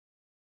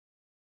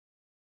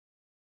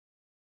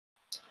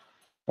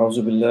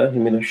أعوذ بالله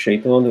من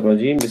الشيطان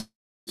الرجيم بسم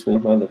الله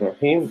الرحمن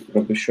الرحيم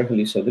رب اشرح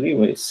لي صدري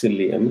ويسر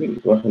لي أمري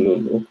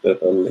واحلل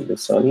عقدة من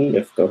لساني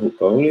يفقهوا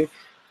قولي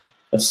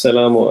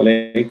السلام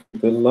عليكم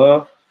ورحمة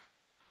الله.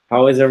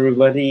 How is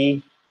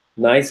everybody?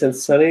 Nice and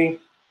sunny?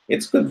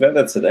 It's good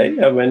weather today.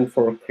 I went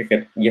for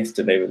cricket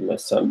yesterday with my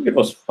son. It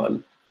was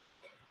fun.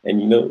 And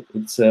you know,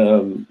 it's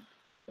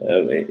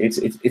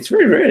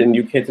very rare in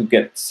UK to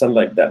get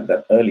sunlight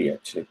that early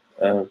actually.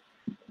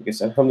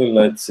 Because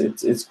Alhamdulillah,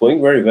 it's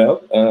going very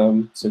well.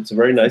 So it's a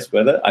very nice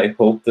weather. I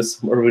hope the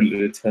summer will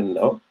return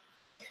now,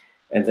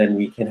 and then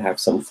we can have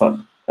some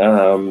fun.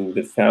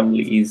 The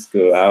families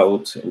go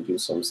out and do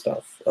some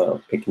stuff,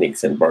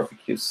 picnics and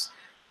barbecues.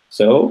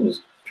 So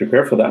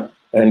prepare for that.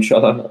 And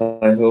inshallah,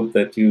 I hope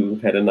that you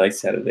had a nice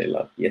Saturday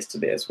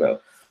yesterday as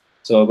well.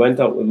 So I went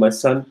out with my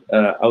son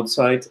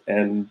outside,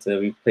 and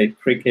we played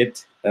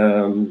cricket.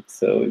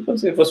 So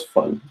it was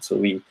fun. So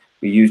we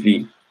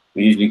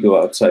usually go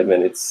outside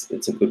when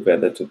it's a good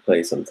weather to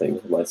play something.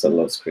 My son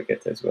loves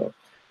cricket as well.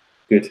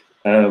 Good.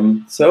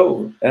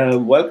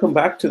 Welcome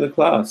back to the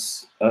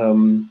class.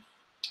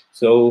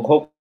 So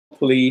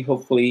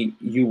hopefully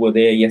you were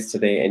there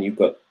yesterday and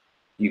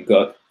you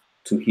got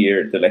to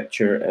hear the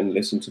lecture and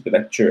listen to the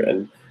lecture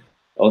and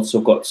also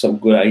got some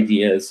good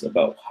ideas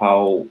about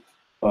how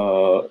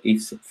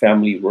each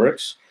family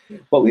works.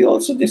 But we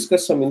also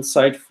discussed some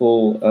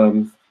insightful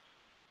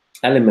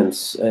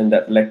elements in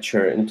that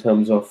lecture in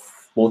terms of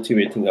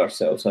motivating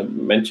ourselves. I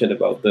mentioned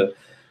about the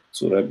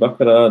Surah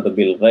Baqarah, the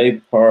Bil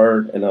Ghaib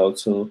part, and I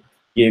also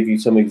gave you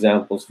some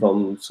examples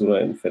from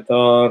Surah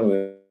Al-Fatar,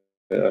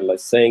 where Allah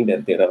is saying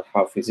that there are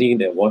hafizin,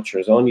 there are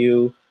watchers on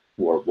you,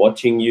 who are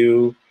watching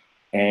you,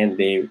 and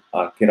they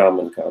are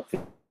kiraman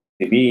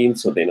katibin,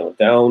 so they note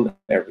down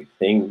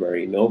everything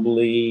very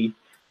nobly,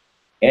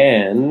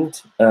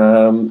 and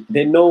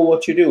they know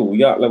what you do.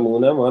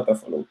 يَعْلَمُونَ مَا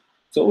تَفْعَلُونَ.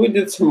 So we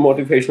did some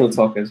motivational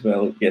talk as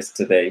well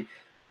yesterday.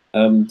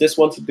 Just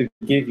wanted to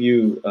give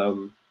you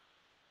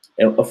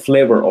a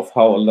flavor of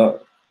how Allah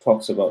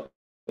talks about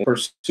the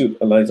pursuit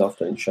Allah is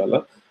after,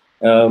 inshallah.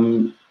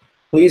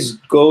 Please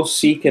go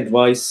seek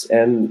advice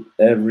and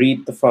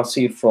read the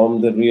tafsir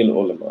from the real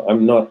ulama.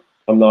 I'm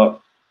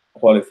not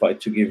qualified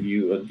to give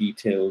you a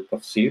detailed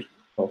tafsir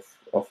of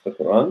the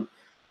Quran.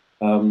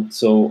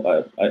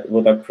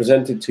 What I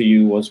presented to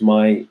you was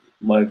my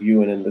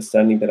view and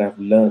understanding that I've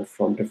learned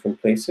from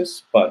different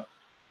places. But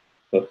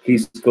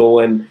please go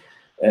and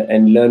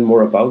learn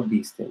more about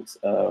these things.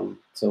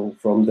 So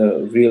from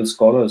the real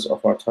scholars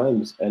of our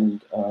times,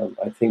 and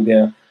I think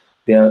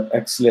there are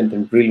excellent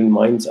and brilliant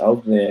minds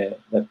out there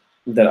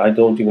that I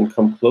don't even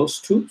come close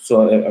to. So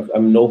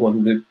I'm no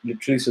one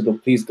literally. So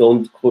please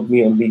don't quote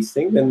me on these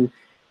things and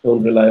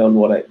don't rely on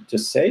what I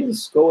just say.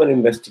 Just go and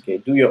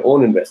investigate. Do your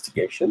own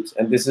investigations,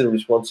 and this is a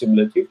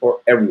responsibility for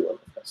every one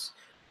of us.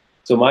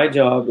 So my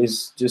job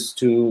is just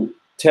to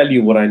tell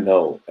you what I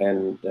know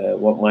and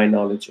what my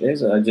knowledge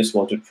is. And I just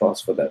want to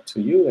transfer that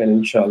to you, and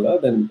inshallah,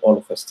 then all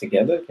of us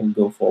together can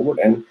go forward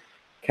and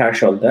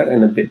cash on that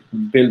and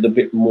build a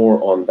bit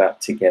more on that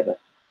together.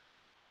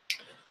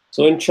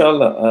 So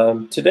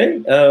inshallah, today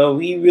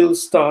we will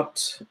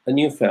start a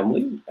new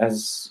family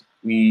as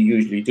we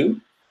usually do.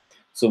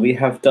 So we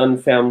have done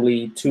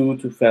family 2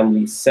 to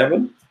family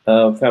 7.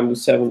 Family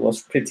 7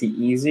 was pretty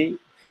easy.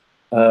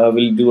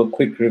 We'll do a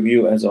quick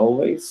review as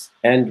always,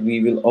 and we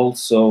will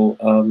also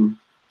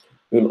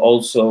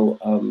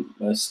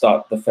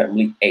start the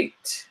family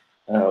 8.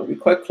 We're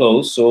quite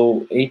close,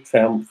 so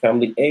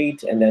family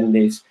 8, and then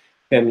there's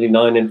family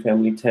 9 and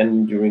family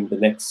 10 during the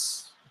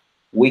next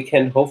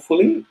weekend,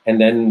 hopefully, and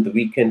then the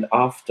weekend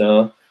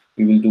after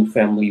we will do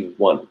family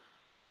 1.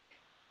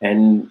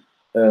 And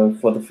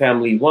for the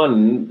family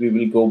 1, we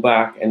will go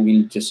back and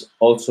we'll just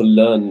also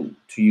learn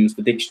to use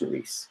the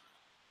dictionaries,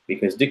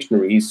 because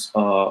dictionaries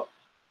are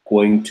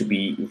going to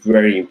be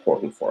very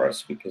important for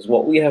us, because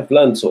what we have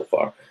learned so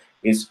far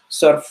is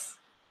surf,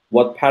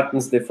 what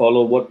patterns they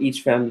follow, what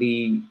each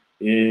family,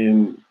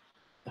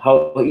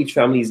 how each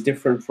family is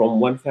different from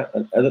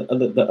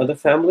the other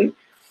family,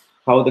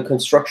 how the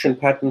construction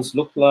patterns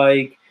look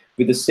like.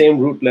 With the same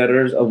root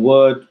letters, a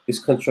word is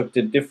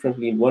constructed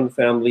differently in one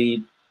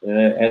family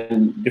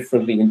and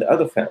differently in the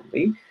other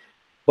family.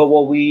 But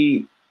what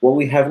we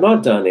have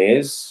not done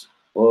is,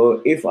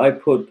 if I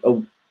put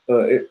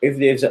if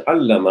there's an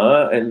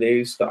allama and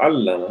there's the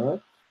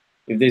allama,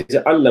 if there's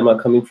an allama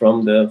coming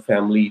from the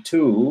family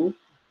 2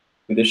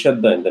 with a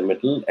shadda in the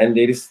middle, and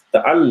there is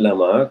the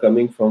allama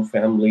coming from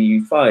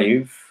family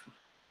 5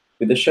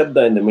 with a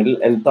shadda in the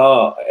middle and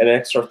an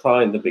extra ta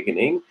in the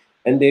beginning,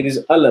 and there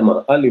is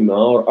alima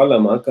or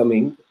alama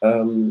coming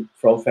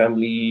from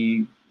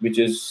family which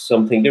is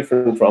something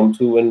different from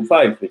 2 and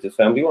 5, which is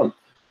family 1.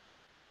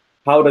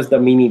 How does the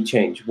meaning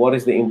change? What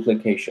is the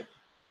implication?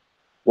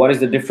 What is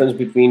the difference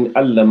between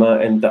allama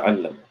and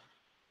ta'allama?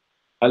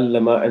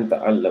 Allama and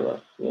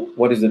ta'allama.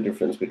 What is the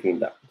difference between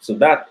that? So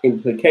that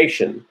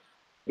implication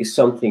is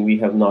something we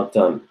have not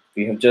done.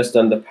 We have just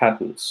done the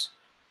patterns.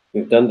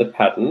 We've done the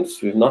patterns.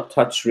 We've not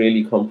touched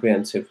really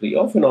comprehensively.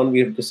 Off and on,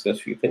 we have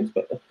discussed a few things,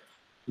 but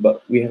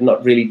but we have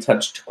not really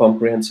touched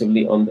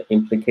comprehensively on the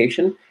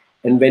implication.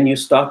 And when you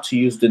start to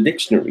use the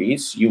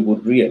dictionaries, you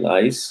would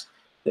realize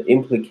the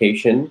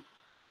implication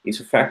is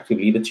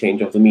effectively the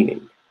change of the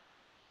meaning.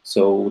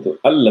 So the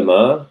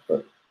allama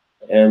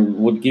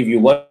would give you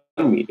one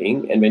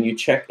meaning, and when you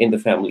check in the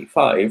family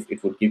 5,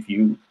 it would give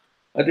you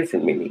a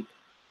different meaning.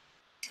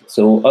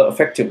 So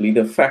effectively,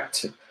 the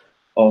fact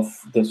of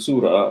the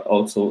surah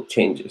also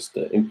changes.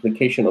 The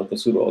implication of the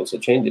surah also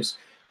changes.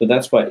 So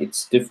that's why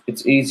it's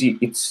easy.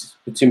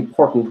 It's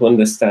important to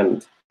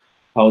understand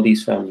how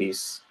these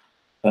families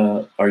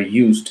are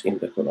used in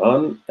the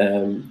Quran.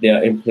 There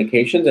are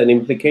implications, and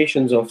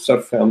implications of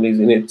such families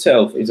in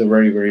itself is a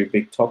very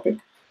big topic,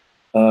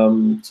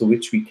 so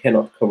which we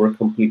cannot cover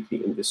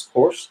completely in this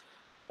course.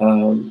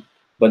 Um,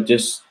 but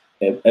just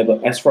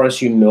as far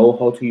as you know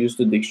how to use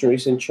the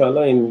dictionaries,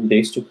 inshallah, in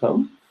days to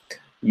come,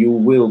 you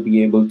will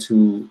be able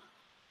to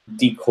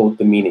decode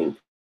the meaning.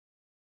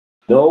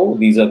 So you know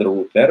these are the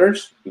root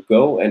letters. You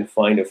go and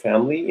find a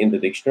family in the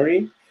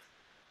dictionary,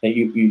 and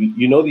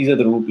you know these are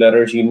the root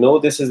letters. You know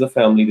this is the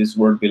family this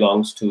word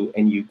belongs to,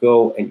 and you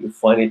go and you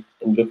find it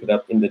and look it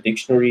up in the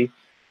dictionary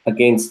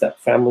against that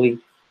family,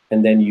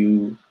 and then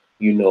you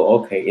know,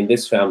 okay, in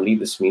this family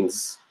this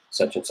means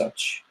such and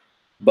such,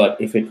 but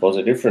if it was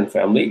a different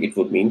family, it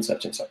would mean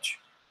such and such.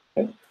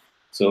 Okay?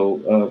 So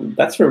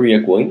that's where we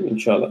are going,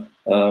 inshallah,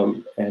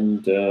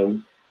 and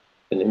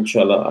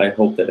inshallah, I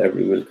hope that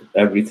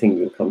everything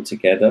will come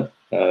together,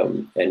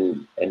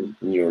 and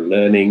your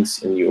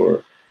learnings and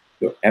your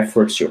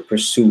efforts, your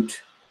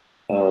pursuit,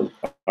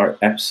 are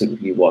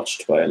absolutely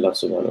watched by Allah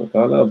Subhanahu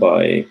wa Taala,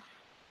 by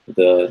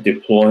the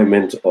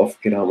deployment of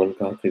Kiraman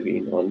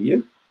Katibin on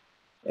you,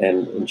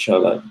 and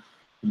inshallah,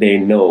 they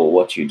know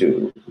what you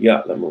do.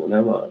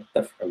 Ya'lamuna ma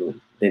taf'alun.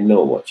 They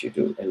know what you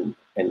do, and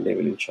they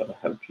will inshallah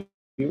help you.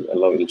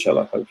 Allah will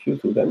inshallah help you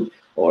through them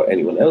or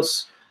anyone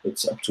else.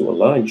 It's up to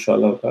Allah,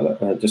 inshallah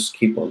ta'ala. Just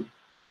keep on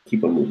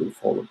moving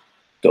forward.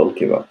 Don't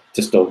give up.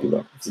 Just don't give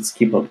up. Just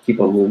keep on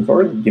moving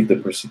forward. Keep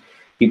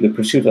the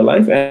pursuit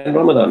alive. And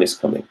Ramadan is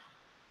coming.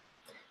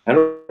 And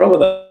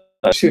Ramadan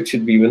pursuit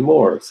should be even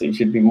more. So you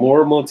should be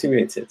more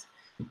motivated,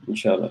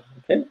 inshallah.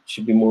 Okay,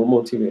 should be more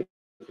motivated,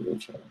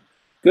 inshallah.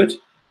 Good.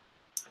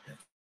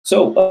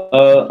 So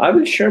I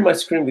will share my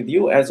screen with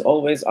you. As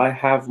always, I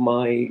have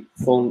my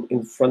phone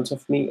in front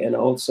of me, and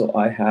also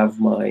I have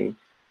my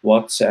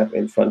WhatsApp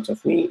in front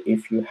of me.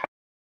 If you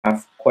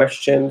have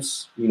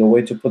questions, you know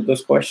where to put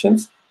those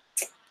questions.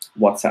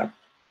 WhatsApp.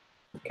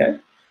 Okay.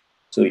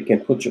 So you can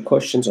put your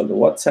questions on the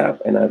WhatsApp,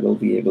 and I will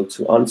be able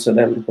to answer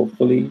them,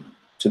 hopefully,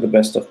 to the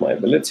best of my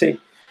ability.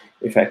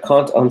 If I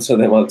can't answer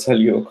them, I'll tell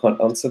you I can't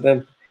answer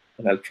them,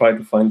 and I'll try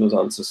to find those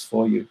answers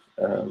for you,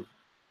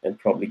 and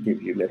probably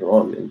give you later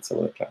on in some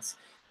of the class.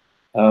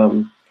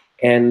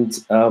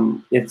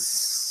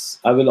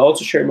 I will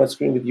also share my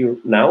screen with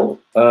you now,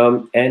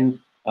 and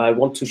I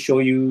want to show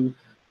you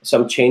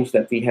some change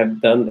that we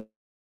have done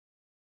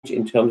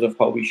in terms of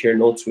how we share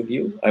notes with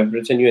you. I've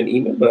written you an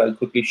email, but I'll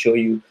quickly show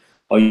you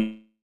how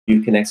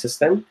you can access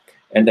them,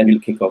 and then we'll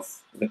kick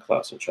off the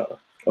class, inshallah.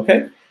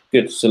 Okay,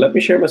 good. So let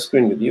me share my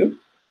screen with you.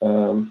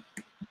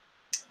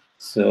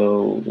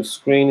 So the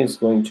screen is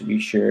going to be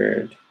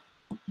shared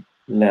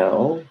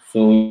now.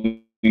 So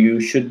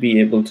you should be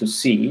able to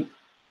see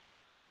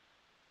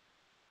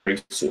very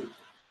soon.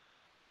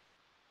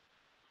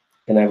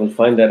 And I will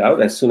find that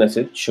out as soon as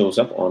it shows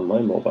up on my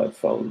mobile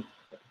phone,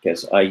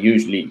 because I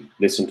usually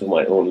listen to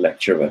my own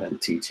lecture when I'm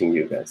teaching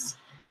you guys,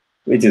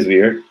 which is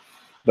weird.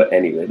 But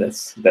anyway,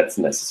 that's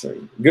necessary.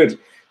 Good.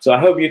 So I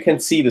hope you can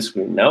see the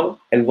screen now.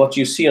 And what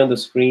you see on the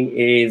screen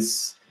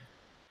is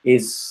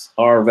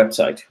our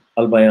website,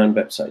 Albayaan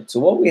website. So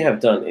what we have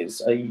done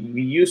is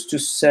we used to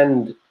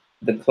send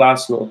the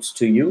class notes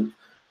to you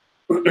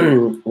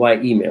via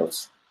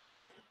emails.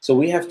 So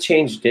we have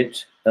changed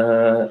it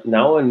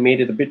now and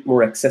made it a bit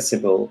more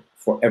accessible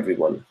for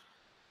everyone,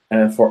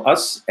 for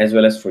us as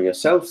well as for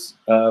yourselves.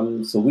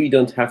 So we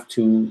don't have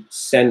to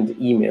send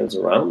emails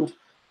around,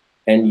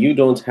 and you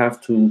don't have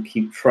to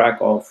keep track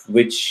of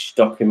which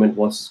document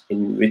was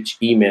in which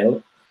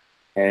email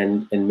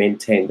and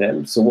maintain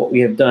them. So what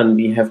we have done,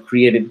 we have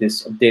updated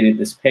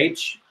this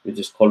page, which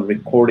is called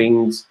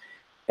Recordings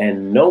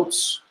and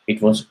Notes.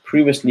 It was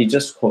previously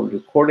just called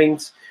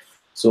Recordings.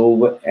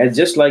 So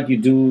just like you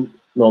do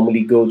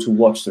normally go to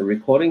watch the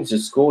recordings,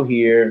 just go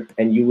here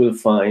and you will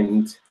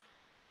find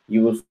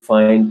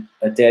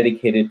a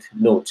dedicated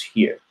note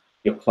here,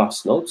 your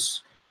class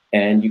notes,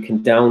 and you can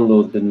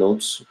download the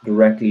notes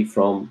directly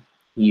from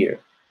here,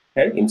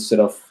 okay? Instead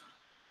of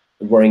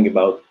worrying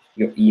about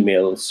your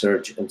email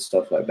search and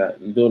stuff like that.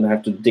 You don't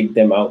have to dig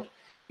them out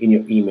in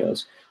your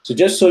emails. So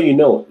just so you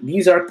know,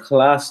 these are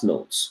class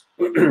notes.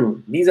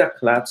 These are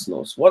class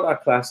notes. What are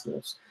class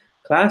notes?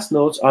 Class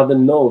notes are the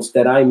notes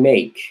that I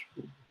make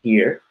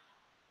here,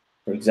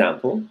 for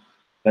example,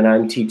 when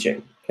I'm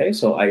teaching. Okay,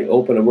 so I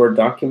open a Word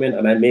document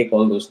and I make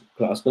all those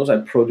class notes. I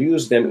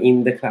produce them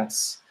in the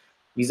class.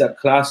 These are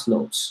class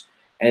notes.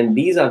 And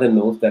these are the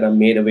notes that are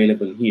made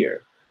available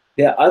here.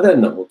 There are other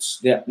notes,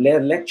 there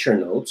are lecture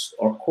notes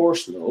or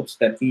course notes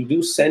that we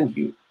do send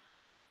you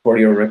for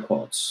your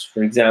records.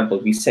 For example,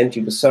 we sent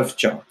you the surf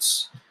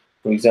charts.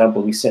 For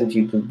example, we sent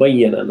you the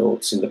Bayana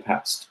notes in the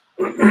past.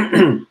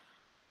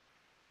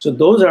 So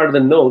those are the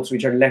notes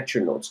which are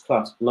lecture notes,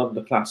 class, not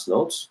the class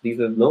notes.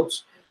 These are the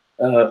notes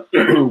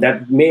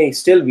that may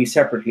still be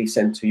separately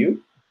sent to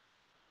you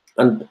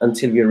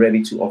until we are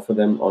ready to offer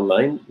them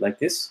online like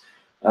this.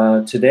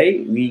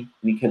 Today,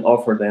 we can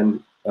offer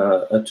them.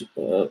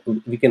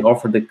 We can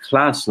offer the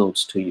class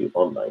notes to you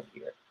online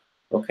here.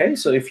 Okay,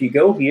 so if you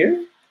go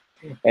here,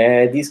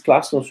 these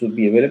class notes will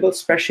be available,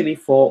 especially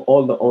for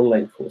all the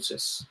online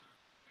courses.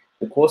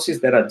 The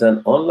courses that are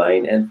done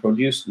online and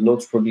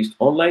notes produced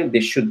online, they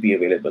should be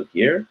available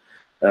here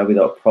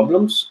without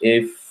problems.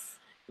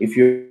 If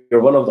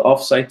you're one of the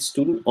on-site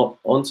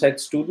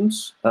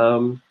students,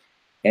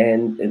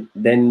 and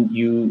then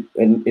you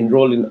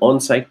enroll in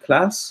on-site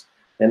class,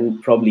 then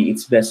probably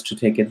it's best to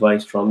take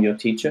advice from your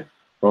teacher,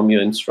 from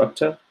your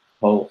instructor,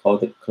 how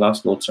the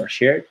class notes are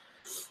shared.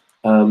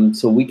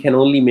 So we can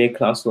only make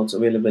class notes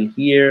available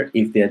here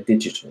if they're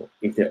digital,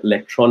 if they're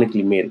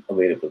electronically made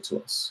available to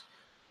us.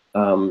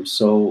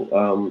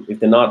 If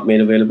they're not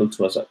made available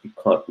to us, we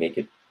can't make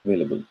it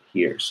available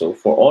here. So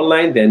for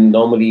online, then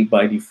normally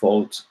by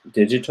default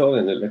digital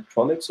and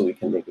electronic, so we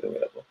can make it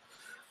available.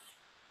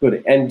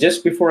 Good. And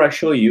just before I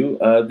show you,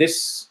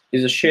 this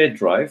is a shared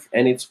drive,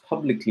 and it's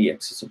publicly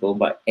accessible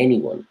by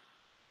anyone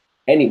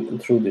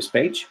through this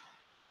page.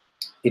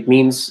 It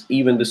means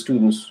even the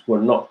students who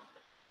are not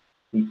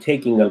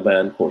taking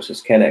Albayaan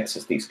courses can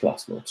access these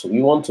class notes. So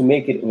we want to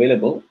make it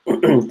available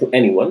to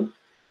anyone,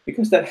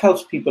 because that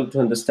helps people to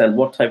understand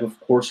what type of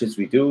courses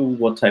we do,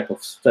 what type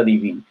of study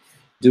we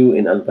do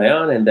in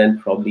Albayaan, and then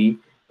probably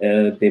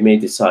they may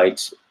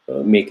decide,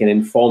 make an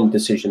informed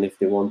decision if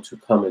they want to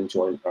come and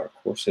join our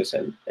courses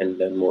and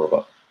learn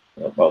more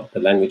about the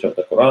language of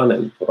the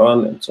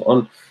Quran and so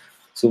on.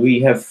 So we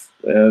have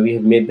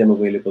made them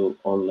available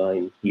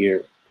online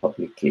here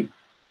publicly.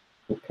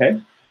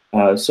 Okay.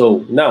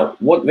 So now,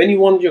 when you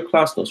want your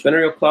class notes, when are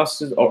your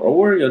classes are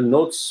over, your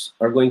notes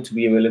are going to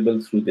be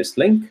available through this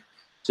link.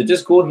 So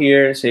just go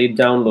here, say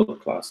download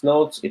class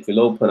notes. It will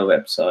open a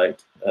website,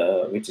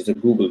 which is a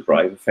Google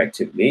Drive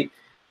effectively.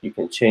 You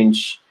can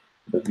change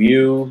the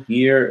view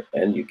here,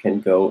 and you can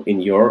go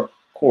in your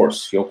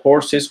course. Your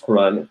course is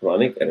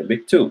Quranic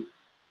Arabic 2.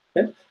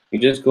 Okay? You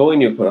just go in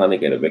your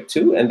Quranic Arabic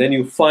 2, and then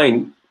you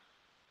find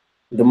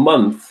the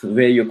month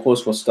where your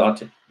course was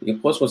started. Your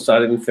course was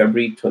started in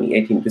February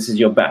 2018. This is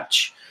your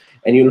batch.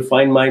 And you'll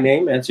find my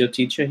name as your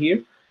teacher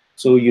here.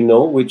 So you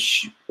know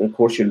which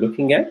course you're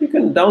looking at. You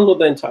can download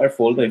the entire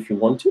folder if you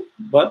want to,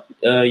 but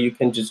you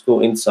can just go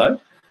inside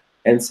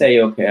and say,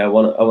 okay, I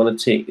want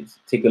to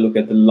take a look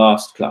at the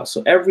last class.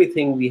 So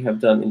everything we have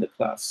done in the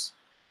class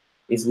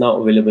is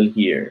now available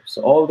here.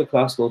 So all the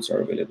class notes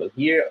are available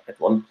here at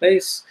one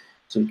place.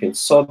 So you can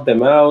sort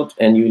them out,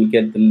 and you will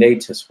get the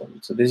latest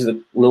one. So this is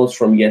the notes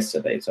from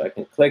yesterday. So I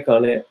can click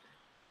on it,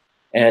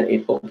 and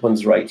it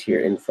opens right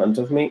here in front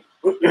of me.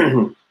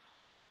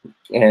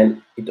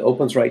 And it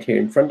opens right here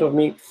in front of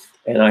me.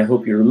 And I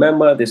hope you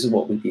remember, this is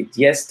what we did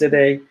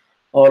yesterday.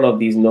 All of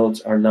these notes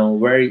are now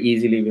very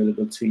easily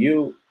available to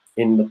you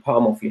in the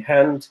palm of your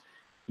hand.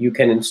 You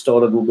can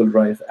install a Google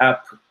Drive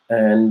app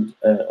and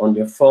on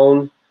your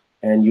phone,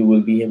 and you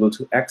will be able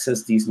to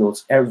access these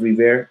notes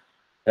everywhere.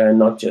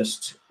 Not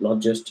just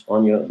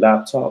on your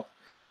laptop.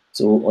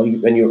 So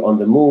when you're on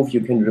the move,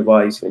 you can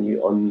revise. When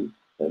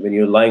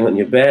you're lying on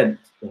your bed,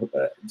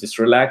 just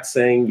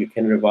relaxing, you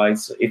can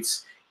revise. So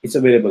it's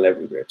available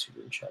everywhere to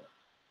you, inshallah.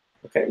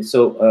 Okay,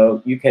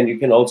 so you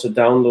can also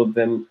download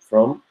them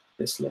from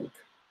this link.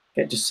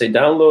 Okay, just say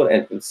download,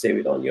 and it'll save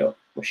it on your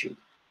machine.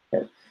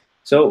 Okay,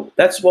 so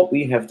that's what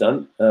we have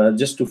done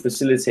just to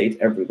facilitate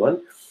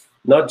everyone.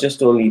 Not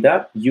just only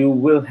that, you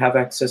will have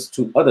access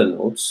to other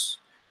notes.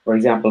 For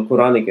example,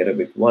 Quranic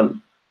Arabic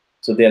 1.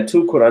 So there are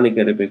 2 Quranic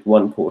Arabic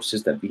 1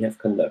 courses that we have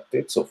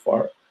conducted so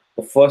far.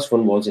 The first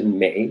one was in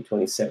May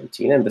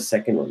 2017, and the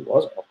second one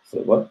was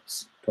October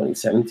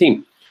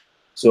 2017.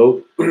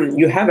 So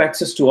you have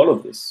access to all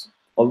of this.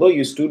 Although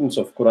you're students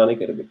of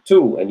Quranic Arabic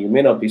 2, and you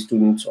may not be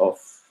students of,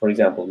 for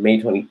example,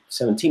 May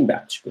 2017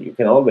 batch, but you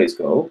can always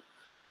go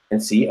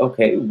and see,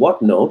 okay,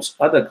 what notes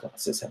other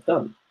classes have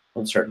done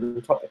on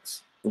certain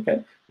topics.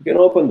 Okay, you can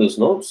open those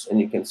notes, and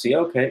you can see,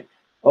 okay,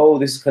 oh,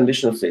 this is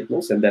conditional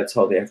statements, and that's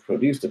how they have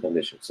produced the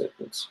conditional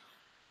statements.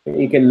 And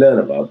you can learn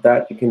about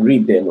that. You can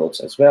read their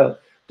notes as well.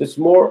 It's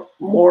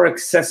more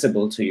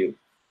accessible to you.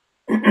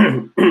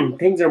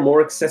 Things are more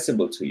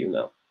accessible to you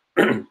now.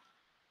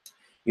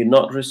 You're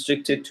not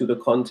restricted to the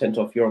content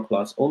of your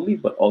class only,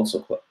 but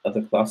also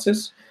other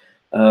classes.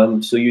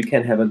 So you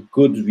can have a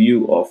good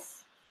view of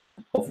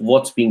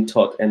what's being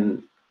taught,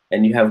 and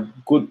you have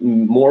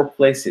more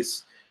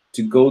places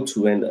to go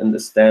to and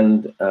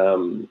understand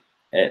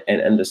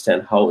and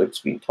understand how it's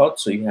being taught.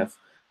 So you have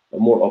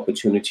more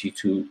opportunity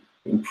to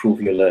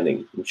improve your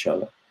learning,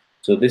 inshallah.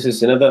 So this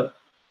is another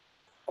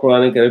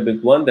Quranic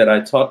Arabic 1 that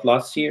I taught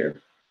last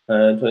year.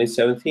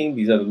 2017.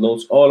 These are the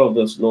notes. All of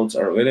those notes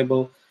are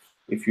available.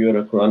 If you're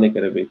a Quranic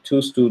Arabic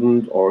 2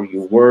 student, or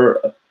you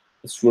were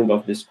a student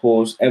of this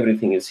course,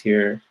 everything is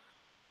here,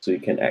 so you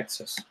can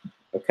access.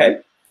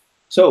 Okay,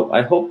 so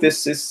I hope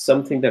this is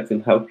something that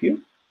will help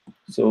you.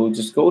 So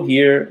just go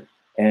here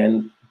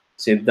and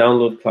say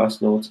download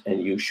class notes,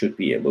 and you should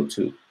be able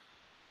to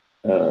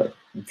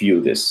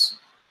view this.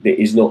 There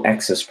is no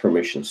access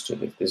permissions to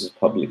this. This is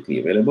publicly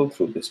available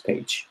through this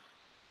page.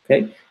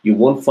 Okay, you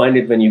won't find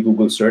it when you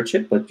Google search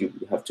it, but you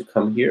have to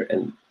come here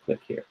and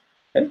click here.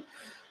 Okay,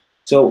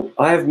 so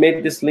I have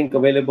made this link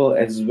available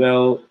as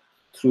well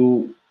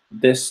through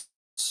this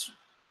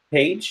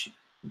page.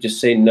 Just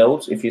say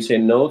notes. If you say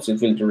notes, it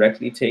will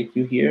directly take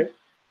you here.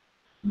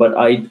 But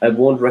I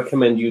won't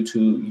recommend you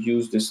to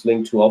use this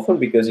link too often,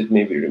 because it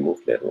may be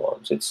removed later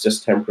on. So it's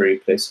just temporary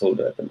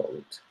placeholder at the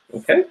moment.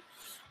 Okay.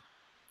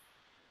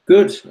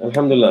 Good,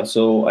 Alhamdulillah.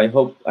 So I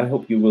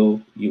hope you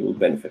will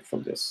benefit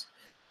from this.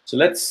 So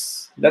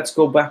let's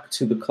go back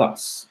to the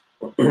class.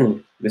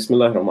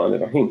 Bismillah ar-Rahman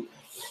ar-Rahim.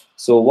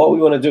 So what we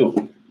want to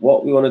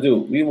do,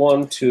 we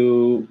want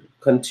to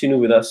continue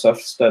with our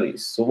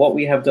studies. So what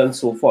we have done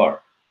so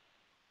far.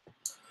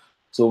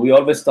 So we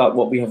always start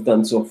what we have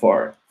done so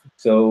far.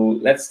 So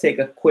let's take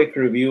a quick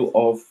review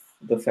of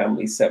the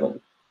family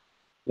 7.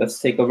 Let's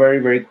take a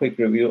very quick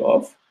review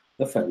of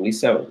the family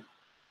 7.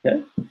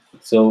 Okay.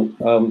 So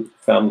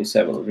family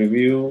 7,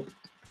 review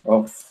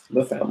of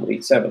the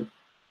family 7.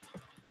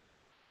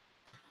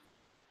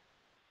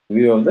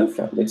 Review of the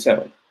family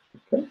 7.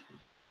 Okay.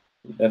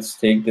 Let's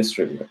take this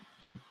review.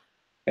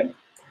 Okay.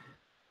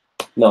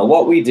 Now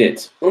what we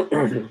did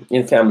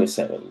in family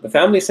 7. The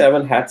family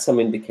 7 had some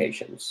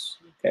indications.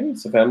 Okay.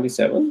 So family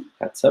 7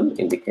 had some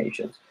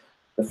indications.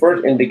 The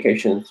first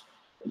indication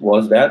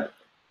was that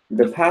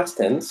the past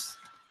tense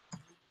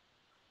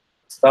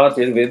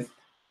started with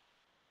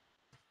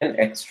an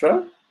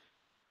extra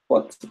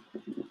what?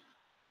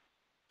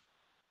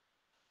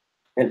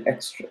 An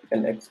extra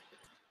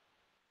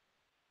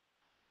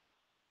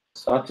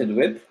started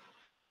with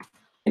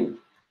in.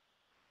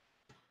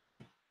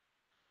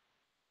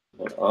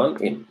 On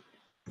in.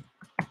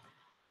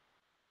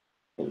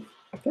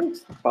 Okay.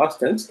 Past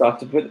tense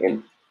started with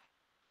in.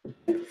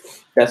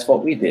 That's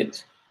what we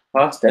did.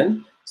 Past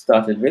tense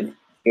started with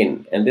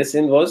in, and this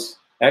in was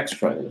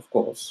extra in, of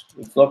course.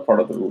 It's not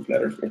part of the root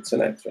letters, it's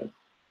an extra.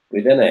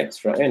 With an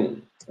extra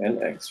in,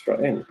 an extra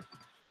in.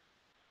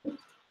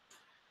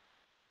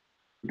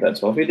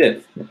 That's what we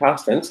did. The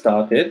past tense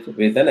started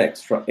with an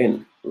extra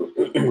in.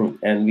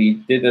 And we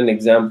did an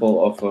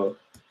example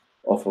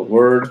of a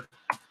word,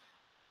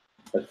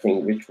 I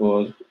think, which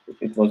was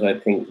it was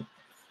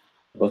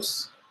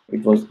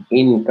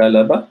in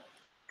kalaba.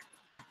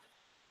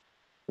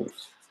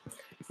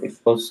 It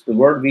was the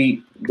word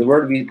we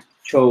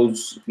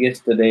chose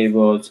yesterday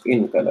was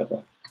in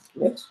kalaba.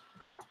 Yes,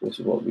 this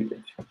is what we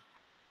did.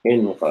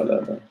 In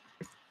kalaba.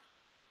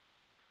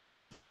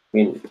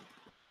 In.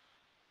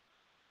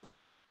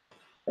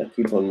 I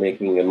keep on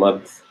making a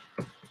mud.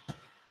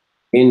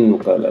 In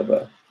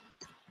kalaba.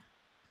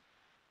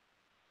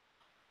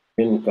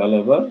 In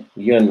kalaba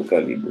yan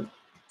kalibu.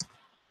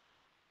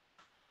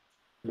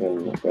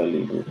 Yan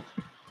kalibu.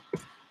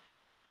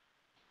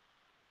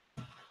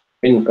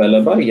 In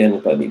kalaba yan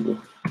kalibu.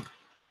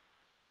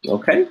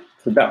 Okay,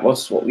 so that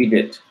was what we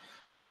did.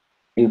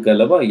 In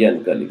kalaba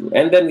yan kalibu.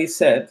 And then we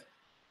said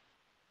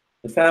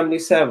the family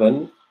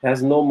 7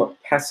 has no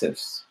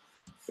passives.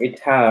 It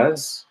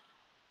has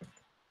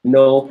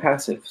no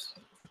passives.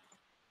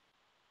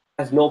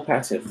 Has no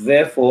passive.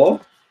 Therefore,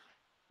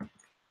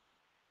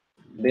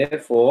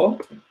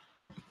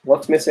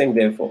 what's missing?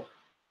 Therefore,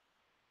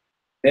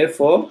 there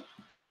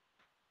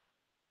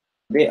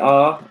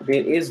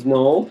is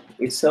no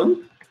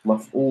ism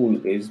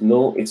maf'ul. There is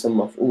no ism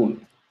maf'ul.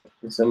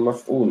 Ism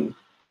maf'ul.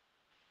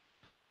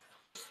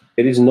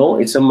 There is no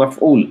ism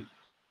maf'ul.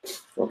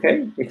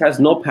 Okay, it has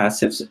no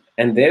passives,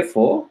 and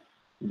therefore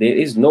there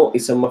is no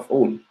ism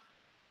maf'ul.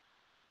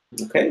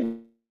 Okay,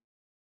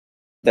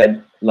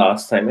 that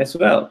last time as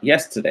well,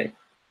 yesterday.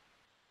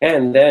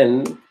 And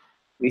then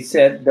we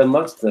said the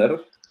master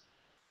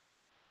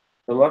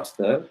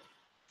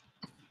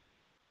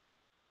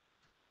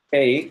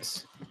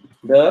takes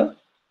the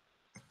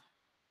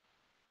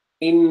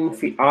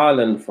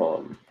infi'alan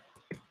form.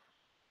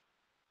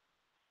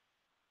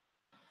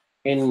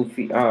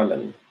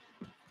 Infi'alan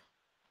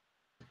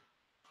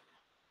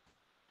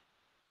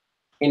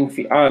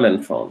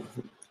form.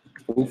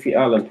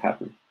 Infi'alan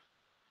pattern.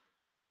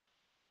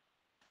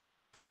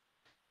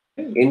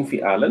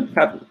 Infi'alan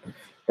pattern.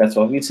 That's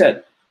what we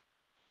said.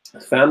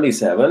 Family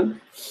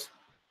 7,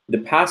 the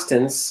past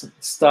tense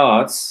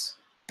starts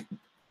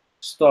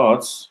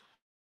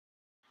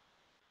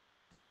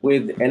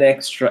with an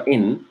extra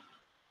in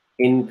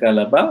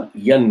kalaba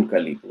yan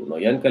kalibu. Now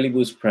yan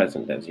kalibu is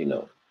present, as you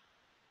know.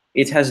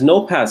 It has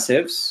no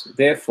passives,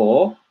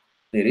 therefore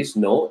there is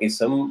no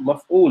ism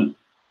maf'ul.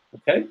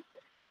 Okay,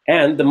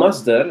 and the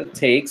masdar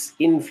takes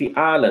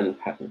infi'alan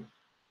pattern.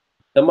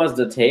 The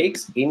masdar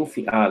takes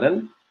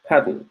infi'alan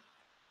pattern.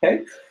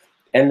 Okay,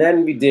 and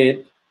then we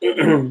did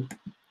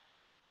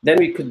then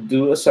we could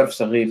do a Sarf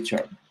Saghir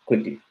chart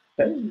quickly.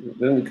 Okay?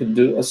 Then we could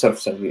do a Sarf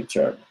Saghir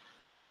chart.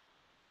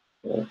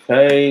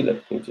 Okay,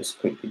 let me just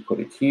quickly put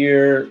it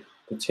here.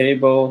 The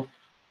table.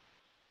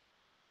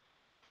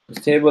 The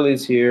table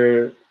is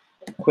here.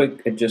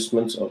 Quick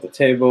adjustments of the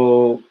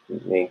table. We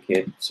make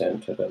it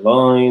centered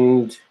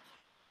aligned.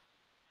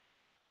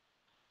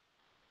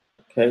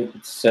 Okay,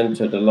 it's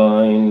centered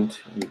aligned.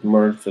 We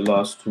merge the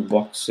last two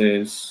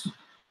boxes.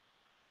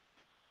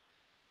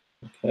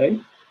 Okay.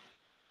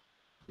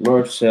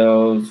 Merge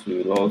cells.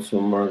 We will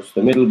also merge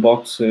the middle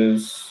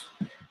boxes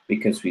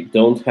because we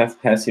don't have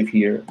passive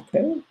here.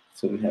 Okay,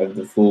 so we have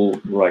the full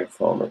right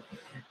format.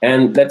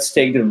 And let's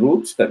take the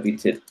roots that we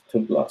took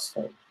last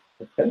time.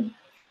 Okay,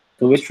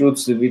 so which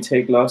roots did we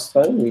take last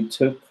time? We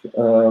took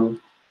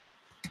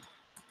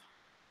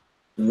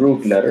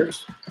root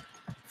letters.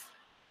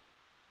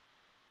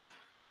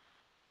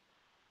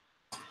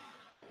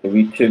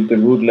 We took the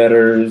root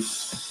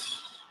letters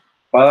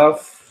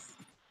Qaf,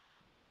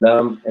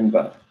 Lam, and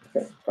Ba.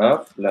 Okay,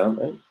 Qaf, Lam,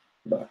 and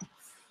Ba.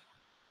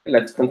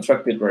 Let's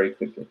construct it very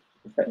quickly.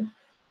 Okay,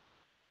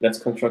 let's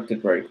construct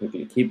it very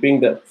quickly, keeping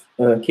the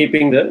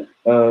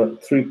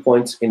 3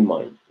 points in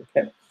mind.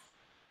 Okay,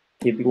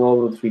 keeping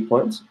all the 3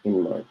 points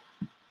in mind.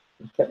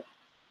 Okay.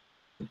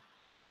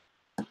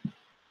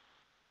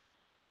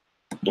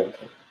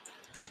 Okay.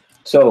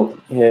 So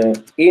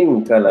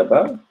in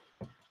Kalaba,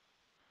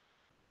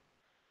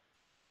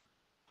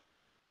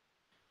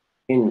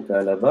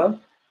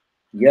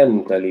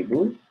 yan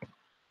kalibu,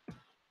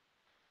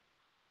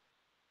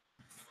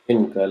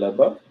 in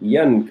Kalaba,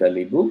 yan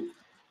kalibu,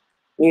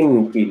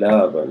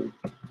 inqilaban,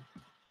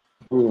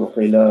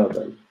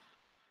 inqilaban.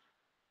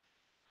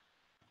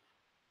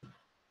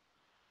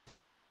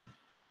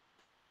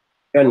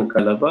 Yan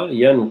Kalaba,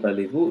 yan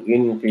kalibu,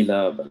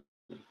 inqilaban.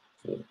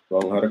 So,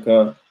 wrong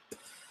haraka.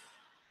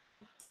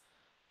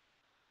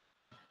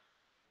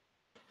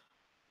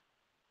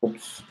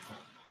 Oops.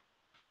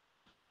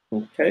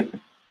 Okay.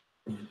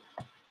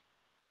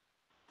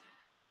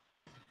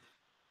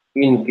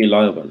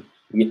 Inqilaban.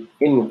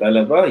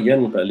 Inqalaba,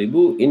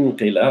 yanqalibu,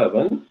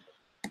 inqilaban,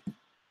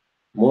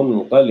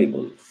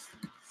 munqalibun.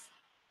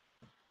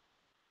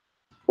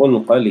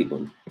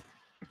 Munqalibun.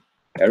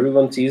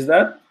 Everyone sees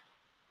that?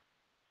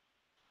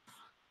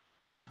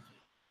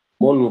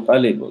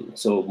 Munqalibun.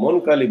 So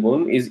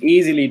munqalibun is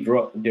easily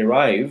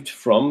derived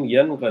from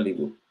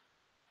yanqalibu.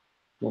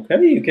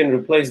 Okay, you can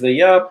replace the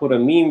ya, put a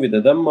meme with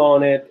a dhamma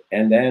on it,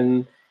 and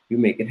then you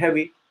make it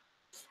heavy,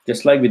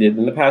 just like we did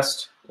in the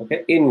past.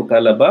 Okay,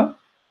 inqalaba,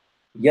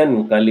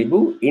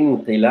 yanqalibu,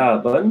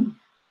 inqilaban,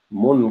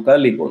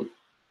 munqalibun.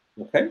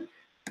 Okay,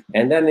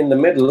 and then in the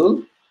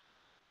middle,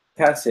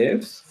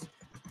 passives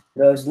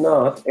does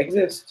not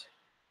exist.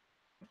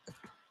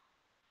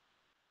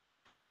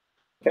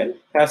 Okay,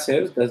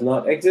 passive does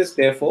not exist,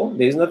 therefore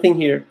there is nothing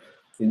here.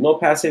 There's no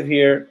passive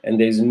here, and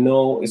there's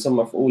no ism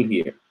maf'ul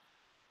here.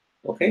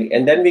 Okay,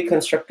 and then we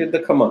constructed the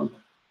command.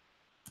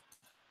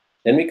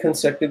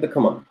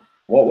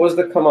 What was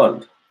the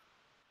command?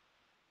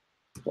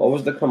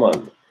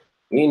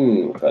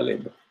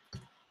 Inqalib.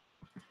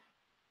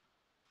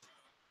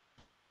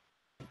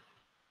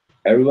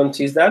 Everyone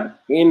sees that?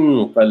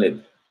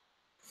 Inqalib.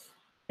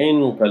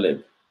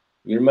 Inqalib.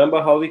 You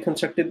remember how we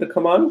constructed the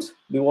command?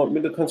 Do you want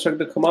me to construct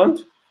the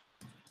command?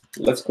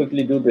 Let's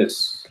quickly do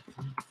this,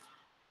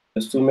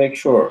 just to make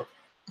sure.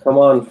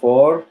 Command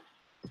for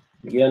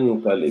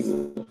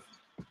yanqalibu.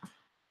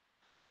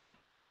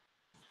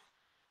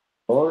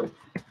 Or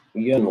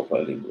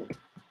yanqalibu.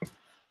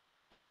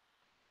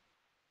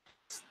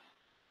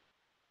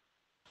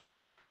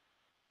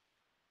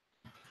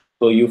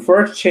 So you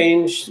first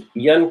change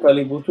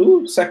yanqalibu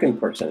to second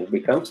person. It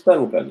becomes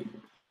tanqalibu.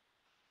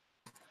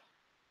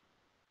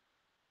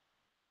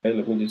 Okay,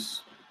 let me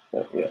just,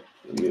 yeah,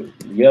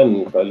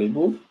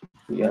 yanqalibu.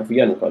 You have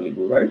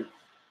yanqalibu, right?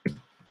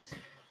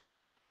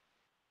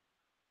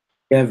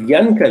 You have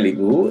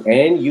yanqalibu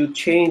and you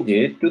change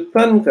it to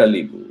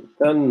tanqalibu.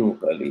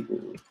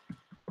 Tanqalibu.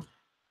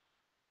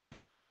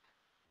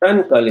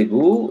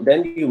 Tanqalibu,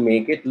 then you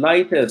make it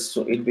lighter,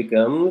 so it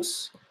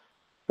becomes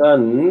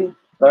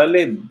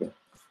tanqalib.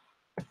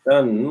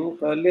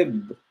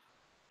 Tanqalib.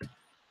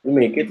 You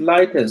make it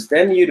lighter,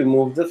 then you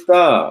remove the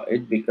ta,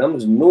 it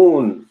becomes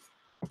noon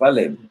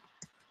qalib,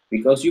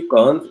 because you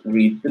can't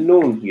read the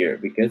noon here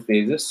because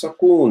there is a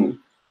sakoon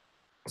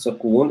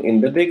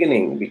in the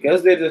beginning.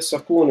 Because there is a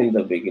sakoon in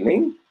the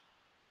beginning,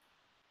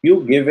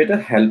 you give it a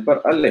helper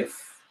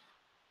alif.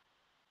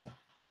 Okay,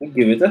 you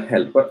gave it a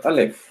helper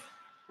alif.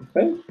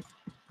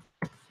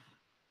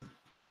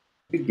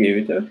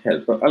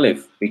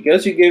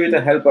 Because you gave it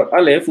a helper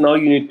alif, now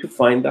you need to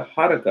find the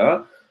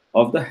haraka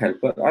of the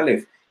helper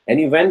alif. And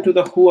you went to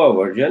the Hua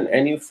version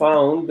and you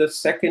found the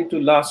second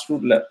to last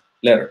root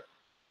letter.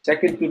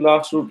 Second to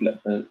last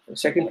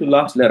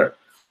letter.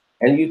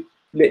 And you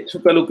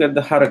took a look at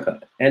the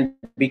haraka. And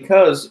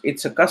because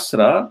it's a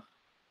kasra,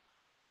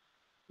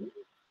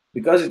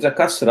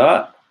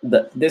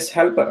 this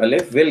helper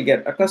alif will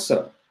get a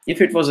kasra. If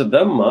it was a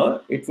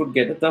dhamma, it would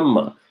get a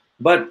dhamma.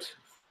 But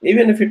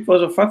Even if it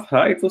was a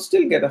fatha, it will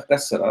still get a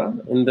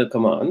kasra in the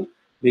command,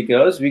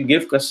 because we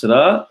give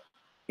kasra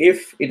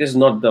if it is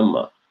not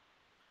dhamma.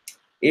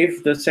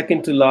 If the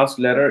second to last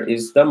letter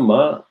is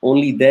dhamma,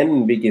 only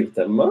then we give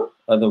dhamma.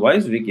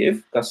 Otherwise, we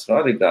give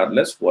kasra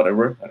regardless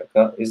whatever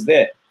haraka is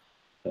there,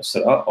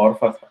 kasra or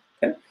fatha.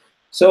 Okay,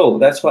 so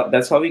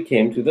that's how we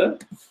came to the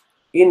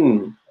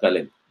in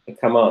qalib, the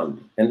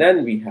command, and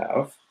then we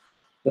have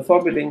the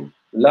forbidding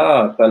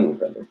la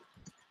tanqalib,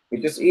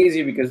 which is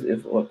easy because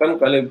if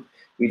tanqalib,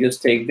 we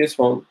just take this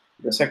form,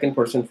 the second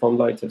person form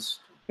lightest.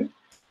 Okay?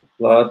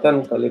 La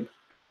tanqalib,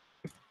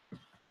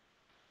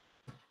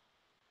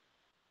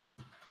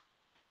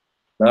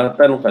 la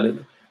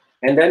tanqalib,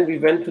 and then we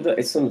went to the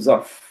ism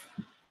zarf.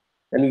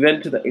 And we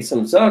went to the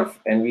ism zarf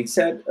and we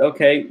said,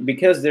 okay,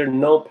 because there are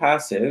no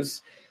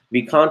passives,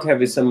 we can't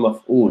have ism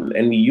maf'ul.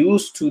 And we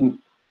used to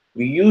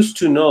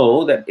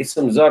know that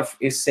ism zarf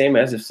is same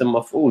as ism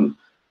maf'ul.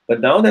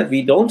 But now that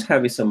we don't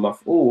have ism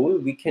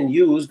maf'ul, we can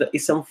use the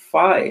ism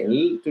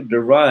file to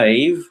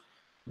derive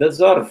the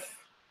zarf.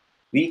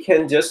 We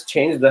can just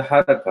change the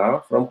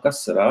haraka from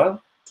kasra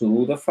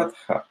to the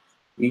fatha.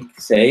 We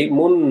say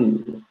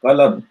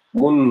munqalab,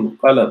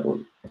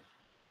 munqalabun,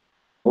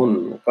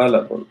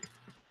 munqalabun.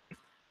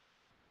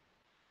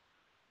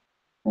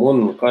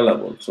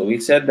 Munqalabun. So we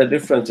said the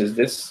difference is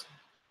this.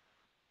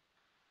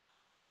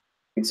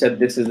 We said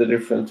this is the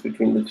difference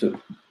between the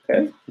two.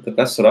 Okay, the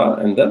kasra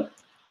and the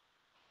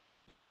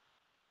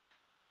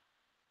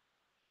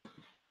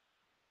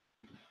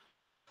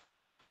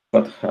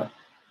fatha.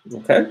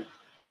 Okay.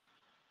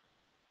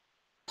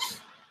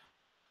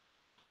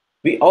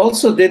 We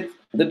also did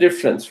the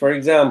difference. For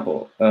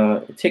example,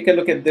 take a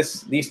look at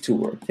these two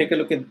words. Take a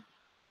look at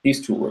these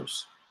two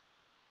words.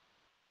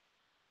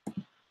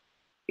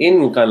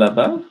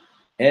 Inqalaba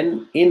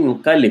and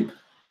inqalib.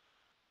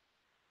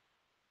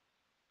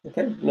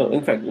 Okay. No,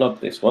 in fact, not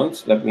this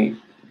ones. Let me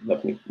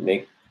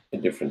make a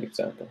different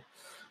example.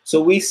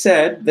 So we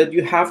said that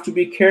you have to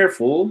be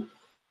careful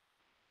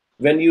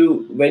when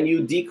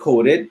you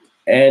decode it,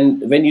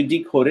 and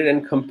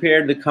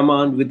compare the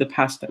command with the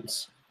past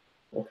tense.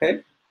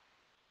 Okay,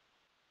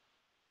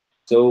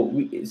 so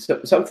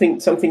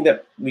something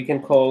that we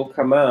can call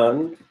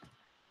command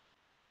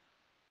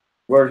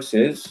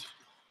versus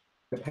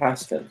the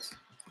past tense.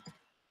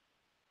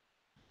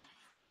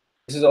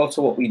 This is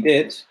also what we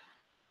did.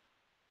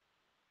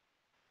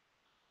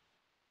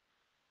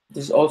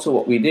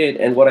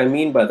 And what I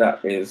mean by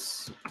that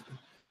is,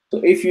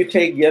 so if you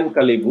take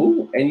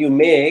yankalibu and you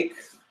make,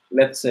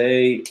 let's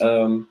say,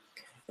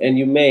 and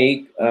you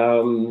make a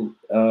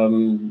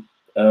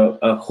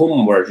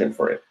hum version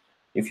for it.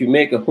 If you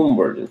make a hum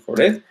version for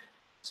it,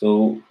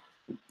 so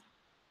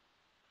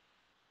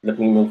let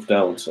me move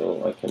down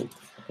so I can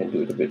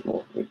do it a bit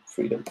more with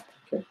freedom.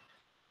 Okay.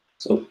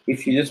 So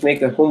if you just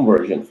make a hum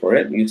version for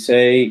it, you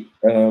say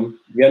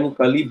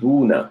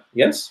yanqalibuna.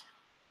 Yes,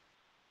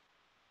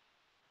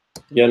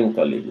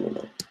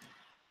 yanqalibuna.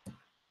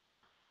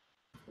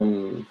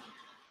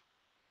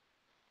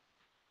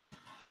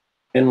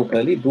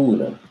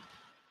 Yanqalibuna.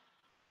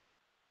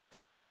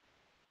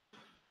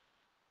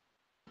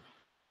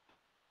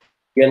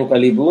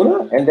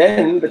 Yanqalibuna, and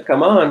then the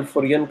command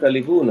for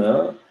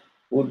yanqalibuna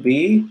would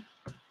be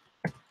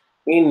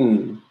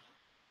in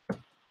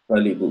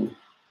qalibu.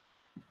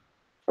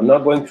 I'm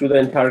not going through the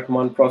entire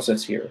command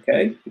process here,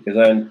 okay? Because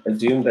I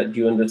assume that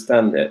you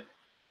understand it.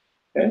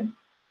 Okay?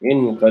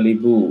 In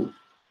qalibu.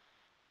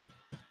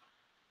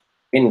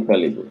 In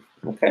qalibu.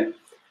 Okay?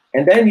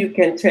 And then you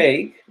can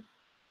take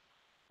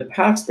the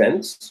past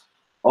tense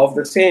of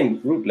the same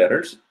root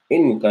letters,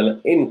 in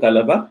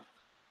qalaba.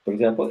 For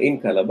example,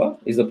 in qalaba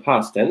is the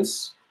past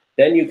tense.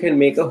 Then you can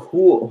make a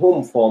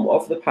home form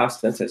of the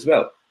past tense as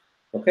well.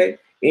 Okay?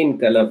 In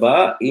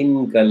qalaba,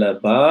 in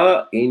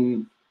qalaba,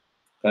 in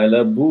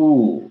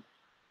qalabu,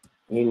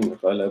 in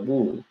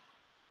qalabu,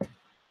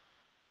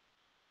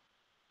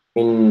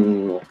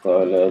 in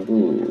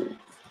qalabu.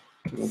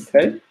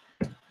 Okay?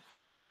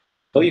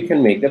 So you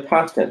can make the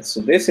past tense.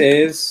 So this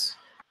is,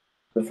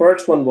 the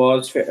first one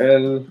was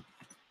fi'al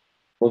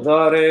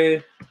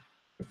mudare,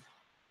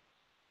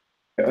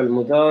 fi'al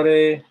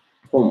mudare,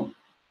 hum.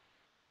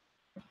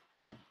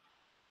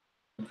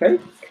 Okay?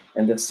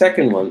 And the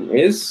second one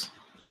is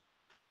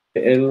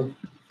fi'al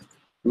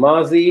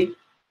mazi,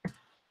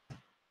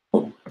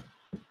 hum.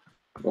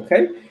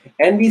 Okay?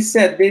 And we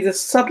said there's a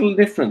subtle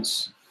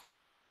difference.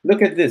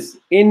 Look at this.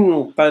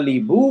 In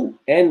qalibu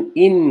and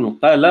in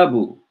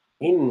qalabu.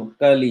 In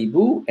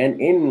qalibu and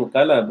in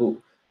qalabu.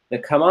 The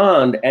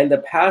command and the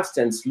past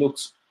tense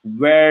looks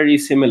very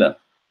similar.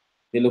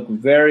 They look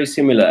very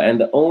similar, and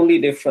the only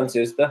difference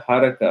is the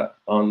haraka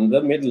on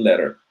the middle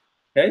letter.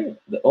 Okay,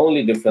 the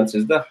only difference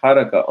is the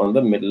haraka on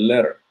the middle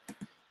letter.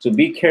 So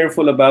be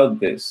careful about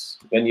this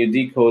when you're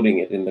decoding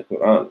it in the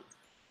Quran.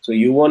 So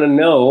you want to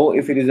know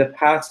if it is a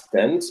past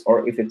tense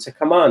or if it's a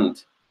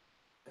command.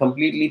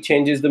 Completely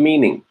changes the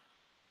meaning.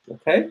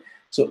 Okay,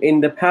 so in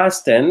the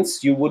past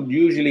tense, you would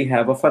usually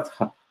have a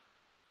fatha.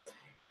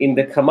 In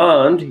the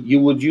command, you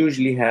would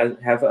usually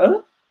have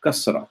a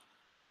kasra.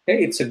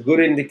 Okay, it's a good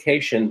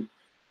indication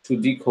to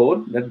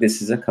decode that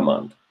this is a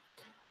command.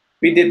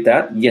 We did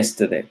that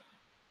yesterday.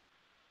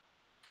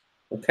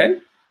 Okay,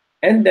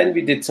 and then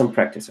we did some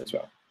practice as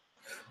well.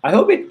 I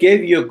hope it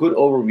gave you a good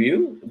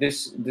overview.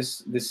 This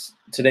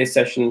today's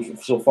session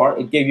so far,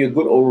 it gave you a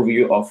good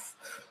overview of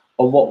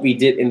what we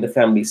did in the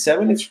family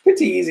 7. It's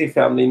pretty easy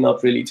family,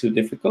 not really too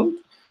difficult.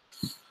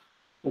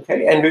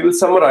 Okay, and we will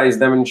summarize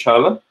them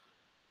inshallah,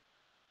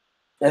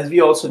 as we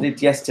also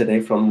did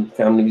yesterday from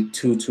family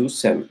 2 to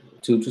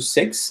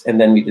 6, and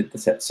then we did the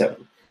set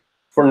 7.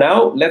 For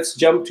now, let's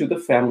jump to the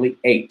family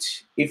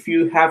 8. If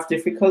you have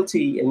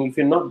difficulty and if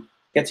you're not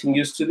getting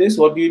used to this,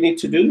 what do you need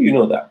to do? You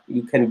know that.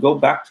 You can go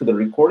back to the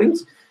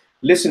recordings,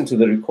 listen to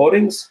the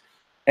recordings,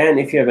 and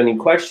if you have any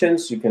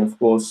questions, you can, of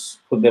course,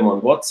 put them on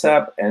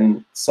WhatsApp,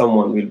 and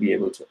someone will be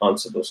able to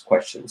answer those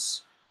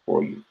questions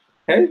for you.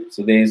 Okay?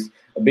 So there's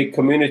a big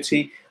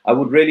community. I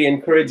would really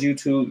encourage you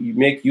to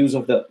make use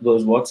of that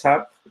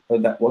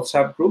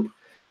WhatsApp group,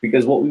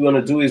 because what we want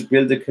to do is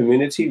build a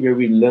community where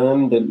we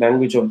learn the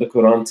language of the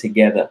Quran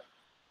together.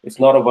 It's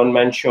not a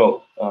one-man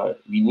show.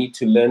 We need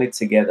to learn it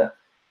together.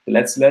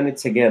 Let's learn it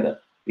together.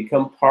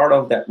 Become part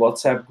of that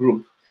WhatsApp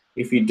group.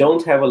 If you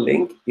don't have a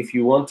link, if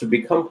you want to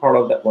become part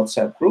of that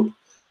WhatsApp group,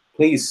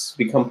 please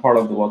become part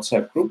of the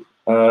WhatsApp group.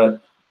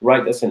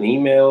 Write us an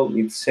email.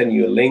 We'll send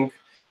you a link,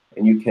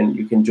 and you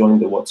can join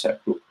the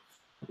WhatsApp group.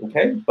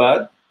 Okay,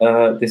 but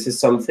this is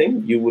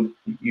something you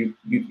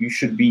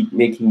should be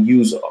making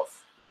use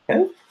of.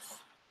 Okay.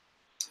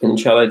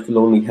 Inshallah, it will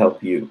only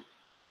help you.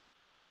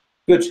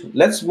 Good.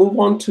 Let's move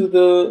on to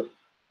the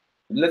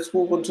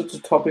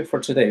topic for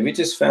today, which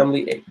is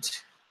family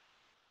 8.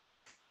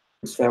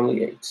 It's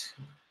family 8.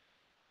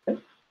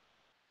 Okay.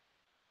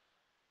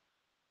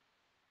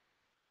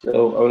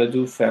 So I want to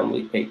do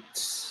family 8.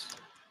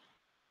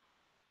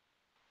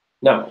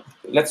 Now,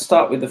 let's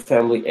start with the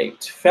family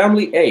 8.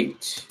 Family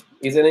 8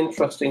 is an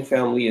interesting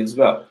family as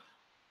well.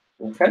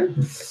 Okay.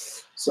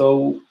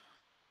 So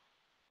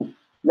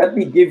let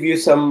me give you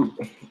some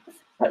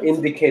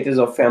indicators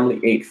of family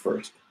 8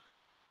 first.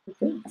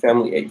 Okay.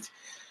 Family 8.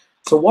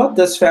 So what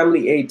does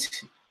family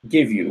 8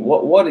 give you?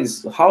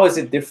 How is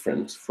it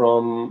different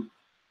from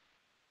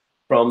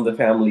the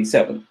family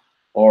 7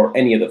 or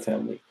any other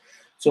family?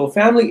 So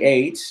family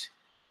 8,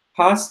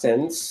 past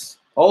tense,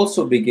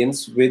 also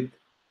begins with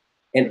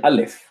an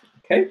alif.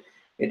 Okay,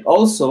 it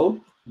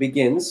also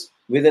begins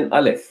with an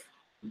alif.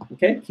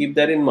 Okay, keep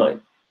that in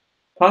mind.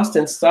 Past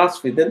tense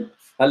starts with an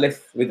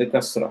alif with a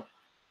kasra.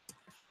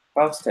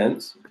 Past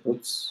tense,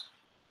 oops,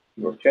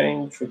 your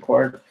change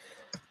required.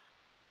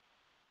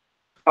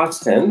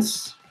 Past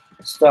tense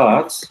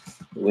starts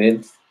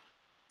with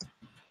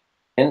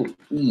an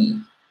E.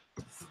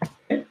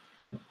 Okay?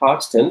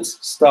 Past tense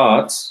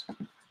starts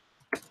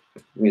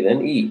with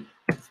an E.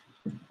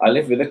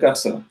 Alif with a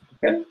kasra.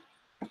 Okay?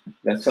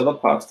 That's how the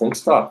past tense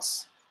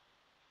starts.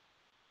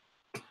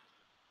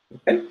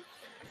 Okay?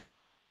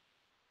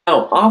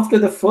 Now, after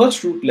the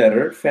first root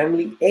letter,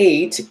 family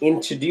 8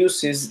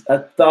 introduces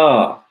a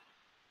ta.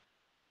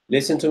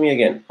 Listen to me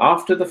again.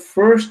 After the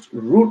first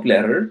root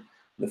letter,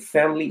 the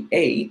family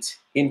 8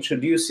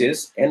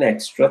 introduces an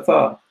extra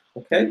ta.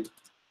 Okay?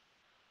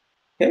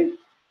 Okay?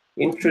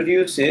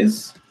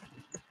 Introduces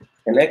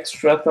an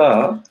extra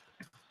ta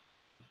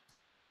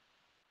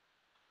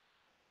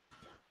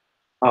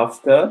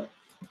after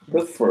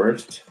the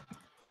first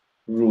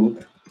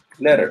root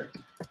letter.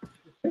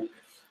 Okay?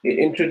 It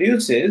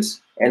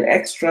introduces an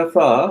extra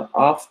tha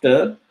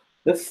after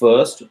the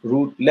first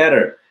root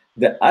letter.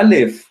 The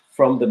alif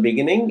from the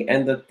beginning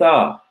and the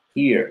ta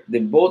here, they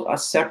both are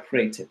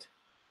separated.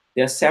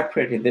 They're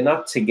separated, they're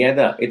not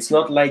together. It's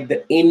not like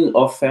the in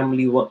of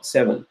family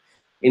 7.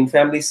 In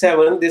family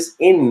 7, this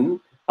in,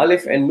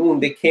 alif and noon,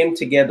 they came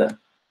together.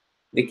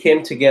 They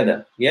came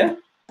together, yeah?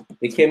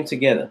 They came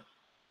together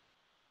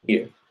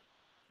here.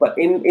 But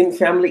in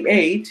family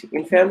 8,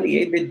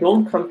 they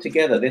don't come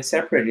together. They're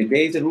separated. There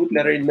is a root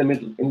letter in the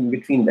middle, in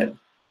between them.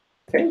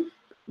 Okay,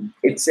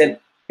 it's an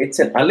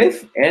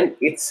alif and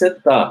it's a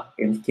ta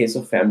in the case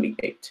of family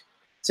 8.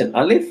 It's an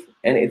alif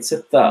and it's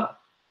a ta,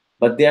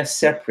 but they are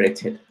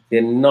separated.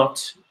 They're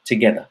not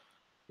together.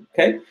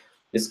 Okay,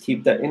 just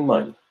keep that in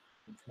mind.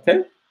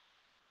 Okay,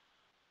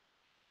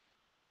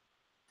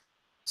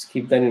 just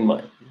keep that in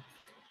mind.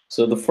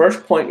 So the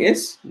first point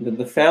is that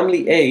the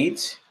family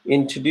 8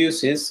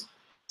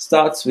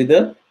 starts with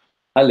a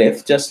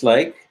alif, just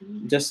like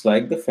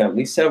the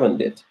family 7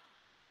 did.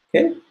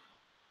 Okay,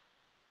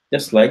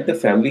 just like the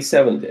family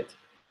 7 did.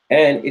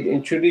 And it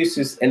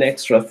introduces an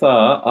extra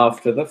tha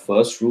after the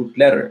first root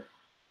letter.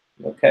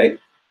 Okay,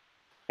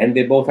 and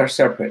they both are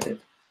separated.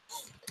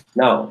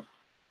 Now,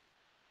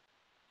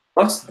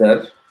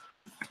 masdar,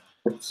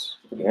 oops,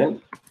 again,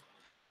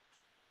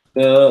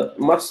 the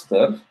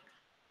masdar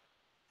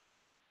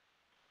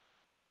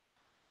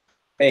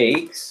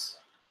takes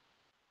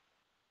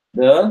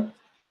the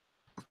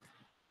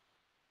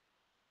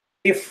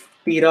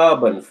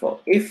iftiraban form,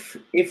 if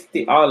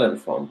the alan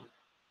form,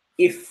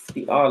 if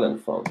the alan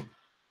form,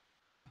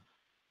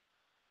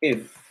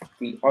 if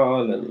the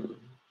alan.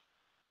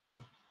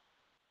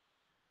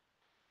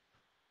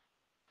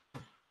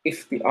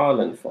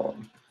 ifti'alan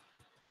form.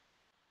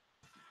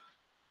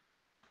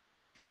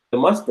 The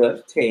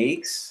masdar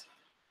takes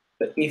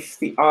the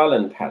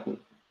ifti'alan pattern.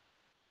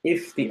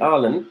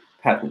 Ifti'alan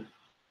pattern.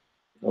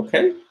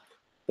 Okay?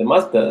 The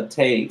masdar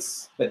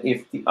takes the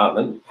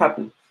ifti'alan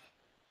pattern.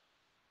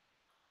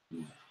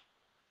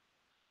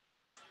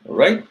 All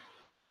right?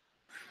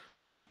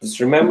 Just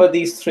remember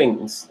these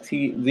things,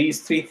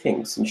 these three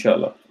things,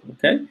 inshallah.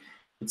 Okay?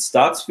 It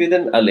starts with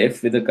an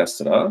alif with a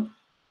kasra,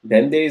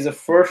 then there is a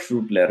first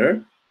root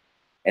letter,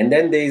 and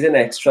then there is an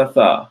extra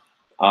tha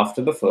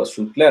after the first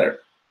root letter.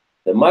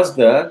 The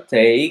masdar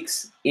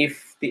takes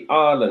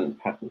ifti'alan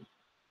pattern.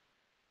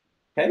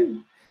 Okay?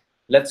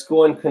 Let's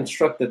go and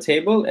construct the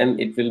table and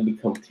it will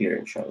become clear,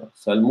 inshallah.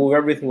 So I'll move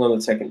everything on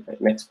the second page,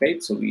 next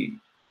page, so we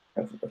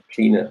have a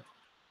cleaner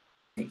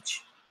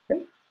page.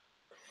 Okay?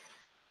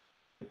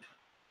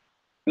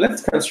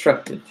 Let's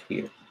construct it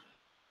here.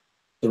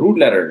 The root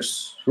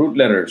letters,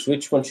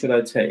 which one should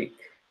I take?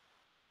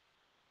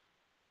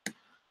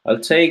 I'll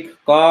take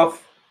qaf,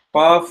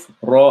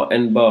 ra,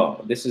 and ba.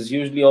 This is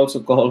usually also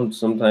called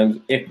sometimes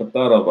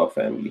iqtaraba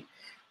family.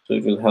 So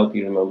it will help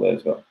you remember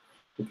as well.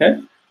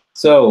 Okay?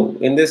 So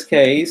in this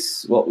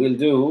case, what we'll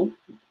do,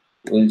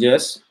 we'll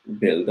just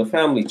build a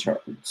family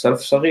chart,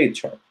 sarf saghir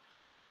chart.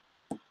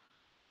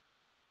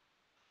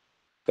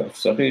 Sarf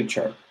saghir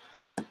chart.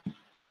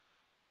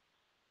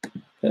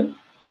 Okay?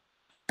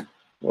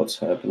 What's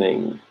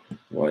happening?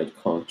 Why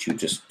can't you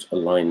just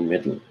align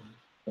middle?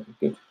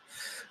 Good.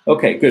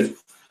 Okay, good.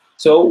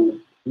 So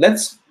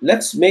let's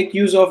make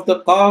use of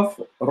the qaf,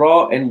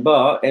 ra, and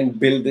ba and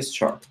build this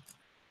chart.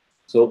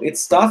 So it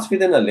starts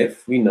with an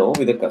alif, we know,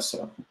 with a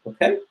kasra.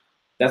 Okay,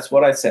 that's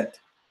what I said.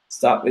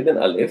 Start with an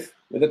alif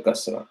with a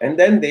kasra, and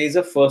then there is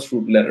a first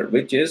root letter,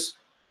 which is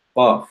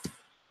qaf.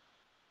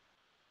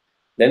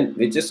 Then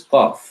which is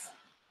qaf,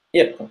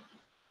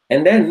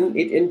 and then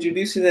it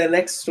introduces an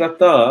extra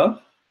ta.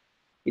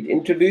 It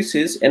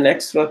introduces an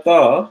extra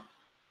ta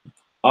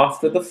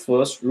after the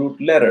first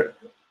root letter.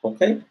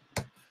 Okay.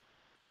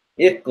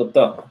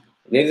 Iqta.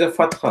 There is a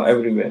fatha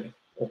everywhere.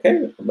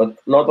 Okay, but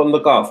not on the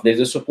kaf. There's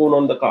a sukoon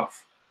on the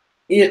kaf.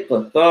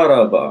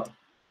 Iqtaraba.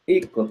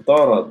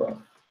 Iqtaraba.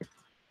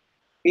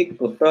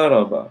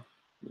 Iqtaraba.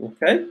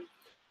 Okay.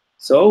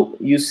 So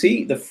you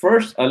see the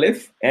first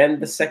alif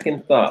and the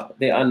second ta.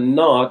 They are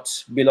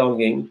not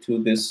belonging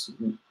to the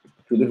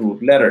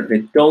root letter.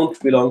 They don't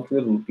belong to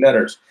the root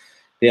letters.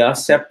 They are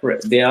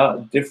separate. They are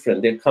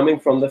different. They're coming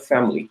from the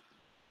family.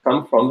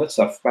 Come from the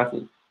sarf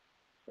pattern.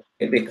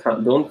 They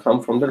don't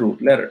come from the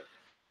root letter.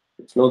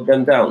 Let's note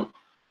them down.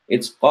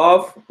 It's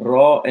qaf,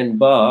 ra, and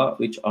ba,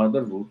 which are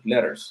the root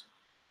letters.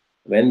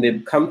 When they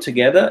come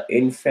together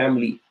in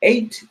family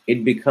 8,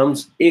 it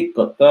becomes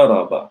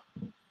iqtaraba.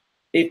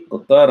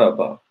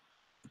 Iqtaraba.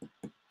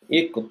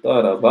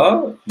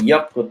 Iqtaraba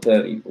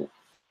yaqtaribu.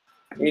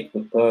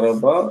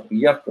 Iqtaraba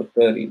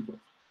yaqtaribu.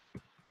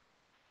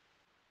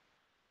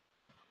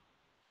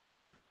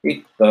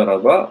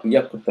 Iqtaraba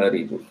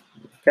yaqtaribu.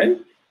 Okay?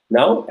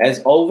 Now,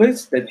 as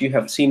always, that you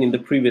have seen in the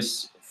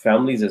previous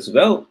families as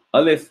well,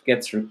 alif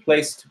gets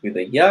replaced with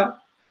a ya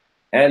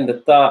and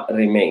the ta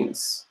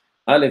remains.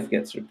 Alif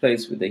gets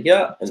replaced with a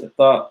ya and the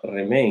ta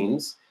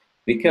remains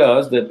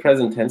because the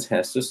present tense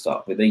has to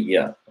start with a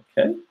ya.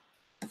 Okay?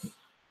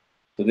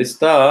 So this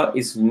ta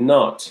is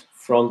not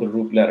from the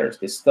root letters.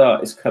 This ta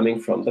is coming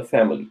from the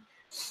family.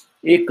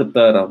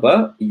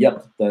 Iqtaraba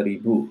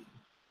yaqtaribu.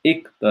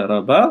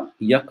 Iqtaraba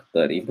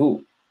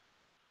yaqtaribu.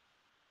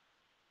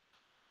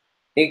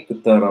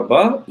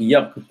 Iqtaraba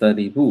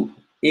yaqtaribu.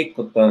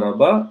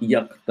 Iqtaraba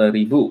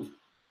yaqtaribu.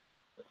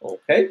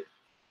 Okay?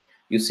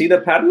 You see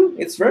the pattern?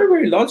 It's very,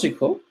 very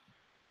logical.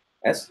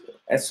 As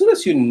soon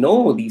as you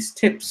know these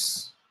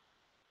tips,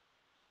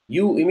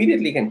 you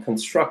immediately can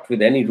construct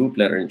with any root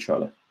letter,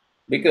 inshallah.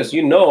 Because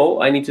you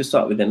know I need to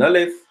start with an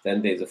alif,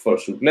 then there's a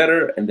first root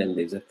letter, and then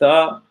there's a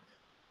ta.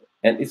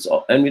 And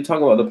we're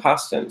talking about the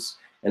past tense.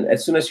 And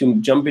as soon as you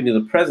jump into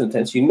the present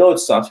tense, you know it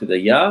starts with a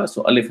ya,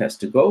 so alif has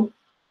to go.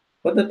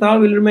 But the ta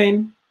will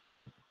remain.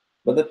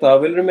 But the ta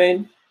will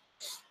remain.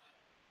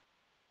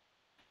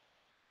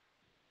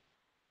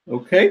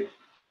 Okay?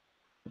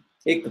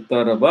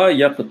 Iqtaraba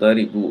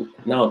yaqtaribu.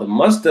 Now the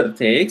masdar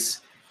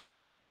takes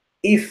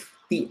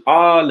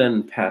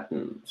ifti'alan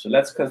pattern. So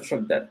let's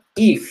construct that.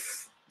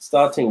 If,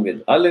 starting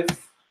with alif,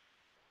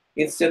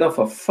 instead of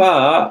a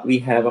fa, we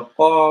have a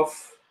qaf,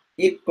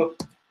 iq.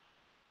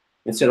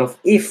 Instead of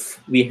if,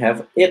 we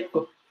have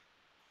iq.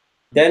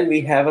 Then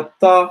we have a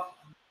ta.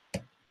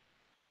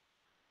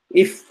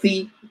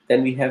 Ifti,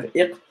 then we have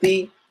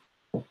iqti.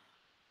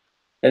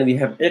 Then we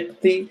have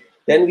iqti.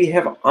 Then we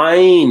have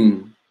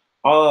ain.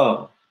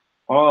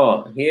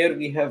 Here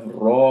we have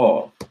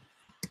ra.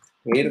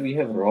 Here we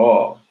have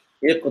ra.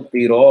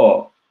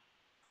 Iqtira.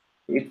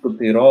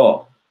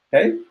 Iqtira.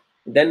 Okay?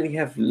 Then we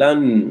have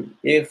lan.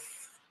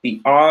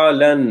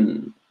 Ifti'alan.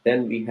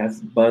 Then we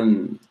have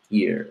ban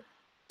here.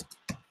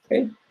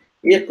 Okay?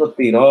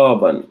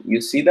 Iqtiraban.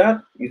 You see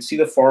that? You see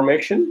the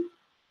formation?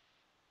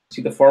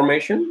 See the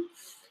formation?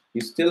 You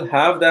still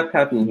have that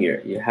pattern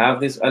here. You have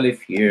this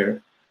alif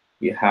here.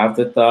 You have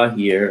the ta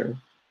here.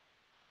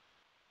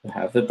 You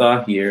have the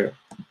ta here.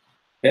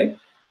 Okay.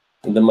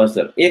 In the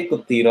masdar.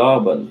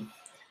 Iqtiraban.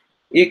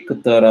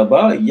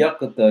 Iqtaraba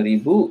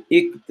yaqtaribu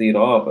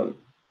iqtiraban.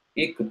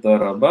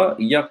 Iqtaraba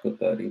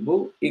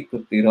yaqtaribu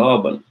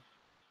iqtiraban.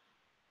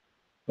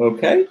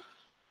 Okay.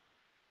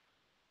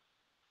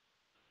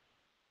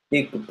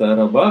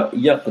 Iqtaraba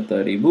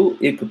yaqtaribu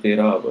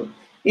iqtiraban.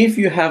 If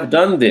you have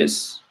done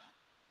this,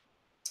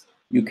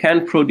 you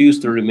can produce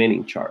the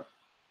remaining chart.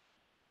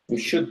 You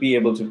should be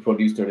able to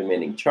produce the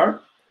remaining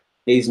chart.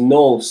 There is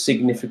no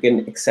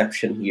significant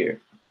exception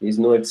here. There is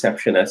no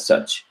exception as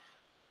such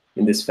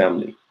in this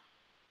family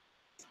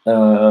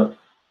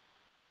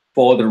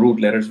for the root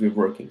letters we're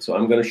working. So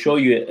I'm going to show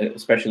you a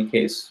special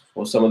case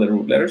for some of the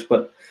root letters,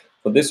 but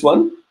for this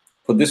one,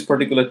 for this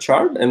particular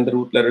chart and the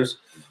root letters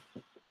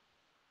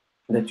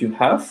that you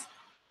have,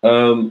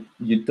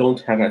 you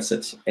don't have as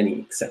such any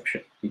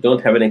exception. You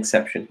don't have an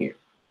exception here.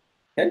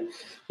 Okay,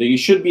 so you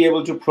should be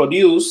able to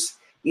produce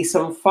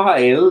some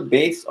file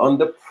based on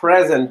the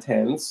present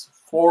tense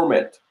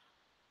format.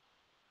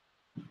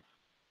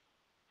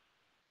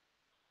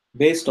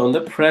 Based on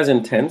the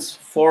present tense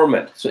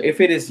format. So if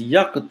it is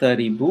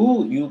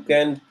yaqtaribu, you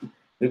can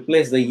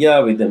replace the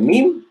ya with the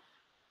mim.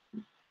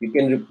 You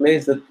can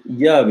replace the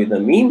ya with the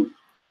mim,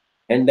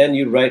 and then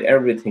you write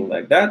everything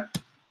like that.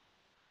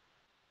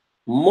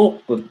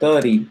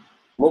 Muqtarib,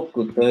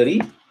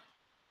 muqtarib,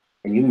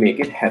 and you make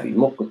it heavy.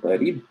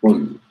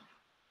 Muqtaribun,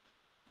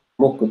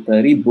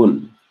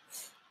 muqtaribun,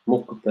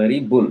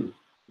 muqtaribun.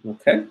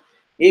 Okay.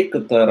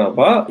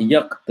 Iqtaraba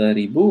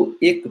yaqtaribu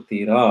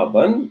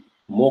iqtiraban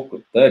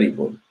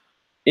muqtaribun.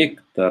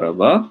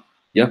 Iqtaraba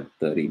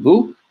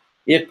yaqtaribu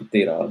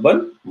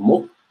iqtiraban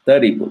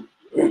muqtaribun.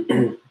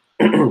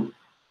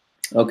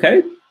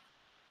 Okay.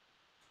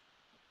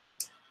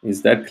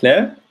 Is that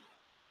clear?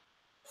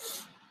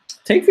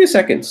 Take a few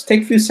seconds.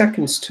 Take a few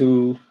seconds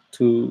to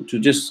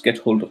just get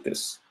hold of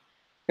this.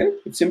 Okay,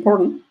 it's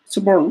important. It's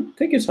important.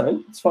 Take your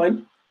time. It's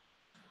fine.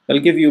 I'll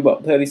give you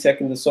about 30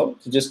 seconds or so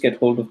to just get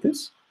hold of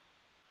this.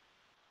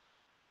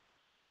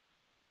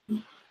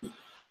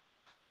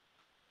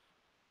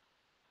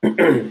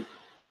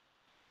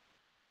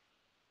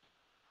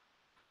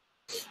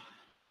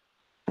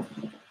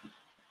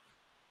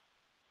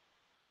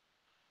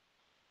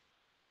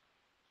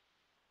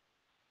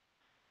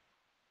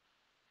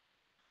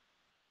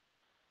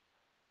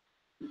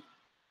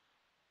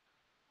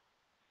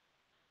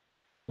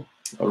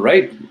 All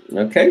right.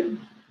 Okay.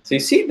 So you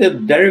see the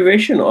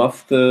derivation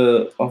of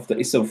the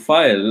ism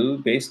file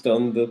based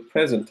on the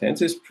present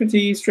tense is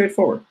pretty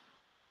straightforward.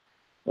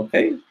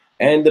 Okay.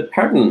 And the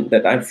pattern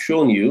that I've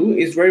shown you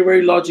is very,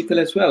 very logical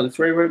as well. It's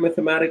very, very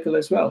mathematical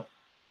as well.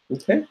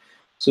 Okay.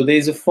 So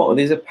there's a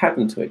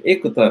pattern to it.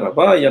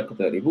 Iqtaraba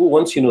yaqtaribu.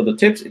 Once you know the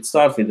tips, it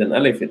starts with an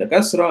alif with a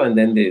kasra, and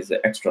then there's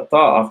the extra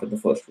ta after the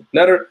first root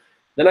letter.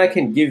 Then I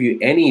can give you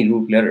any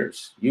root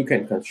letters. You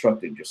can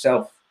construct it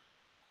yourself.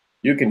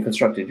 You can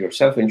construct it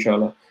yourself,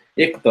 inshallah.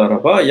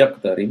 Iqtaraba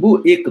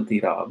yaqtaribu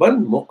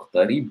iqtiraban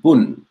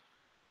muqtaribun.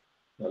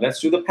 Now let's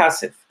do the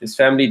passive. This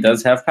family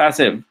does have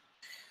passive.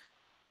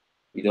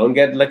 You don't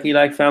get lucky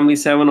like family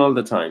 7 all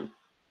the time.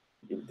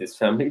 This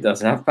family does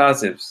have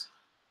passives.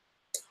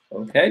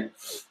 Okay.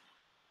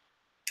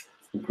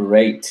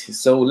 Great.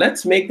 So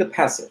let's make the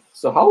passive.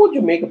 So how would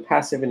you make a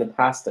passive in a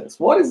past tense?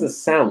 What is the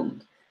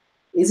sound?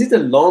 Is it a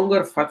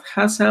longer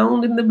fatha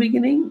sound in the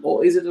beginning,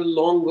 or is it a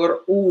longer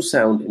u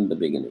sound in the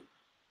beginning?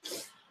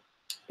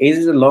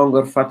 Is it a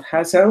longer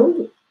fatha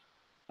sound,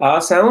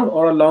 a sound,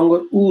 or a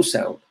longer u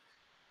sound?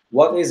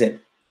 What is it?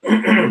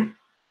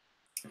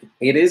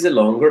 It is a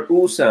longer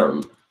u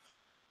sound.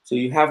 So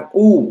you have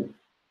u,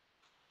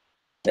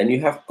 then you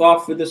have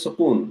qaf with the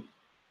sukoon,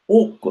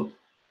 uq,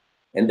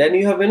 and then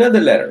you have another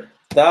letter,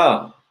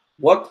 ta.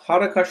 What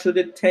haraka should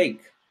it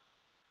take?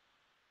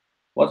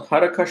 What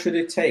haraka should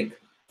it take?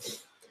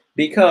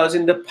 Because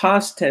in the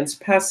past tense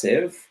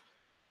passive,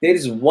 there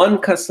is one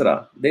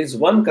kasra. There is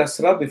one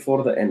kasra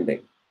before the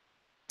ending.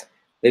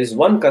 There is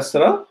one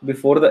kasra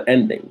before the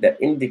ending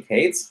that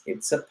indicates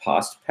it's a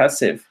past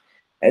passive.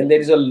 And there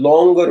is a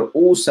longer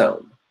u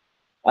sound.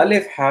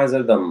 Alif has a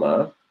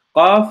dhamma,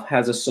 qaf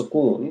has a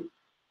sukoon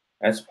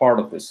as part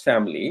of this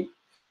family.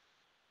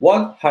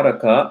 What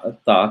haraka a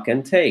ta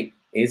can take?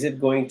 Is it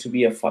going to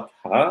be a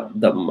fatha,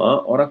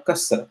 dhamma, or a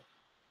kasra?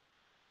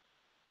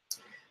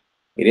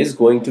 It is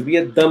going to be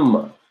a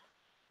dhamma.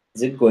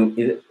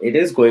 It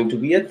is going to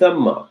be a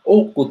dhamma.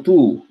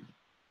 Uqtu.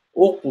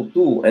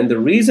 Uqtu. And the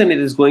reason it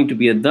is going to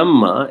be a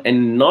dhamma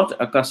and not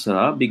a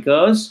kasra,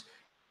 because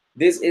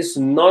this is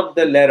not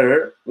the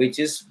letter which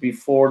is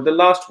before the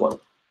last one.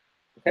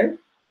 Okay?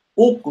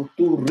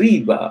 Uqtu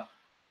riba.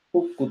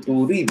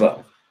 Uqtu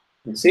riba.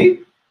 You see?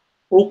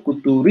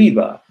 Uqtu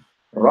riba.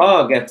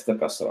 Ra gets the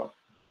kasra.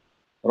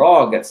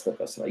 Ra gets the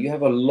kasra. You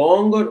have a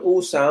longer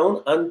u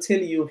sound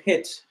until you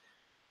hit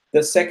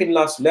the second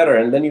last letter,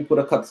 and then you put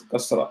a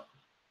kasra.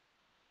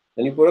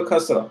 Then you put a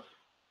kasra.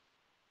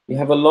 You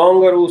have a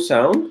longer u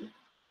sound,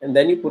 and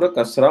then you put a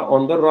kasra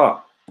on the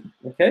ra.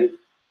 Okay?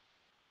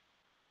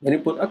 Then you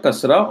put a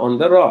kasra on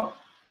the ra.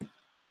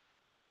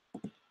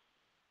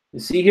 You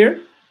see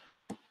here?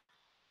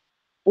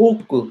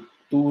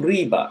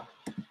 Ukturiba.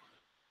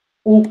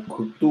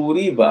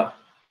 Ukturiba.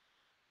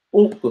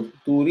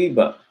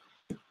 Ukturiba.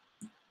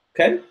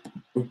 Okay?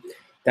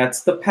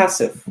 That's the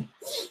passive.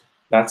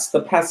 That's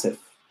the passive.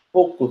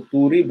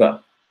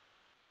 Ukturiba.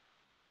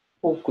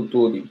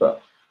 Ukturiba.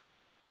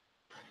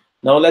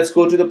 Now let's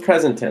go to the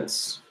present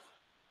tense.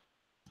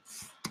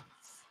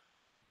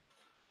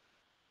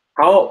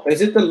 How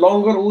is it the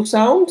longer u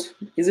sound?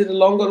 Is it a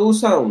longer u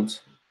sound?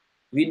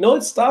 We know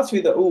it starts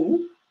with the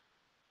u,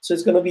 so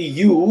it's going to be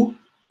u,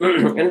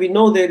 and we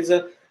know there is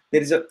a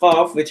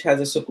qaf which has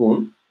a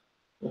sukoon.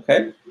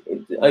 Okay,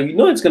 we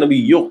know it's going to be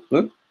yuk,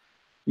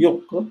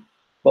 yuk.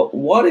 But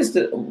what is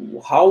the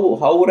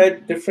how would I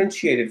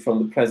differentiate it from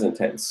the present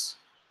tense?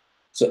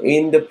 So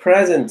in the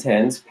present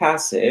tense,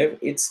 passive,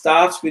 it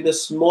starts with a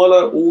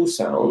smaller u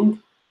sound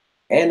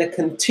and a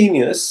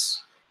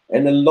continuous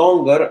and a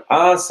longer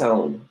a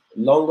sound,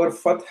 longer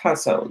fatha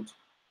sound.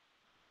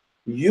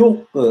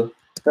 Yuqtaraba.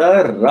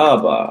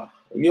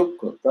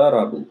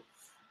 Yuqtarabu.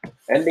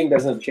 Ending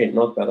doesn't change,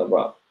 not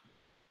taraba.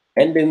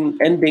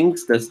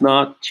 Endings does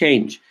not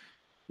change.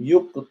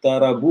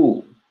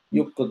 Yuqtarabu.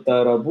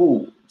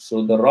 Yuqtarabu.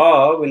 So the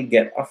ra will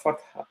get a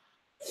fatha.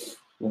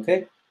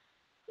 Okay?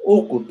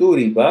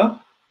 Uqturiba.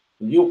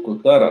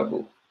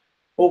 Yuqtarabu.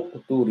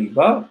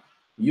 Uqturiba.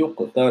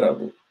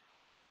 Yuqtarabu.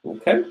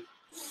 Okay?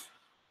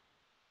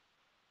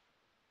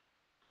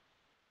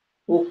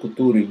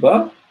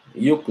 Uqturiba.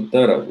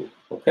 Yuqtarabu.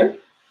 Okay?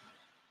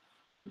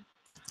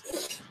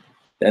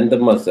 Then the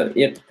masdar.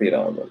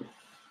 Iqtiraban.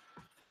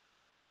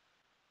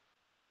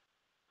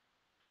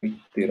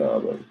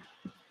 Iqtiraban.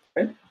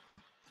 Okay?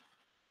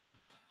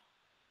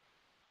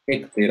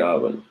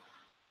 Iqtiraban.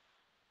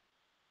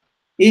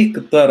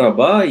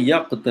 Iqtaraba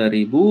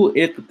yaqtaribu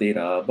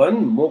iqtiraban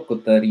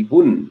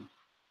muqtaribun.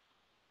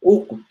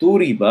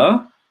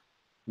 Uqturiba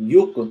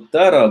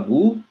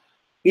yuqtarabu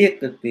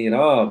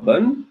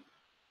iqtiraban.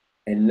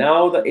 And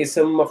now the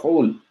ism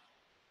maf'ul.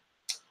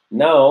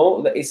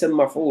 Now the ism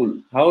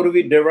maf'ul. How do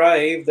we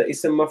derive the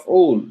ism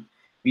maf'ul?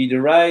 We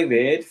derive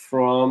it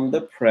from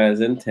the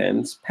present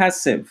tense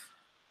passive.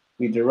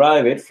 We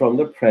derive it from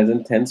the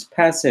present tense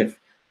passive.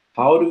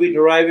 How do we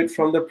derive it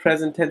from the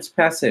present tense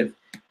passive?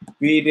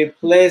 We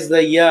replace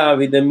the ya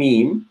with the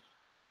meme.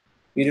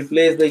 We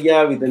replace the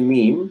ya with the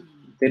meme.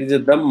 There is a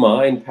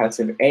dhamma in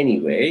passive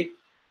anyway.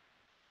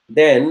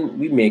 Then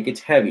we make it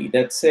heavy.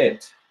 That's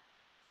it.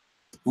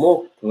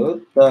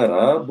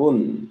 Muqtarabun.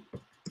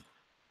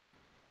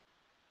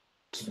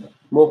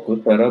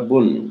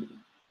 Muqtarabun.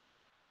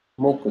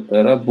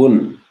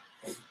 Muqtarabun.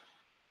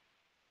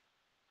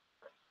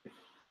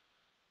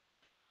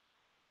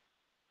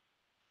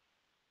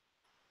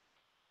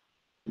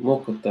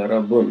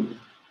 Muqtarabun.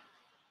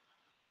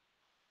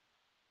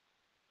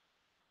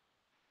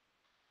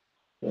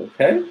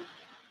 Okay?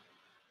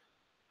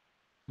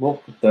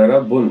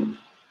 Muqtarabun.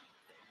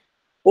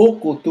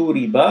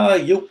 Uqturiba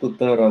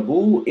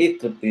yuqtarabu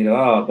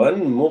iqtiraban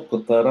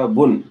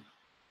muqtarabun.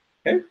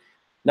 Okay?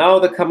 Now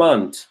the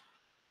command.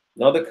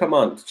 Now the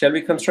command. Shall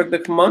we construct the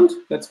command?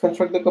 Let's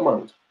construct the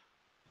command.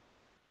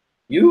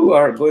 You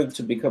are going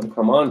to become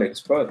command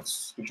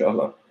experts,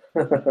 inshallah.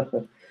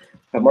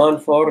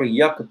 Command for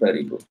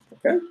yaqtaribu.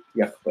 Okay?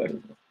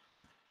 Yaqtaribu.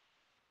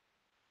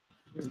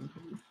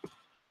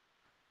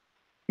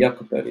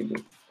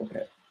 Yaqtaribu.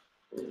 Okay.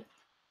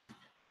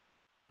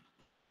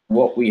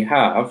 What we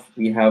have a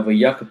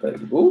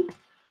yaqtaribu.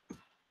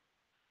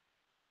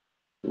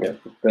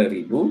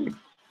 Yaqtaribu.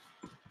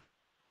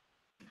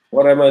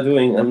 What am I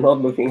doing? I'm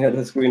not looking at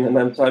the screen and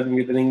I'm typing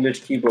with an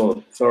English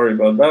keyboard. Sorry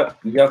about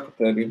that.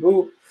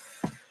 Yaqtaribu.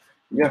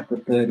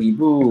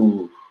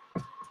 Yaqtaribu.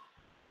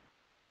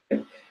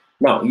 Okay.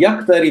 Now,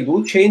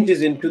 yaqtaribu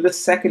changes into the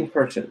second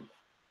person.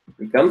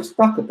 Becomes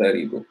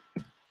taqtaribu.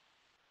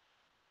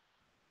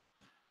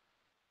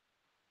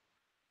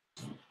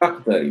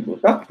 Taqtaribu.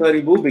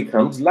 Taqtaribu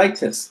becomes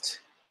lightest.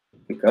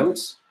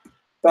 Becomes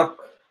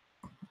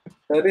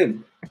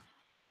taqtarib.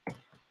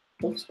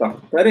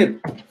 Taqtarib.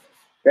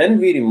 Then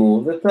we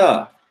remove the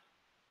ta.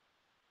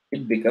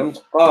 It becomes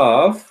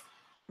qaf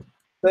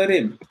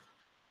tarib.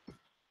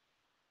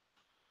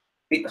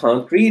 We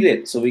can't read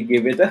it, so we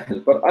give it a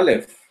helper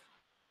alif.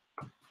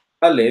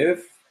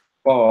 Alif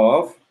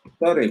qaf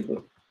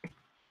tarib.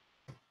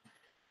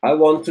 I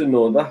want to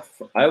know the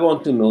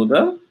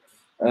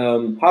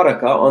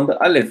haraka on the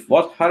alif.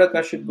 What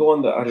haraka should go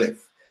on the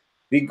alif?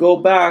 We go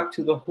back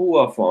to the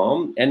huwa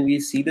form and we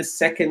see the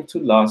second to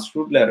last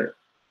root letter.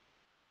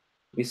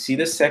 We see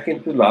the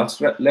second to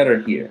last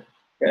letter here.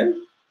 Okay?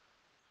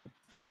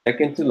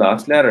 Second to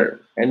last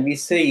letter. And we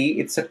say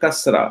it's a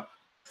kasra.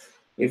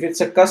 If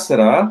it's a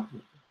kasra,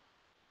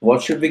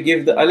 what should we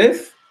give the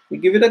alif? We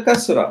give it a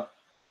kasra.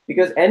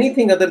 Because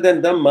anything other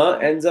than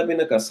dhamma ends up in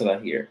a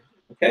kasra here.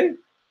 Okay?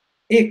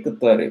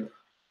 Iqtarib.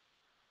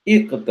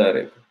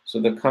 Iqtarib. So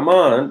the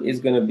command is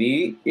going to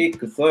be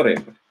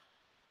iqtarib.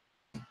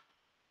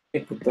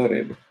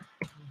 Iqtarib.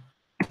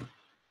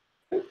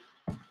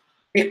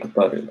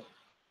 Iqtarib.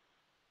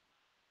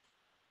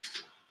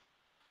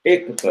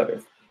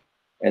 اقترب.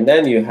 And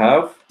then you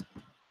have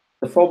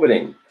the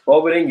forbidding.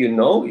 Forbidding, you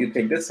know, you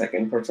take the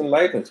second person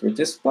lighters, which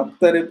is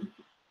تقترب.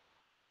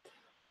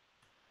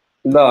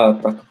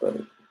 لا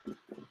تقترب.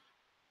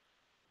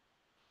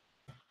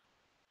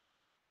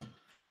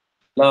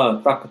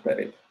 لا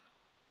تقترب.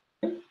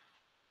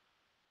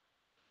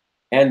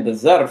 And the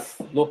zarf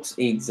looks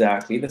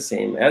exactly the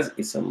same as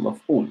ism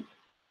maf'ul,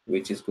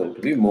 which is going to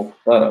be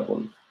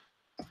muqtarabun.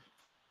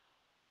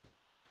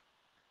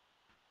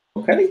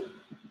 Okay?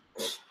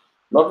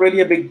 Not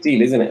really a big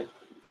deal, isn't it?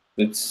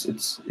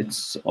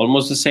 It's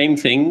almost the same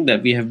thing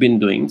that we have been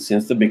doing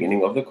since the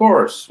beginning of the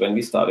course when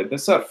we started the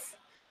surf.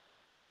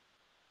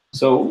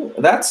 So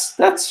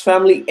that's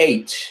family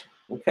 8.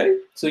 Okay,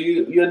 so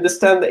you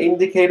understand the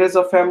indicators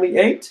of family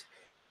 8.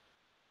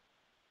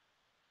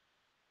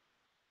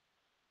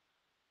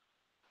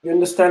 You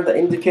understand the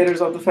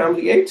indicators of the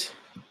family 8.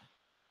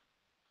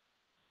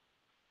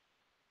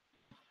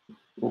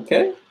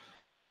 Okay,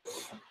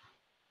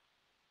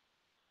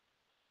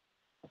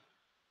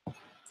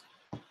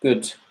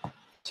 good.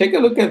 Take a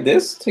look at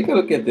this. Take a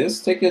look at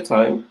this. Take your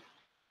time.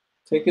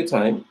 Take your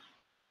time.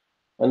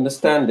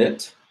 Understand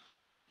it.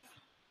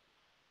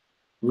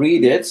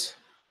 Read it.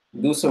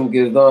 Do some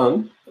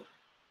girdan.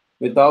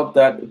 Without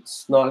that,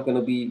 it's not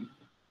gonna be.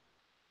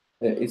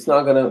 It's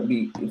not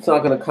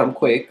gonna come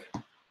quick.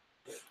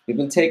 It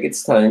will take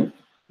its time.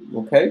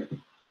 Okay.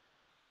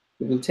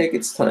 It will take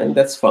its time.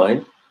 That's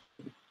fine.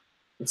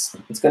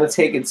 It's gonna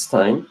take its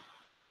time.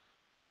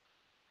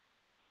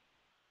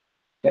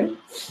 Okay.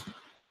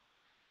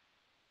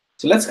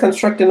 So let's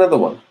construct another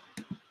one.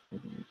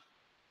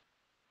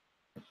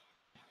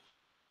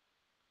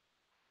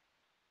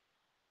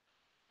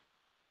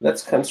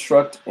 Let's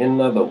construct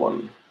another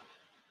one.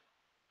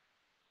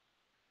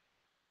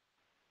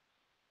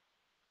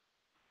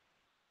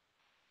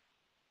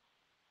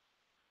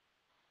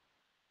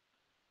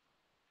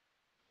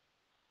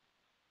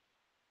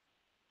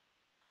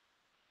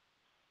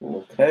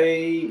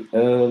 Okay,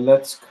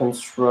 let's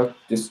construct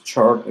this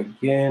chart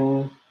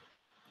again.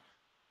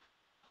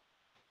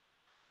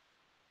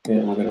 Okay,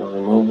 I'm going to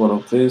remove all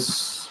of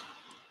this.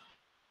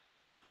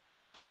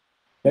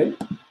 Okay,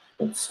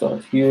 let's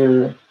start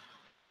here.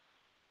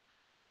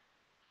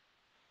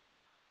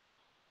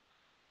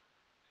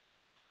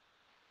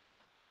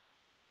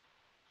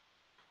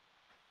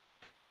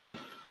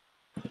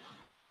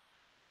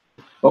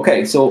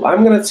 Okay, so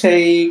I'm going to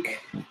take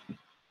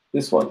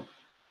this one.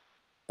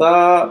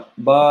 Ta,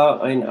 ba,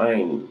 ein.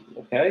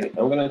 Okay,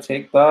 I'm going to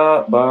take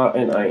ta, ba,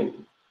 and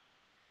ein.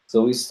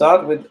 So we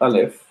start with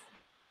alif,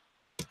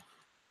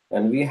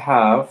 and we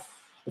have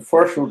the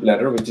first root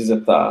letter, which is a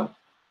ta,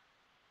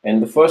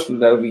 and the first root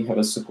letter we have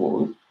a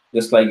sukoon,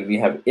 just like we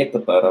have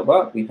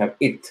iqtaraba, we have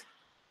it.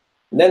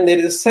 And then there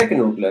is a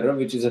second root letter,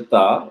 which is a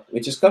ta,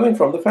 which is coming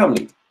from the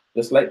family,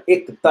 just like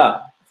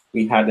iqta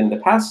we had in the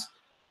past.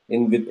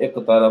 With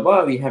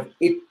iqtaraba, we have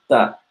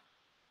itta,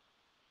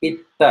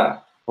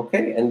 itta,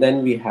 okay, and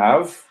then we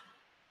have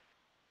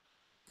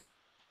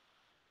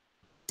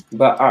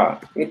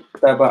ba'a,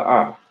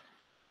 ittaba'a,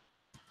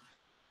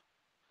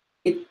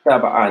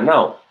 ittaba'a.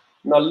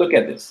 Now look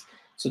at this.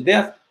 So there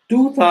are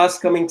two tas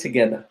coming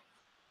together.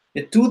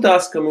 The two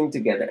tas coming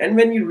together, and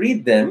when you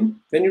read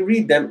them,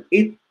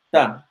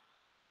 itta,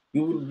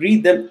 you will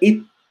read them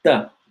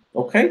itta.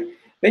 Okay,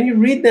 when you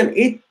read them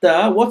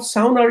itta, what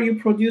sound are you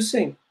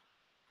producing?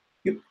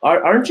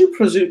 Aren't you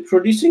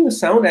producing a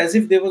sound as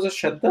if there was a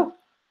shadda?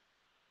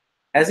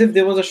 As if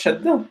there was a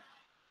shadda.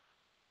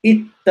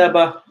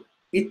 Ittaba,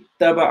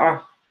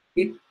 ittaba'a,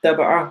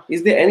 ittaba'a.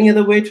 Is there any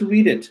other way to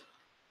read it?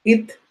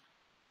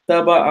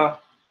 Ittaba'a,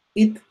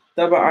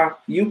 ittaba'a.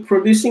 You're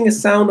producing a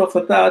sound of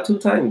a ta two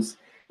times.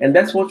 And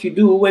that's what you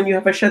do when you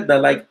have a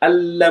shadda, like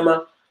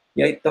allama,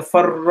 ya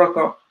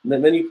tafarraqa.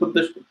 When you put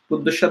the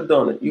shadda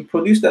on it, you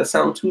produce that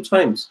sound two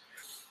times.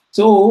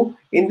 So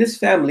in this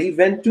family,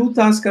 when two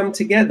tas come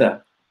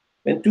together,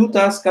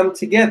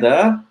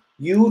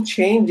 you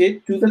change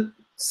it to a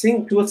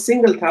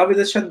single ta with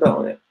a shadda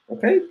on it.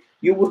 Okay,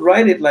 you would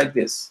write it like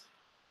this: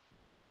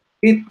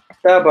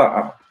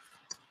 ittaba'a,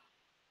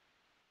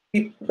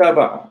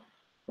 ittaba'a.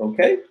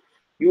 Okay,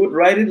 you would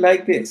write it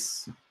like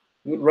this.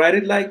 You would write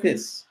it like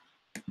this.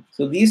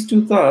 So these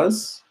two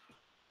tas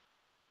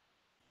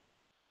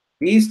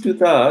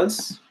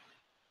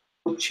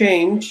would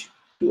change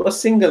to a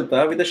single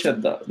ta with a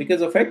shadda,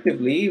 because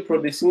effectively you're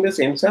producing the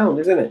same sound,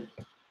 isn't it?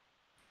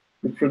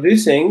 You're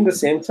producing the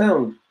same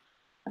sound.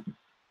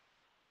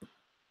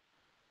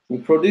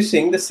 You're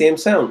producing the same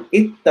sound.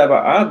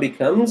 Ittaba'a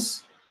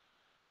becomes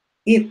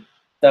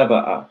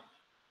ittaba'a.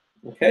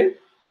 Okay?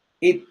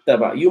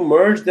 Ittaba. You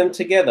merge them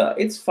together.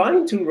 It's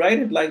fine to write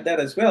it like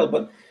that as well,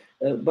 but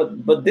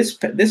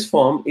this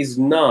form is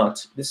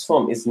not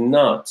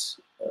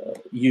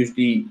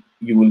usually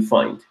you will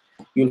find.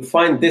 You'll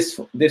find this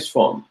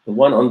form, the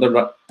one on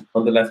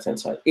the left hand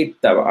side.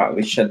 Ittaba'a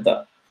with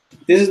shadda.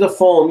 This is the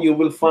form you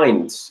will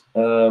find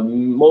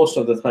most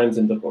of the times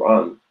in the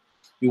Quran.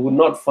 You would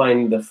not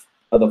find the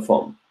other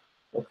form.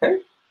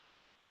 Okay,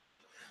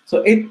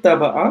 so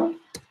ittaba'a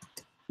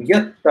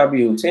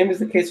Yattabi'u. Same is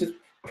the case with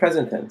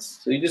present tense.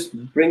 So you just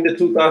bring the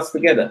two tasks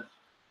together.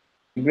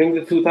 You bring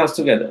the two tasks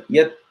together.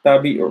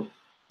 Yattabi'u.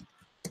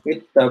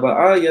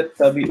 Ittaba'a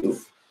yattabi'u.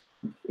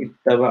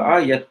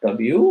 Ittaba'a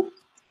yattabi'u.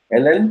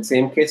 And then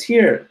same case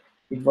here.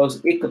 It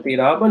was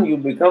iqtiraban. You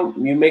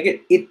make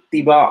it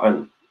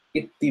ittiba'an.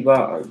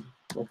 Ittiba'an.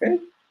 Okay?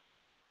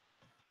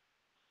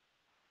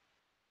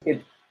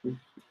 It,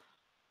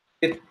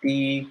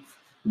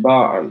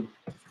 ittiba'an.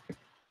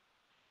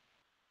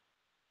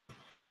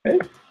 Okay?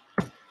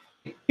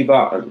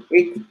 Ittiba'an.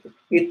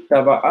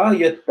 Ittaba'a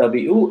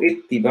yattabi'u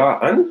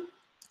ittiba'an.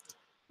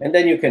 And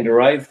then you can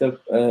derive the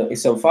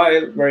ism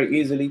file very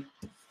easily.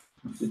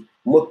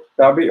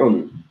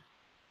 Muttabi'un.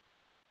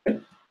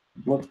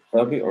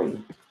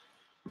 Muttabi'un.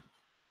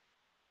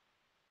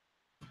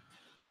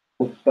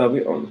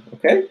 Muttabi'un.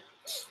 Okay?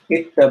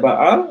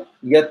 Ittaba'a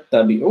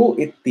yattabi'u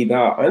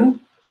ittiba'an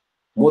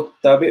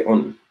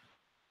muttabi'un.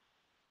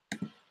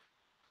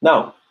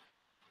 Now,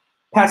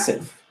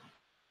 passive.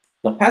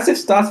 Now, passive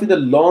starts with a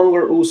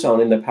longer u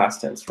sound in the past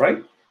tense,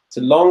 right? It's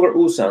a longer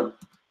u sound.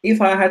 If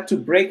I had to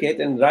break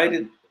it and write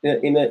it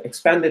in an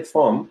expanded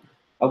form,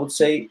 I would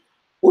say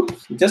ut,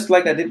 just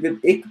like I did with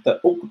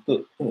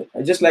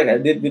just like I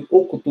did with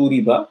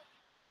ukuturiba.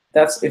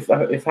 That's if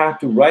I had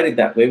to write it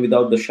that way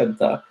without the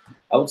shadda,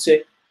 I would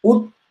say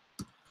ut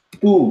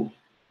tu,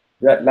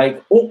 that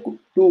like ok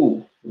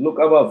tu. Look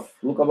above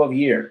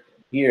here,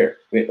 where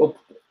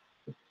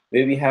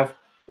we have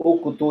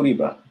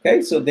ukuturiba.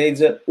 Okay, so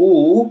there's a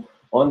u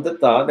on the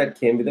ta that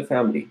came with the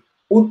family.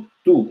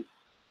 Uttu.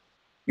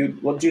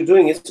 What you're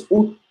doing is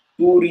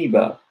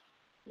uturiba.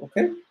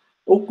 Okay,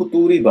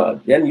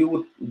 ukuturiba. Then you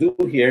would do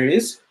here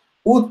is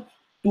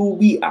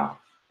utubia.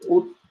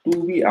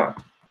 Utubia.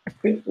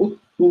 Okay,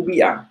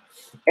 utubia.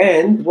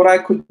 And what I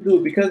could do,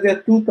 because there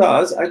are two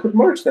tas, I could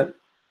merge them.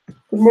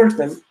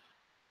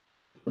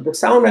 But the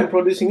sound I'm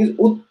producing is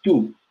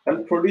uttu.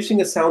 I'm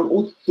producing a sound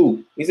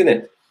uttu, isn't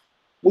it?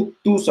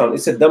 Uttu sound.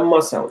 It's a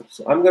dhamma sound.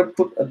 So I'm going to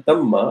put a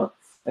dhamma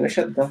and a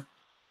shadda.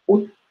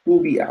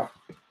 Uttubia.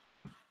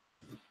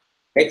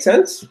 Make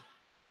sense?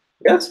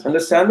 Yes,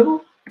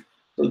 understandable.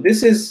 So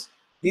these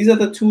are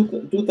the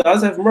two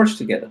tas I've merged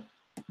together.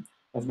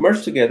 I've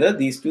merged together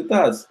these two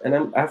tas,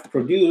 and I've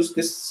produced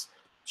this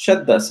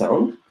shadda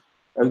sound.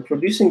 I'm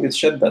producing this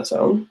shadda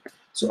sound.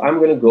 So I'm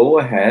going to go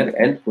ahead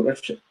and put a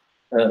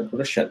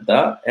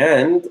shadda,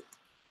 and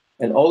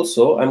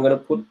also I'm going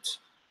to put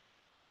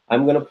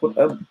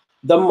a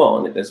dhamma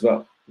on it as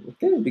well.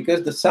 Okay,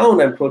 because the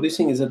sound I'm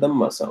producing is a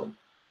dhamma sound.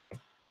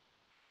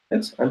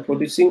 Yes, I'm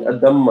producing a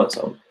dhamma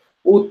sound.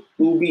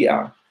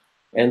 Utubia.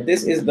 And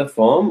this is the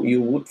form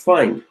you would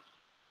find.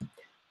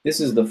 This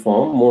is the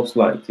form most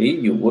likely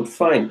you would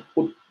find.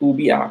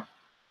 Utubia.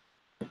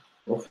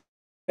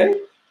 Okay.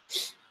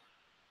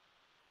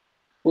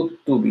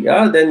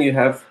 Utubia. Then you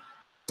have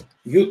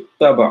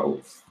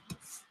yuttaba'u.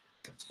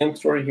 Same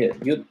story here.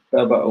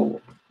 Yuttaba'u.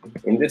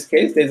 In this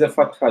case, there's a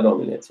fatha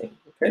dominating.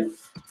 Okay.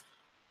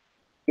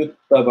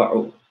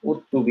 Yuttaba'u.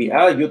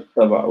 Utubia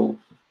yuttaba'u.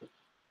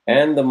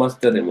 And the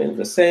masdar remains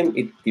the same.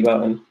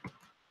 Ittiba'an.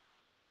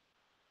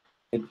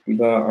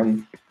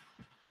 Ittiba'an.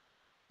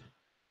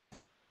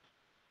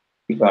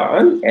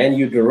 And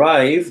you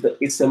derive the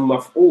ism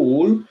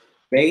maf'ul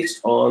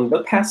based on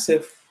the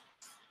passive.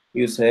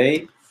 You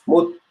say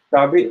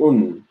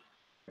muttabi'un.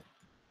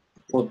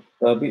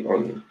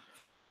 Muttabi'un.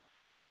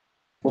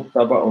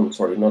 Muttaba'un,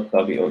 sorry, not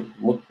tabi'un.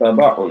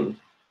 Muttaba'un.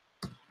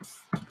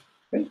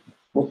 Okay.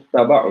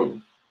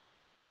 Muttaba'un.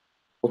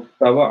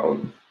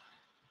 Muttaba'un.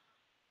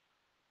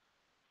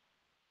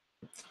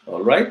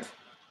 All right.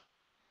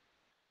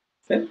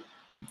 Okay.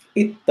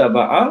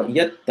 Ittaba'a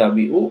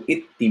yattabi'u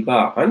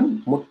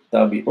ittiba'an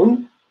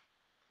muttabi'un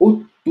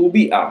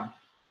uttubi'a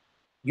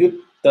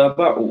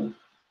yuttaba'u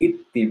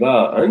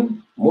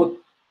ittiba'an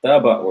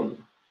muttaba'un.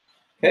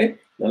 Okay,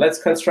 now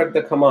let's construct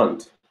the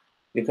command.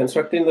 We're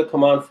constructing the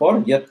command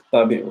for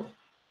yattabi'u.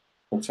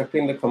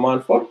 Constructing the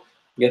command for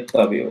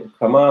yattabi'u.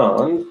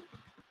 Command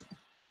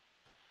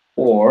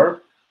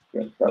for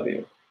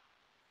yattabi'u.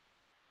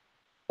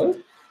 Okay.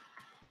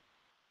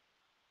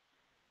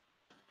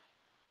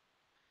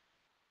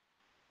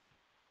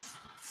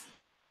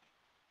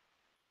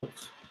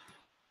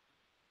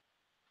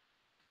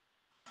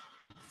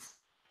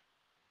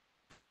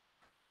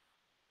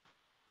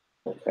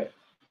 Okay.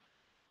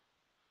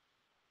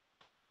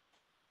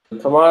 The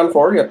command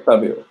for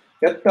yattabi'u.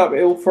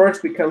 Yattabi'u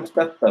first becomes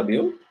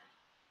tattabi'u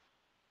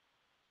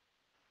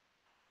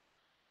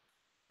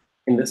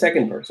in the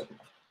second person.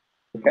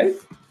 Okay,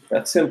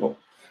 that's simple.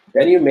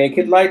 Then you make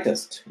it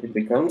lightest. It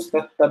becomes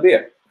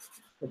tattabi'.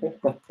 Okay,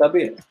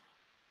 tattabi'.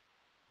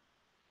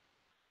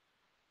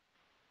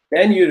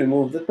 Then you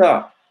remove the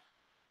ta.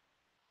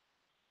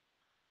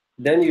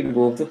 Then you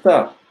remove the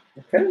ta.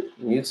 Okay,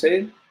 you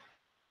say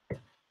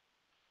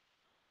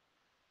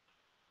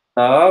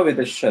ta with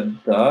the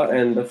shadda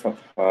and the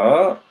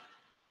fatha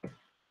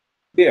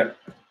here.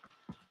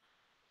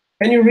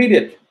 Can you read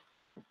it?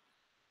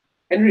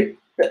 Can you read?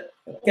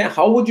 Okay,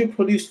 how would you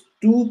produce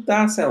two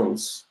ta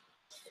sounds?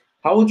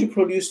 How would you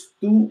produce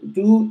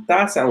two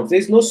ta sounds?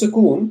 There's no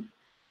sukoon.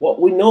 What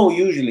we know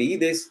usually,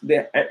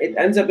 it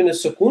ends up in a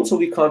sukoon, so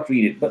we can't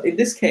read it. But in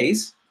this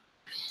case,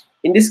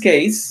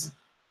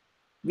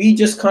 we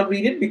just can't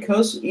read it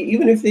because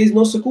even if there is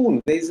no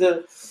sukoon,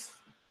 it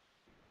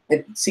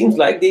seems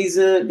like there is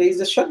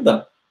a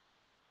shadda.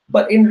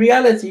 But in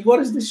reality, what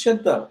is this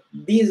shadda?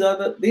 These are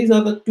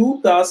the two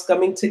tas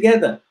coming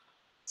together.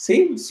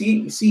 See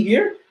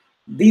here?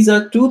 These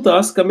are two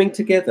tas coming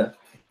together.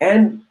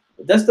 And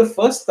does the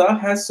first ta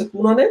has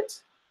sukoon on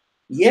it?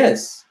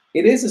 Yes,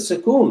 it is a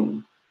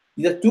sukoon.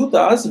 The two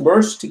tas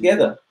merged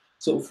together.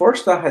 So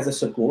first ta has a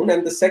sukoon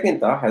and the second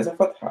ta has a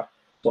fatha.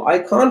 So I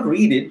can't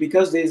read it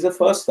because there is a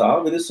first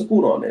ta with a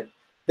sukoon on it.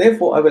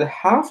 Therefore, I will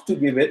have to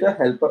give it a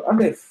helper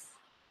alif.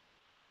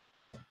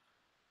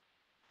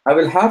 I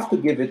will have to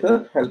give it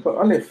a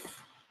helper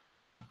alif.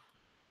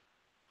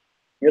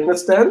 You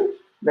understand?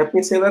 Let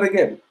me say that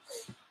again.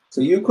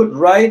 So you could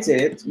write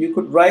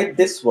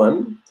this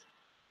one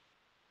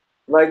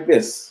like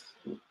this.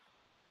 You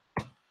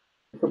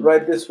could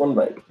write this one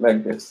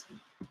like this.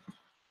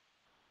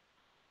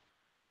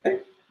 Okay?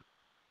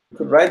 You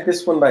could write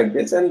this one like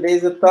this, and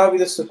there's a ta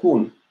with a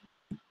sukoon.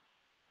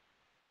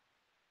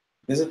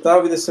 There's a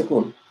ta with a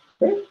sukoon.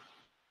 Okay?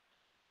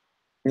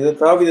 There's a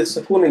ta with a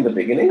sukoon in the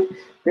beginning.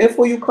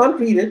 Therefore, you can't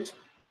read it.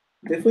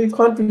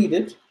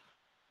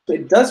 So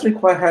it does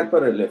require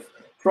helper alif.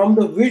 From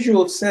the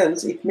visual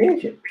sense, it may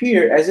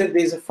appear as if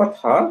there's a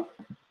fatha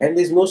and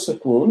there's no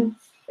sukoon,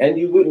 and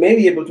you may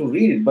be able to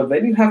read it. But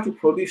when you have to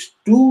produce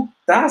two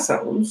ta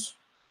sounds,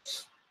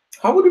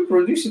 how would you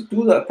produce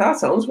two ta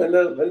sounds when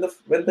the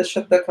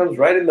shadda comes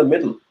right in the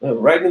middle,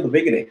 right in the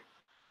beginning?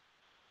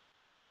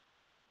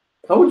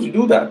 How would you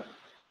do that?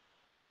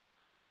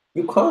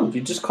 You can't. You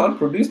just can't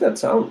produce that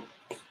sound.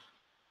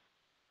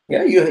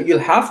 Yeah, you'll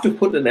have to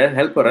put a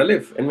helper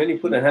alif, and when you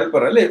put a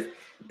helper alif,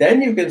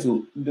 then you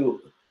can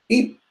do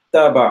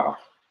ittaba,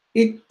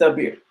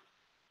 ittabir,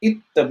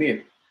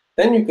 ittabir.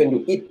 Then you can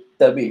do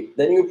ittabi.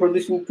 Then you're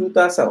producing two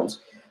ta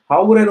sounds.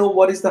 How would I know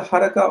what is the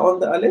haraka on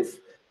the alif?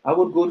 I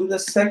would go to the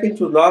second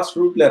to last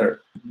root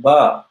letter,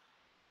 ba.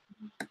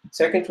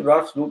 Second to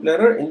last root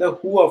letter in the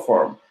huwa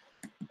form.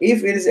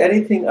 If it is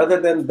anything other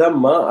than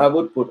dhamma, I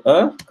would put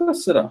a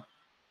kasra.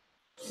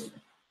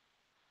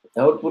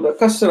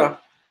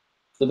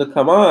 So the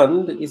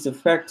command is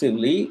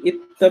effectively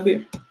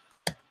ittabir.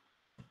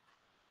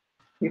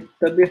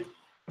 Ittabir.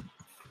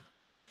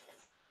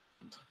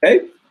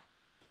 Okay?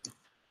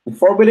 In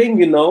forbidding,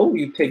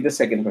 you take the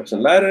second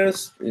person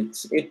letters.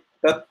 It's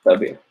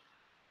ittabir.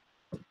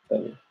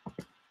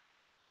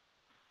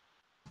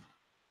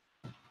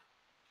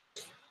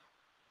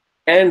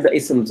 And the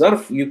ism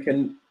zarf you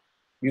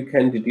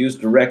can deduce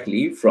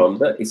directly from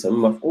the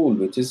ism maf'ul,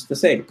 which is the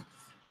same.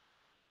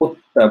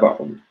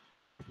 Muttaba'un.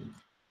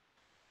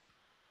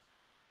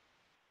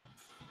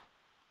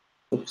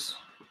 Oops.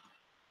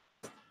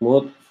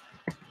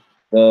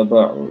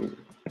 Muttaba'un.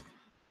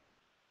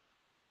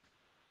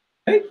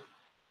 Okay?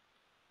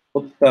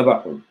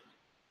 Muttaba'un.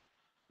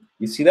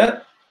 You see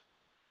that?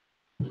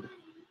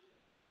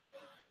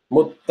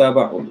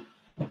 Muttaba'un.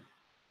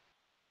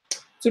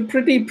 It's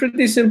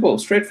pretty simple,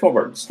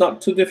 straightforward. It's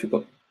not too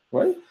difficult,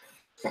 right?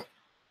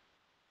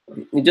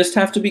 You just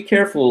have to be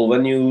careful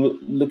when you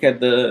look at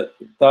the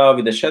ta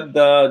with the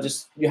shadda.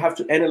 Just you have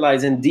to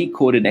analyze and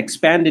decode it,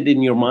 expand it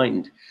in your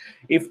mind.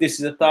 If this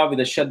is a ta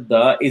with a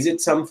shadda, is it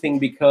something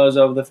because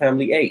of the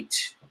family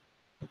 8?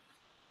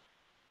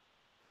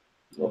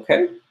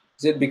 Okay,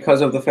 is it because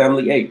of the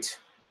family 8?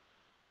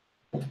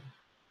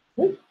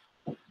 And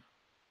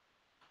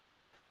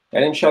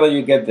inshallah,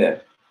 you get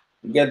there.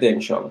 You get there,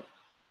 inshallah.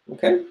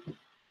 Okay,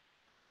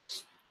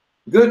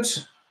 good.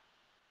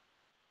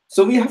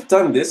 So we have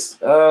done this.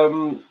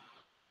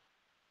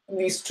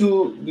 These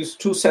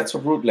two sets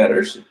of root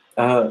letters.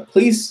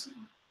 Please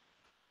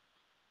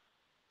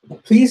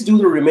do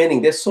the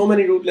remaining. There's so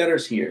many root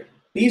letters here.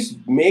 Please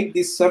make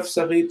these Sarf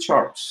Saghir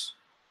charts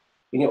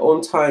in your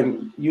own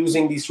time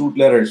using these root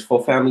letters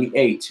for family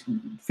 8.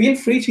 Feel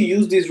free to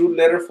use this root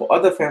letter for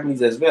other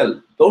families as well.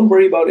 Don't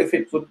worry about if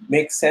it would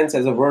make sense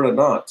as a word or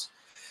not.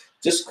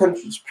 Just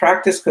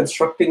practice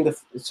constructing the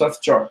Sarf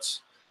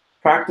charts.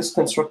 Practice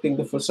constructing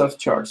the Sarf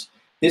charts.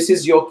 This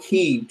is your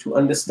key to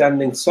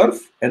understanding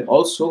Sarf and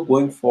also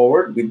going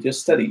forward with your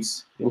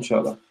studies,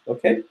 inshallah.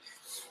 Okay?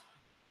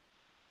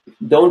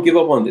 Don't give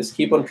up on this.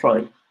 Keep on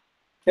trying.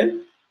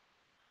 Okay?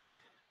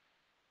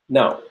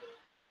 Now,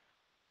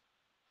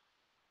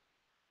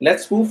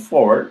 let's move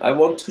forward. I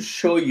want to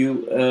show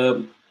you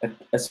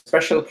a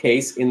special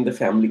case in the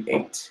family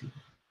 8.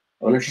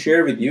 I want to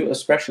share with you a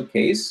special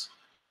case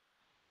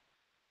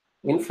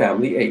in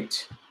family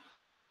 8.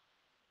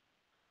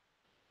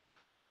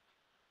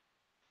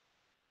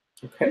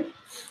 Okay?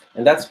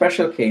 And that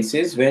special case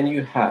is when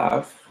you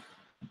have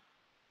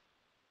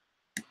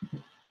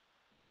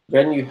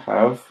let me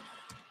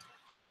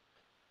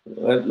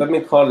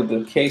call it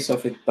the case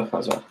of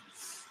ittakhadha.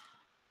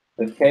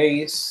 The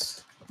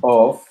case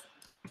of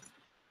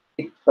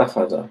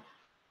ittakhadha.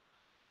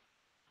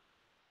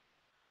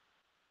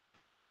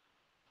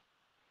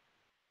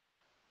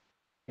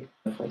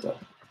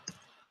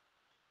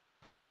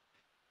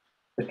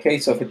 The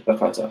case of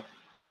ittakhadha.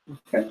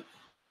 Okay.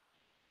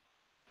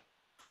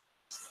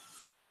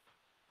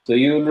 So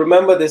you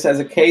remember this as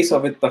a case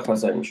of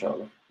ittakhadha,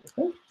 inshallah.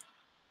 Okay.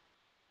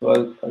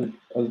 So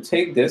I'll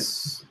take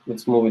this.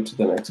 Let's move it to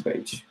the next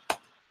page.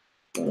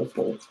 Let's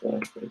move it to the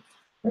next page.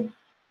 Okay.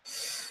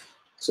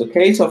 So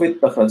case of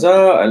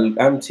ittakhadha, I'll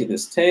empty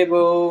this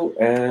table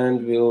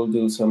and we'll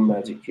do some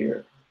magic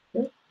here.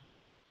 Okay.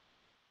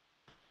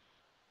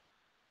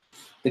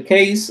 The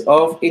case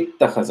of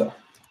ittakhadha.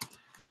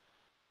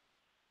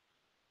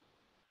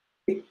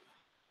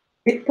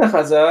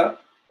 Ittakhadha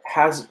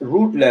has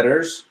root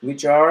letters,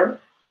 which are,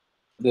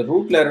 the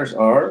root letters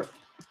are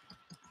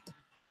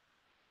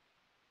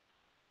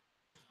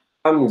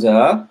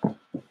Hamza.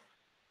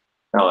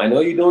 Now I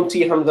know you don't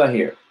see Hamza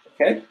here,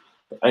 okay?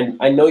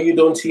 I know you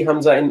don't see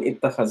Hamza in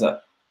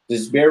ittakhadha.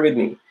 Just bear with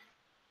me.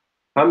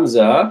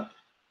 Hamza,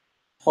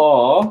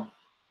 Ha,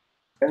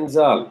 and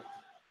Zal.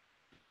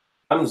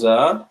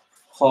 Hamza,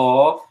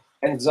 Ha,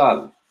 and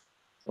Zal.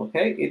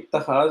 Okay,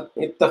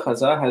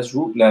 ittakhadha has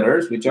root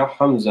letters which are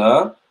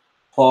Hamza,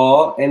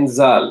 Ha, and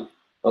Zal.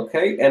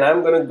 Okay, and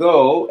I'm gonna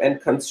go and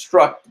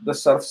construct the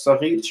Sarf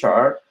Saghir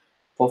chart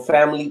for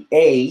family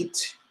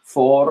 8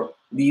 for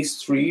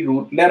these 3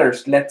 root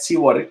letters. Let's see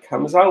what it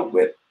comes out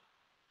with.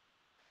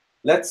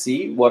 Let's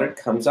see what it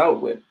comes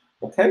out with.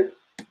 Okay,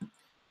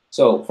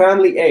 so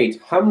family 8,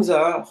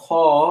 Hamza,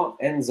 Ha,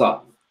 and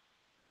Zal.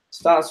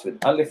 Starts with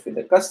Alif with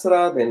a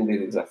Kasra, then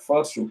there is a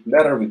first root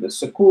letter with a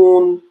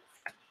Sukoon,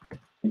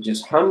 which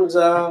is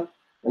Hamza,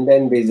 and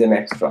then there's an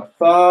extra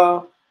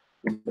Tha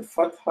with the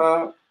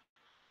Fatha,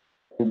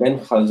 and then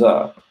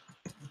Khaza.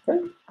 Okay?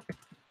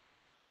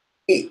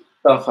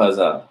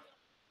 Ittakhadha.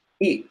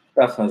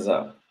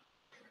 Ittakhadha.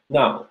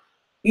 Now,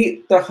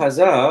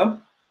 ittakhadha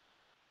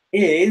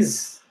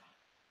is,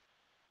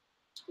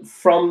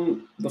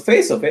 from the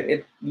face of it,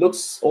 it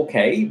looks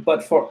okay,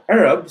 but for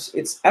Arabs,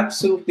 it's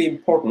absolutely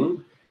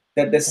important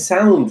that the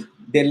sound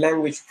their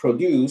language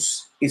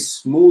produce is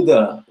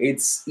smoother,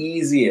 it's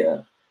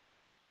easier.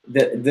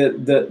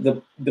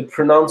 The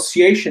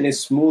pronunciation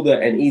is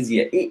smoother and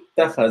easier.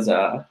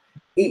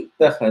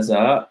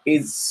 Ittakhadha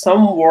is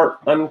somewhat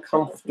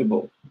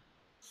uncomfortable.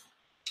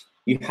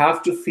 You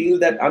have to feel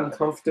that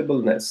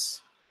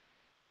uncomfortableness.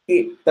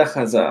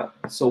 Ittakhadha.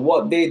 So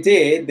what they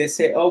did, they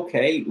say,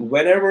 okay,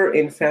 whenever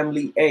in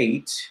family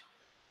 8,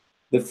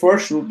 the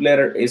first root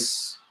letter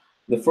is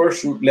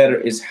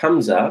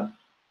Hamza.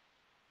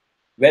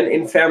 When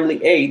in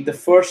family 8, the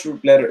first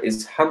root letter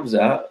is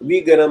Hamza,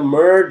 we're gonna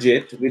merge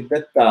it with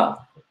the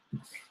Ta,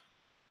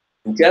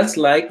 just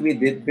like we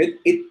did with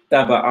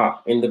ittaba'a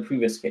in the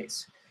previous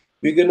case.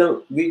 We're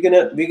gonna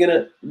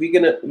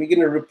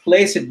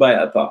replace it by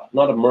a Ta,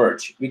 not a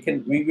merge. We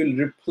will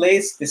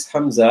replace this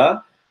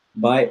Hamza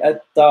by a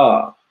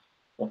Ta.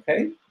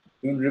 Okay,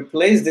 we will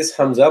replace this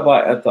Hamza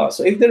by a Ta.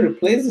 So if they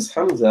replace this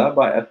Hamza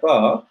by a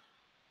Ta,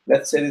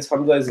 let's say this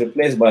Hamza is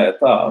replaced by a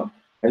Ta,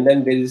 and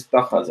then there is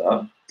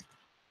Takhaza.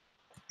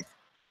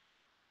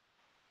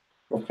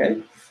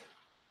 Okay,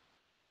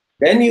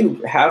 then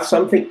you have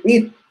something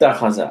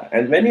ittakhadha,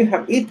 and when you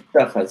have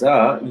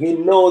ittakhadha,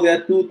 you know there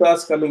are 2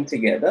 thoughts coming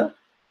together,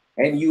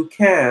 and you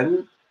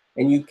can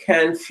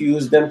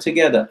fuse them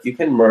together. You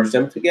can merge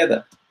them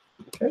together.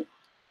 Okay,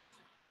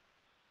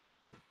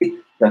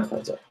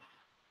 ittakhadha.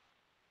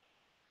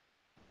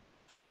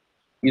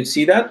 You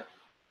see that?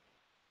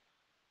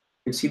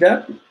 You see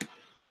that?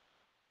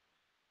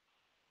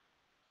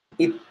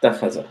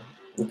 Ittakhadha.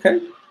 Okay.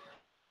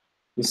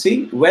 You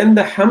see, when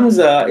the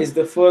Hamza is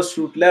the first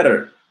root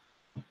letter,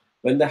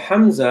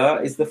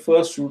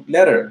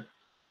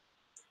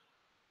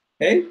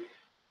 okay,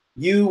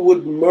 you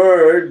would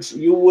merge,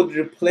 you would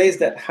replace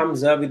that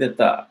Hamza with a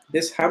Ta.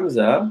 This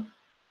Hamza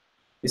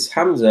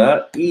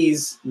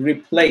is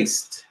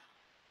replaced.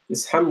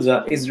 This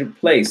Hamza is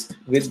replaced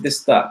with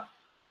this Ta.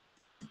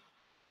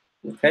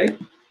 Okay,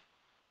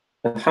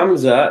 the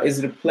Hamza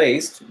is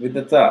replaced with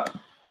the Ta.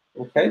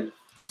 Okay,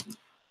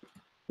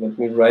 let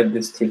me write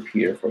this tip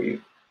here for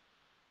you.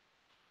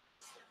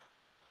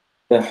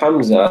 The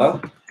Hamza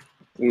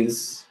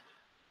is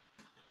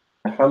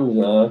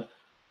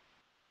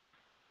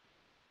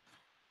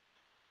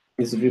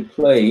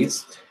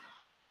replaced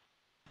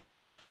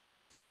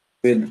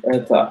with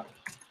a Ta.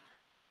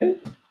 Okay?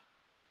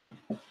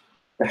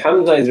 The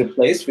Hamza is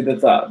replaced with a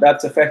Ta.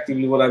 That's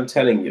effectively what I'm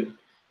telling you.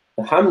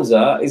 The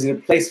Hamza is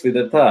replaced with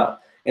a Ta.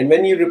 And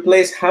when you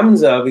replace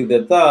Hamza with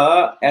a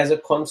Ta, as a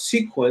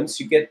consequence,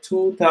 you get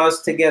 2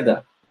 Ta's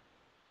together.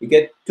 You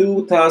get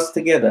 2 Ta's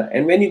together.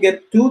 And when you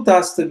get 2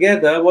 Ta's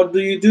together, what do?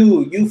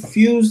 You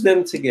fuse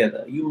them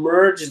together. You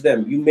merge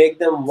them. You make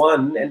them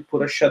one and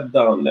put a shadda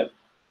on them.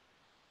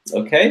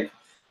 Okay?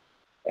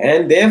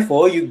 And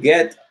therefore, you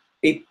get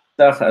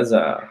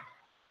ittakhadha.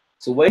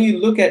 So when you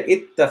look at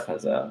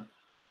ittakhadha,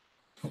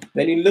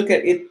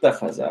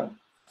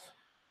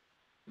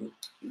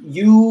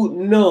 you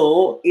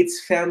know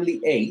it's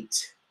family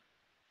 8,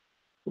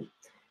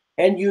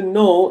 and you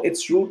know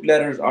its root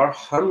letters are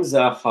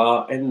Hamza,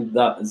 Ha, and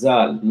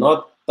Zal,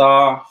 not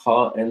Ta,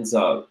 Ha, and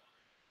Zal.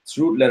 Its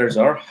root letters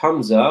are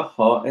Hamza,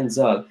 Ha, and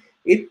Zal.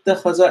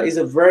 Ittakhaza is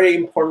a very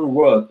important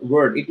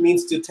word. It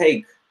means to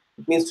take.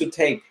 It means to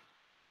take.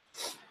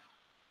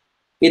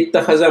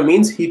 Ittakhaza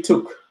means he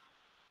took.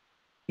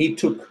 He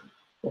took.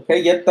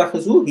 Okay,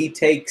 yattakhizu, he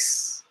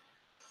takes.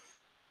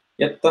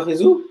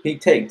 Yattakhizu, he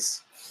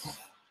takes.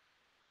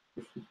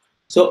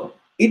 So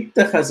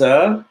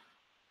ittakhaza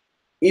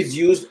is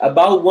used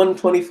about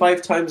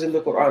 125 times in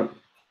the Quran.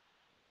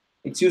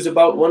 It's used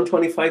about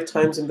 125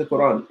 times in the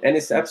Quran. And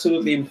it's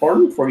absolutely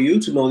important for you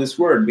to know this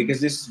word because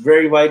this is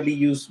very widely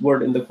used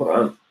word in the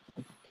Quran.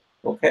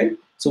 Okay?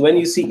 So when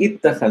you see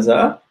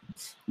ittakhaza,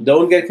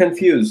 don't get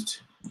confused.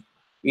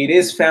 It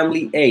is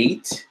family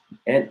 8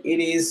 and it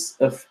is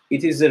a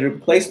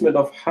replacement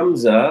of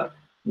Hamza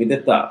with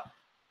a ta.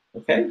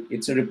 Okay?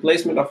 It's a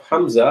replacement of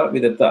Hamza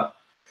with a ta.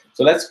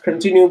 So let's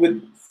continue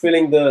with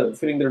filling the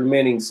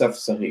remaining saf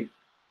sahih.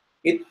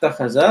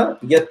 Ittakhaza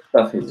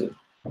yattakhizu.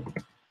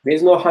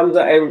 There's no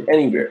Hamza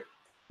anywhere.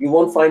 You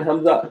won't find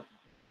Hamza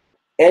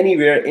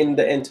anywhere in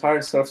the entire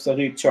Sarf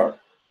Saghir chart.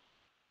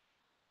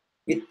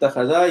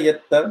 Ittakhaza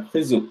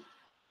yattakhizu.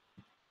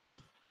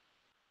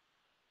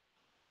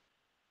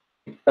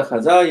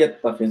 Ittakhaza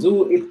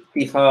yattakhizu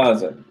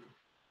ittikhazan.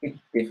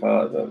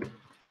 Ittikhazan.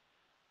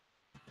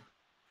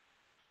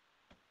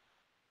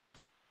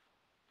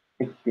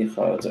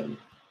 Ittikhazan.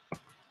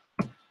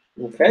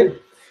 Okay?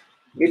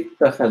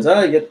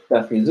 Ittakhaza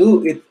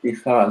yattakhizu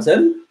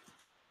ittikhazan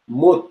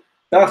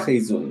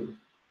muttakhizun.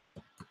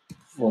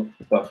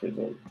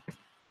 Muttakhizun.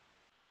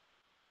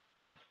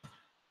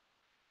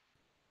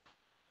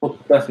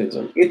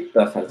 Muttakhizun.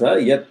 Ittakhaza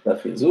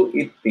yattakhizu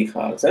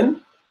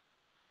ittikhazan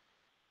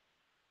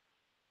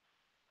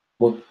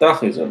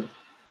muttakhizun.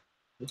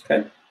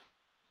 Okay?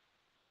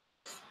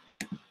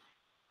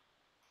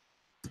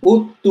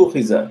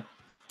 Uttukhiza.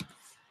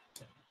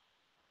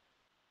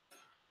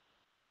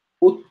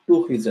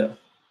 Uttukhiza.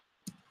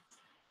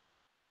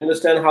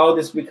 Understand how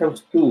this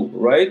becomes 2,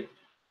 right?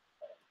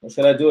 Or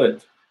shall I do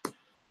it?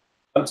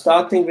 I'm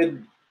starting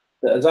with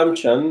the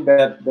assumption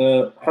that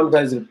the Hamza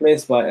is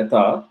replaced by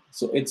ata,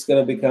 so it's going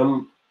to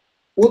become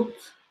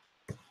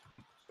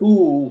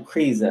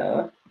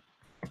uttukhiza,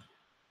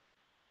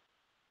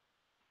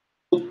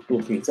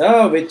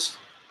 which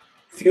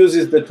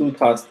fuses the two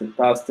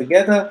tasks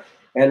together,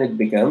 and it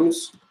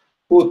becomes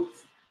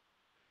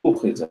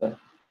uttukhiza.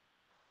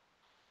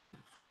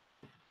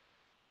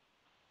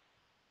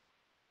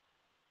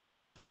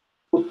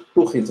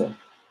 Uttukhiza.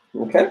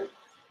 Okay?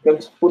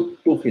 Becomes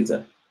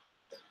uttukhiza.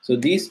 So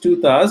these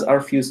two tas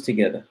are fused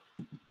together.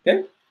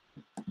 Okay?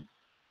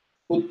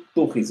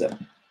 Uttukhiza.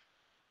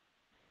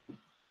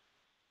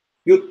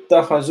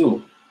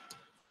 Yuttakhazu.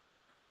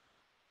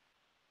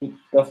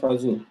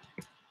 Yuttakhazu.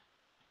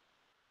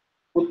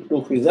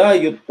 Uttukhiza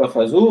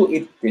yuttakhazu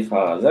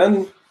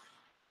ittikhazan.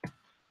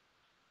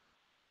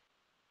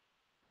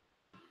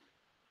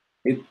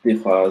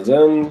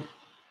 Ittikhazan.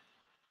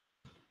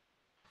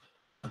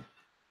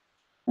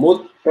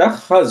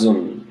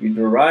 Muttakhazun. You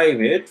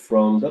derive it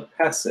from the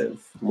passive.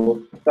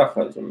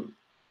 Muttakhazun.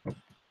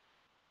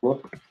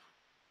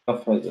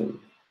 Muttakhazun.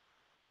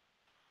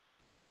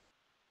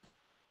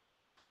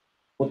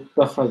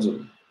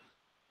 Muttakhazun.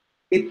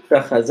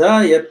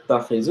 Ittakhaza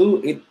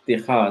yattakhizu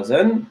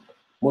ittikhazan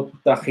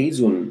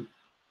muttakhizun.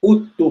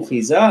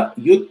 Uttukhiza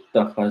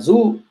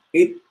yuttakhazu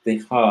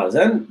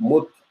ittikhazan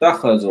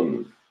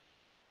muttakhazun.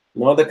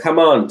 Now the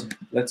command.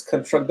 Let's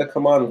construct the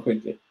command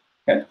quickly.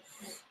 Okay.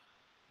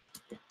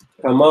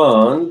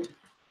 Command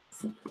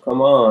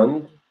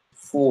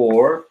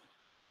for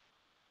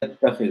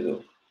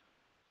yattakhizu.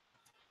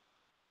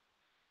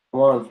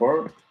 Command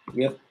for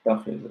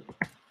yattakhizu.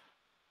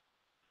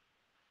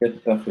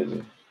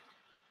 Yattakhizu.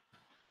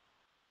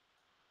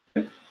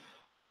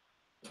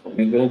 What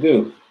are you going to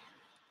do?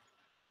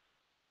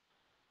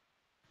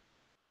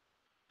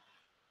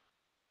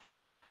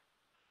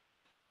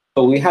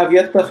 So we have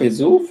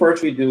yattakhizu.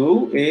 First we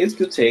do is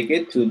to take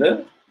it to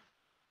the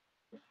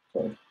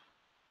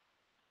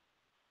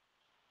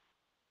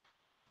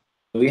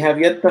we have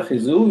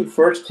yattakhizu. We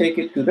first take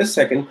it to the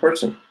second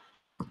person.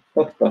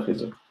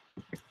 Tattakhizu.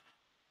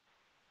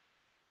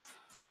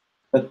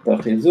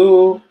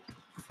 Tattakhizu.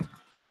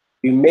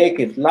 We make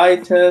it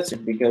lighter, so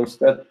it becomes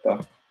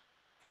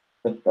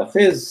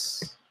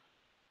tattakhiz.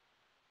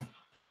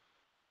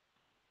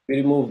 We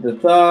remove the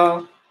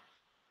ta,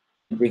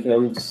 it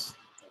becomes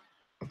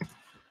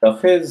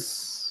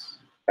takhiz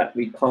that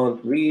we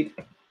can't read.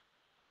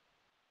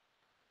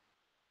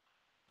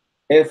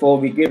 Therefore,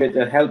 we give it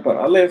a helper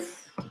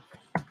alif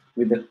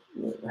with the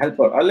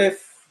helper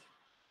alif,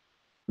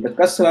 the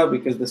kasra,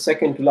 because the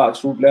second to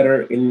last root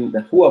letter in the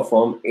huwa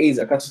form is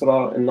a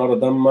kasra and not a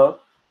dhamma.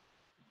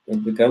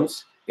 It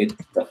becomes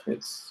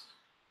ittakhiz.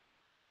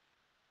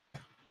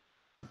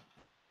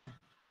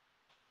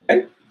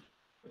 Okay?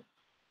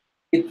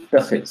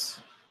 Ittakhiz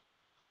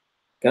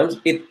becomes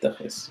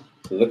ittakhiz.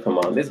 So the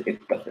command is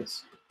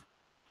ittakhiz.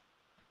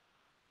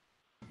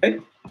 Okay?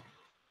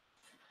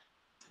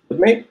 With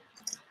me?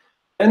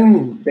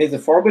 And there's a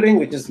forbidding,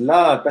 which is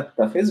la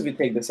tattakhiz. We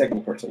take the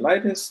second person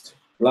lightest.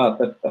 La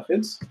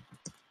tattakhiz.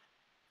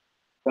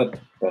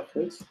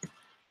 Tattakhiz.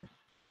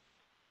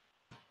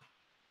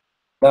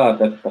 لا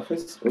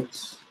تتخذ.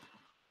 Oops.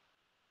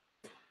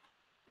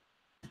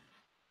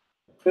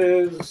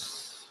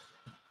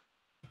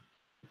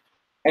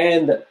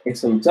 And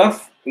ism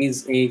zarf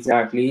is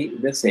exactly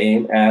the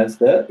same as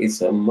the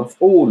ism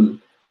maf'ul.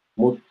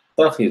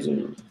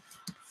 متخذ.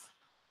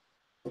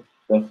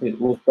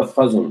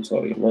 متخذ,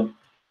 sorry, not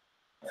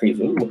خذ,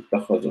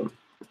 متخذ.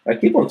 I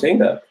keep on saying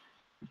that.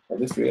 I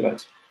just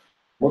realized.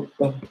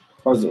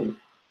 متخذ.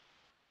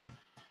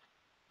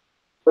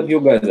 But you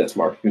guys are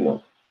smart, you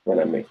know when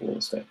I'm making a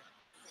mistake.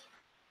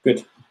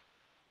 Good.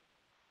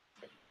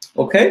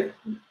 Okay.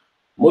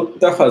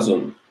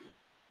 متخذ.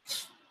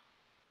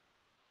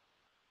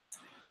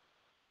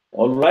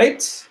 All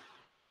right.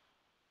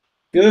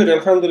 Good.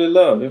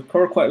 Alhamdulillah. We've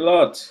covered quite a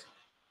lot.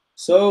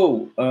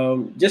 So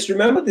just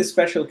remember this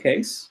special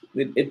case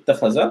with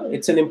ittakhaza.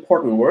 It's an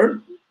important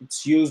word.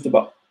 It's used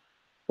about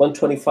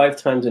 125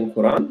 times in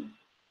Quran.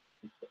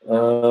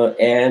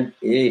 And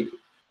it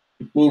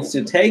means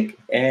to take,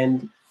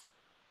 and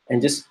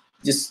just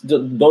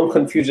don't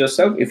confuse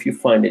yourself if you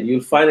find it.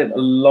 You'll find it a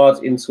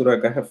lot in Surah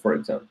Kahf, for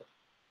example.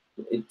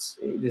 It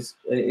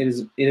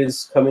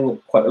is coming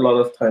quite a lot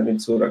of time in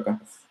Surah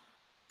Kahf.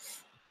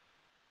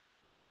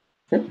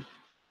 Okay.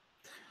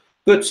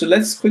 Good. So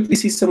let's quickly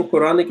see some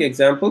Quranic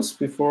examples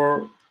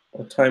before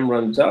our time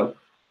runs out.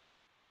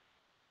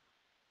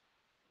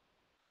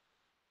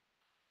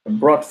 I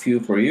brought few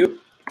for you.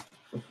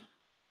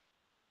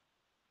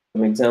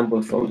 Some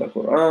examples from the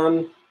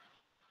Quran.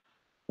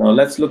 Now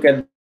let's look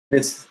at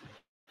this.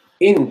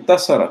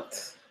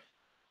 Intasarat.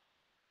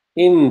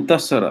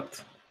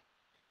 Intasarat.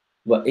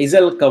 وَإِذَا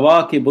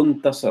الْكَوَاكِبُ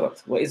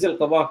انْتَصَرَتْ وَإِذَا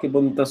الْكَوَاكِبُ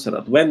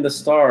انْتَصَرَتْ. When the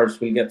stars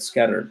will get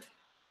scattered.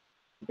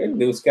 Okay,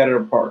 they will scatter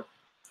apart.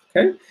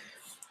 Okay.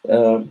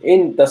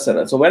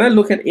 Intasarat. So when I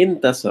look at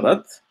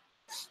intasarat,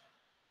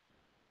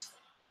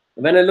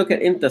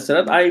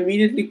 I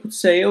immediately could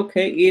say,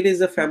 okay, it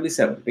is a family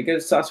 7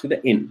 because it starts with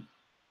an in.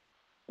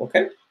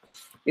 Okay,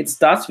 it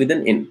starts with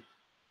an in.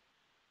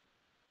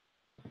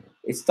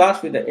 It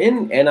starts with an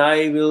in, and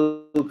I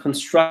will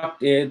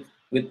construct it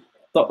with.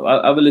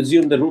 I will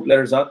assume the root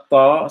letters are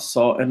ta,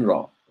 sa, and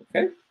ra.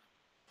 Okay,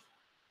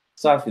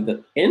 starts with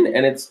the in,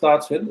 and it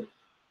starts with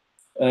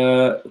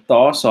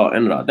ta, sa,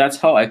 and ra. That's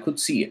how I could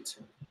see it.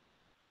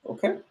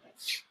 Okay,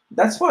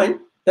 that's fine.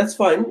 That's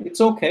fine.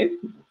 It's okay.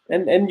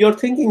 And your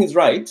thinking is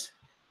right.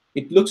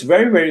 It looks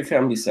very, very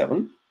family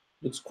 7.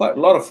 Looks quite a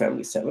lot of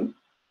family 7.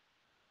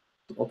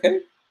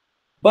 Okay,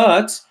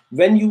 but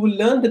when you will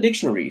learn the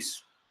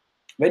dictionaries,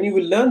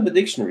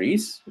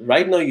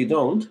 right now you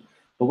don't,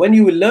 but when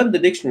you will learn the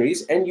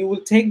dictionaries and you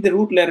will take the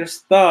root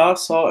letters ta,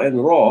 sa,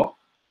 and ra,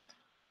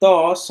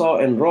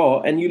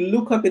 and you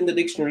look up in the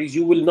dictionaries,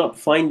 you will not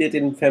find it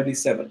in family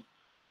 7.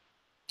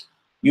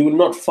 You will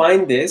not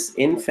find this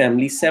in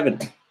family 7.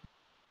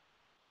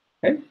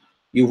 Okay,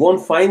 you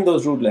won't find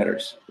those root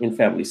letters in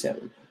family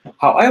 7.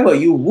 However,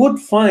 you would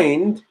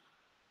find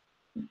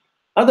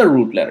other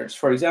root letters.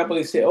 For example,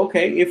 you say,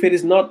 okay, if it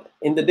is not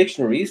in the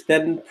dictionaries,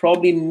 then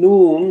probably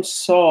noon,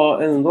 sa,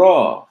 and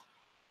ra.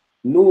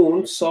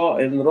 Noon, sa,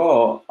 and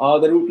ra are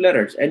the root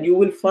letters, and you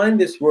will find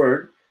this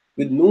word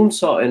with noon,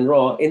 sa, and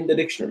ra in the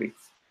dictionary.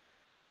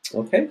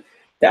 Okay,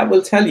 that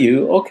will tell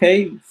you,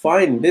 okay,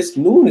 fine, this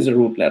noon is a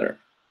root letter.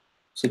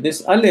 So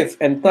this alif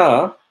and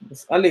ta,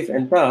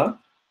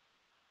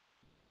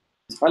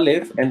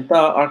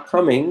 are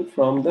coming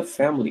from the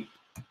family.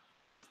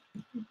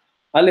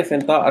 Alif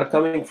and ta are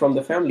coming from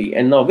the family.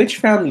 And now which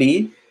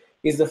family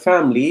is the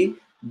family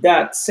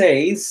that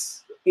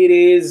says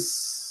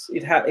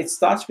it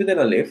starts with an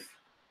alif,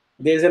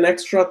 there's an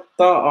extra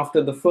ta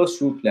after the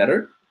first root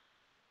letter,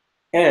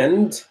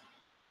 and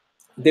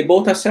they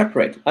both are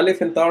separate.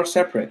 Alif and ta are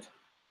separate.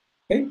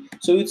 Okay,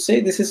 so you'd say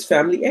this is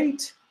family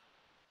 8.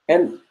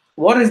 And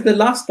what is the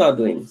last ta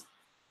doing?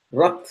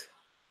 Rat.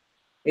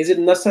 Is it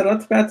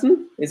nasarat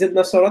pattern? Is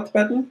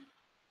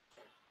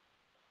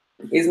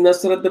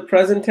nasarat the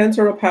present tense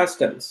or a past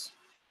tense?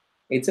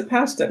 It's a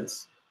past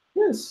tense.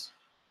 Yes,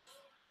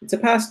 it's a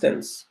past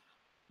tense.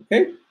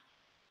 Okay,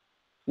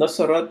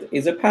 nasarat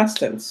is a past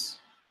tense.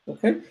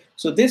 Okay,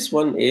 so this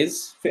one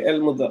is fi'al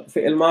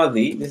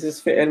madhi. This is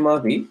fi'al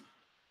madhi.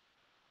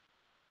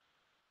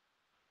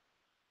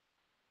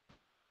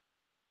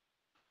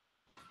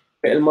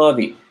 Fi'al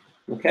madhi.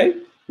 Okay,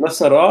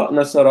 nasara,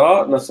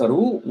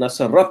 nasaru,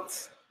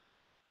 nasarat.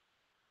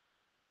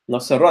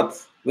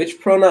 Nasarat. Which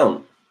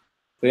pronoun?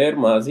 Fi'al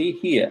madhi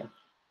here.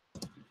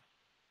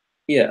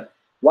 Here.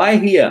 Why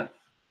here?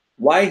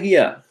 Why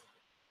here?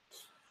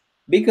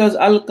 Because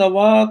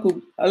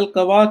al-kawakibu,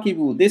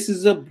 this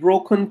is a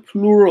broken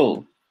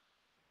plural.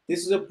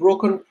 This is a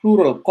broken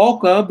plural.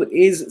 Kawkab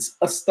is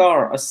a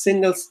star, a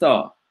single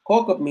star.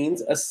 Kawkab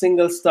means a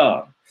single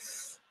star.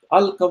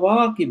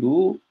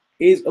 Al-kawakibu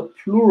is a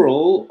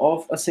plural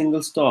of a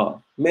single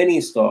star, many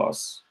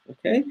stars.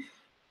 Okay,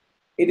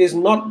 it is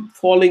not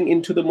falling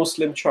into the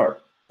Muslim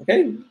chart.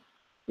 Okay,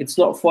 it's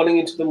not falling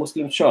into the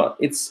Muslim chart.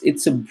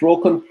 It's a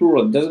broken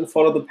plural. It doesn't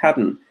follow the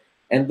pattern.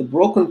 And the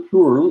broken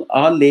plural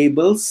are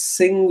labeled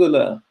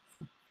singular.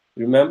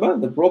 Remember,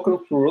 the broken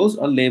plurals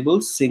are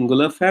labeled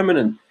singular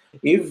feminine.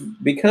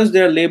 Because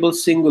they're labeled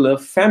singular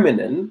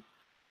feminine,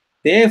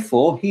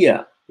 therefore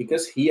here,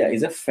 because here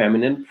is a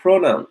feminine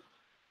pronoun.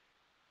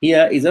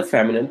 Here is a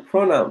feminine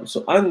pronoun.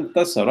 So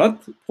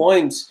antasarat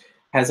points,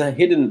 has a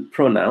hidden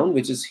pronoun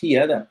which is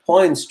here, that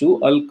points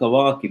to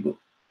al-kawakibu.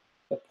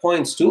 That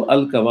points to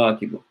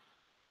al-kawakibu.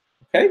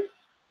 Okay?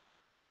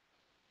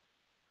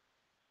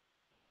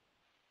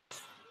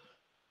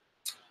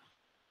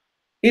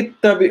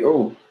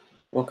 Ittabi'u.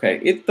 Okay,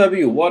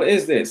 ittabi'u. What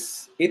is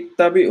this?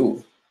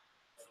 Ittabi'u.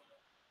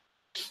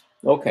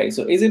 Okay,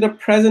 so is it a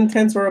present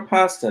tense or a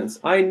past tense?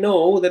 I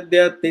know that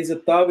there's a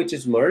ta which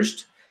is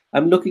merged.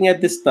 I'm looking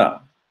at this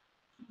ta.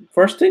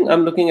 First thing,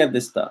 I'm looking at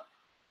this ta.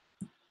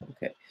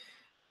 Okay,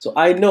 so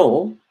I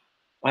know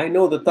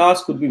the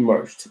tas could be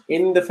merged.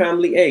 In the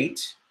family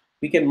 8,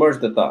 we can merge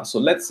the ta. So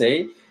let's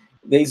say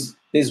there's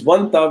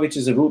one ta which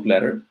is a root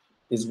letter.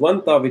 There's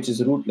one ta which is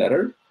a root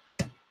letter,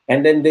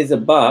 and then there's a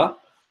ba,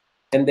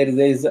 and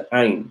there's a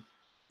ain.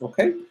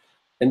 Okay,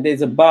 and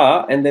there's a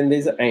ba, and then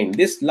there's a ain.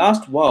 This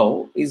last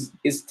vowel is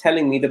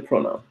telling me the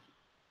pronoun.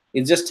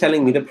 It's just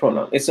telling me the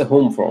pronoun. It's a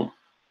home form.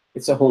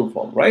 It's a home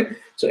form, right?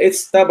 So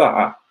it's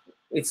taba'a.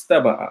 It's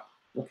taba'a.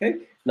 Okay.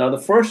 Now the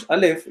first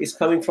alif is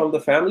coming from the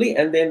family,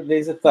 and then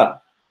there's a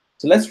ta.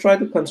 So let's try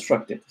to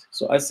construct it.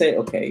 So I say,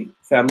 okay,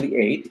 family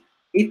 8,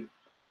 it,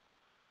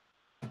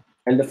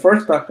 and the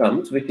first ta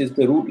comes, which is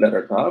the root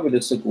letter ta with a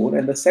sukoon,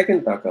 and the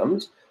second ta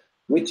comes,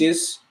 which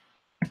is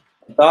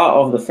ta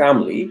of the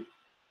family,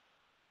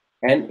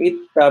 and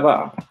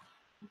ittaba'a.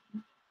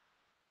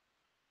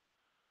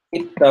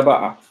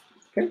 Ittaba'a.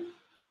 Okay.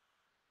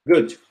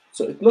 Good.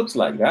 So it looks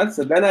like that.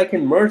 So then I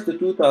can merge the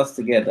two tasks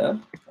together.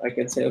 I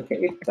can say,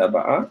 okay,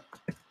 ittaba'a,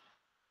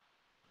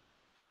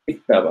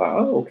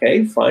 ittaba'a.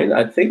 Okay, fine.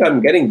 I think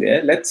I'm getting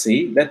there. Let's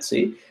see. Let's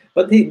see.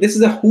 But this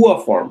is a hua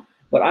form.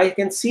 But I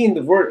can see in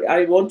the word,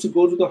 I want to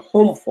go to the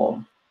home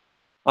form.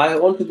 I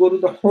want to go to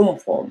the home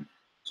form.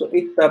 So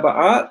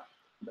ittaba'a,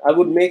 I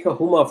would make a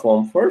huma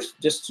form first,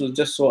 just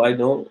so I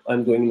know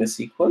I'm going in a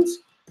sequence.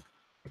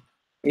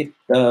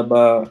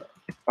 Ittaba'a,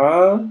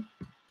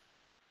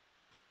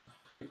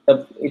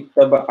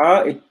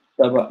 ittaba'a,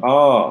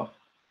 ittaba'a.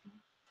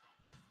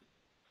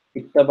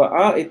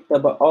 Ittaba'a,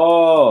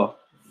 ittaba'a,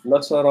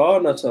 nasara,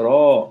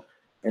 nasara,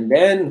 and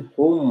then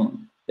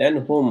hum,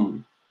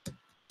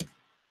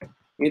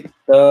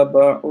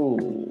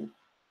 ittaba'u,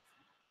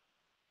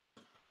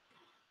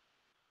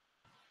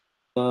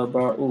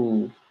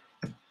 ittaba'u,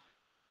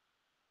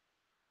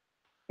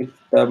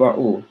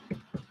 ittaba'u.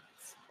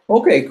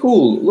 Okay,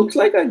 cool. Looks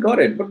like I got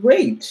it, but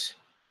wait,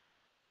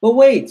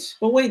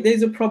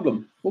 there's a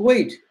problem. But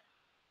wait,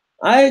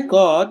 I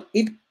got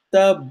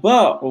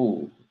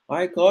ittaba'u.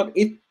 I got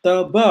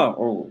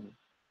ittaba'u.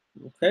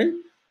 Okay,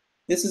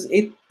 this is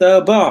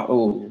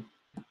ittaba'u.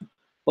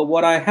 But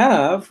what I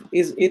have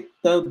is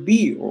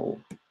ittabi'u.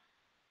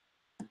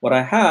 What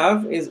I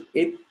have is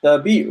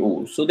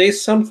ittabi'u. So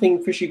there's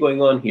something fishy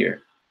going on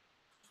here.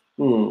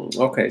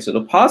 Okay, so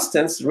the past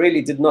tense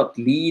really did not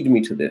lead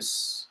me to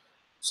this.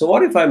 So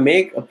what if I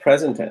make a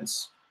present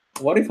tense?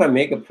 What if I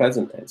make a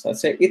present tense? I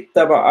say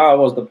ittaba'a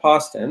was the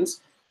past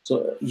tense.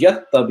 So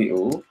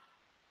yattabi'u,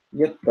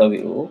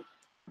 yattabi'u,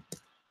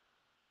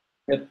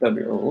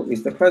 yattabi'u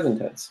is the present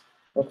tense.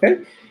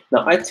 Okay,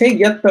 now I take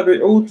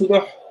yattabi'u to the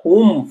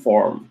home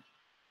form.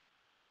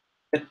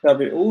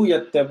 Yattabi'u,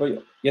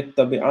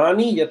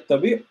 yattabi'ani,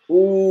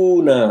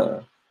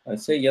 yattabi'una. I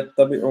say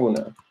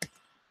yattabi'una.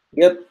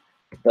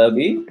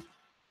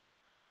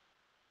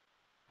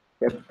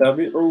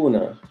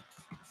 Yattabi'una.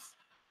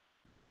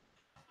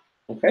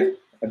 Okay,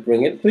 I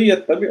bring it to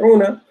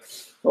yattabi'una.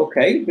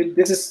 Okay, but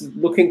this is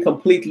looking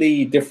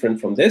completely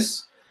different from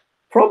this.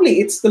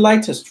 Probably it's the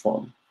lightest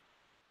form.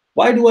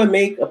 Why do I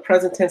make a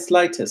present tense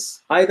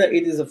lightest? Either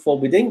it is a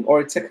forbidding or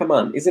it's a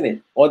command, isn't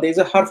it? Or there's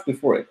a harf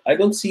before it. I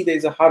don't see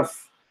there's a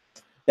harf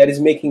that is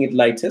making it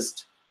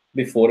lightest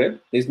before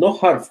it. There's no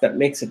harf that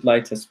makes it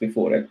lightest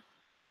before it.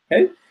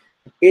 Okay,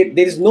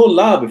 there is no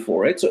la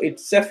before it, so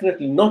it's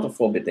definitely not a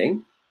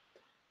forbidding.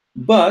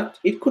 But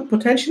it could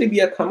potentially be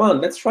a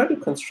command. Let's try to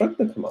construct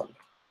the command.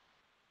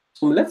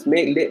 So let's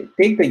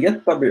take the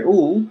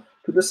yattabi'u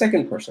to the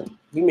second person.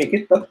 We make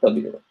it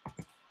tattabi'u.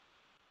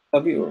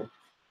 Tabi'u.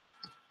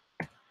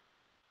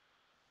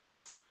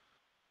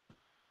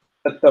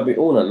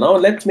 Tattabi'una. Now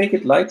let's make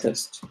it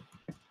lightest.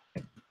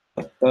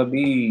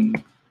 Tabi.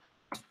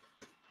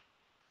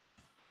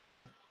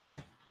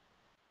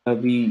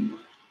 Tabi.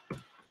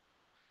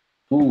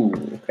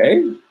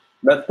 Okay.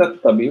 That's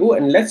tattabi'u,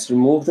 and let's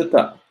remove the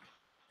ta.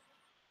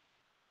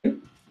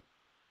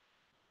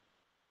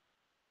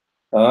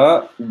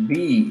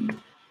 B.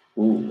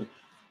 Ooh.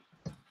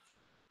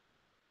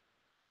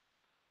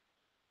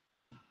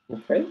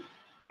 Okay.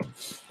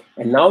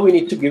 And now we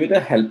need to give it a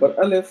helper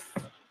alif.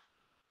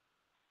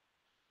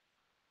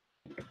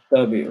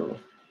 Tabi'u.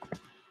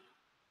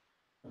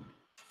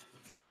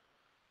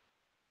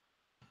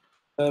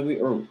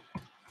 Tabi'u.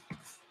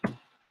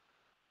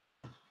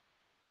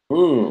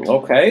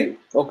 Okay.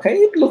 Okay.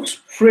 It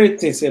looks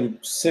pretty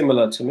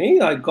similar to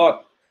me. I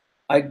got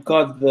I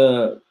got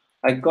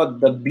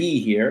the B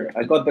here.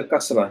 I got the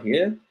kasra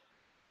here.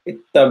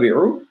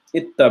 Ittabi'u,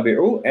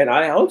 ittabi'u, and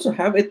I also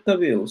have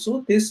ittabi'u.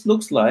 So this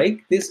looks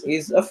like this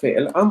is a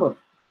fi'l amr.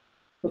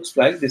 Looks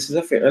like this is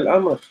a fi'l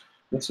amr.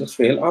 This is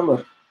fi'l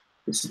amr.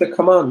 This is the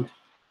command.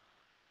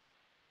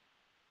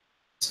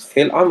 It's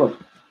fi'l amr.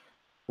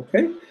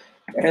 Okay,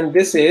 and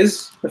this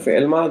is the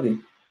fi'l madi.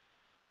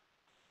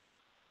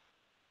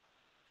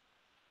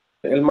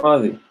 Fi'l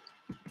madi.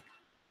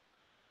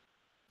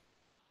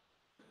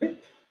 Okay?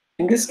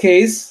 In this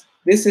case,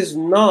 this is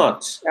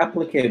not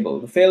applicable.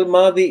 The fi'l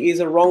madi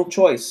is a wrong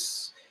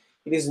choice.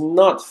 It is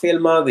not fi'l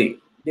madi.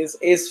 This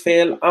is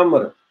fi'l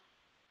amr.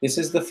 This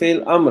is the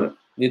fi'l amr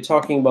we're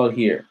talking about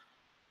here.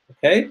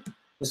 Okay,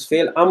 this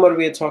fi'l amr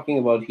we're talking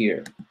about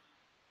here.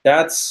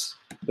 That's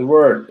the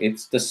word.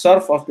 It's the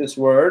sarf of this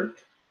word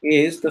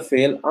is the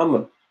fi'l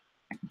amr.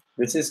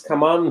 This is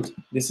command.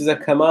 This is a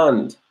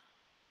command.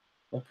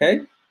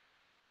 Okay,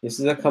 this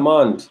is a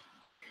command.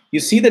 You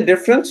see the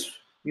difference?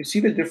 You see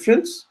the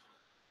difference?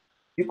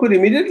 You could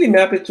immediately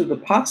map it to the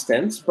past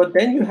tense, but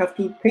then you have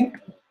to think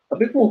a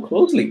bit more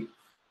closely.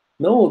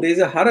 No, there's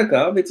a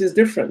haraka which is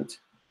different.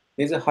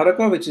 There's a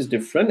haraka which is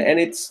different, and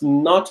it's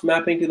not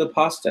mapping to the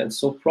past tense.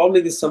 So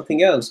probably there's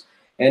something else.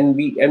 And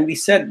we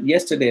said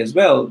yesterday as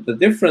well, the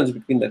difference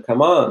between the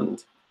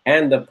command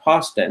and the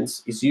past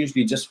tense is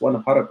usually just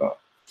one haraka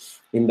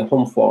in the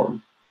home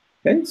form.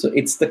 Okay, so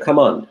it's the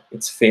command.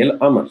 It's fi'l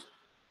amr.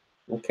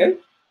 Okay,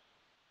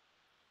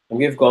 and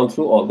we have gone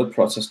through all the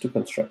process to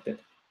construct it.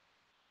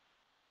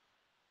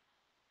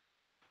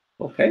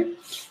 Okay,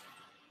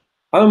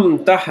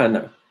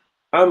 amtahana.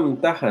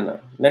 Amtahana.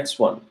 Next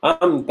one.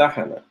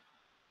 Amtahana.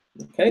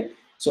 Okay,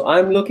 so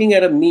I'm looking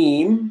at a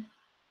meme,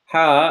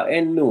 ha,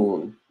 and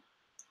noon.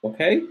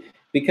 Okay,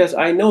 because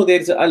I know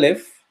there's a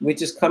alif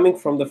which is coming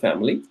from the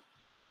family.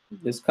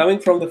 It's coming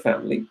from the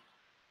family,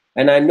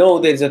 and I know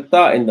there's a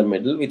ta in the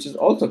middle which is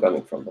also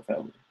coming from the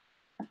family.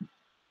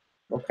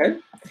 Okay,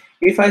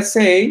 if I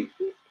say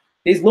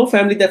there's no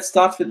family that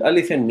starts with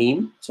alif and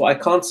meme, so I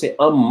can't say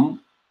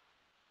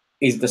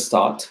is the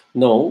start.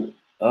 No,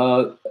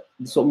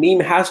 so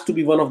meme has to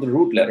be one of the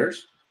root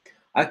letters.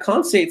 I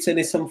can't say it's an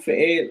ism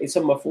fa'il,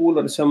 ism maf'ul,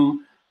 or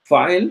ism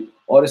fa'il,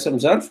 or ism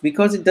zarf,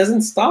 because it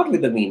doesn't start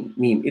with the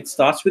meme. It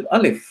starts with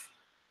alif.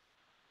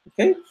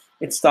 Okay,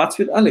 it starts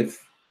with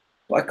alif.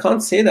 So I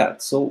can't say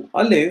that. So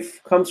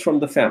alif comes from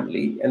the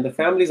family, and the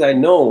families I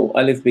know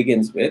alif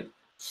begins with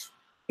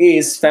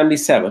is family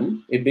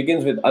 7. It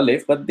begins with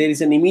alif, but there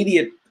is an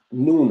immediate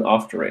noon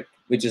after it,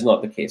 which is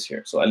not the case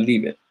here. So I'll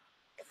leave it.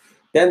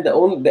 Then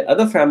the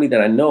other family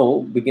that I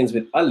know begins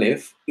with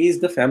alif is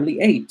the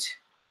family 8.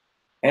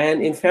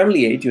 And in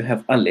family 8, you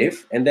have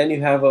alif, and then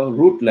you have a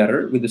root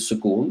letter with a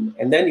sukoon,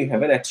 and then you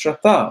have an extra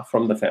ta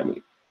from the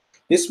family.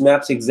 This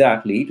maps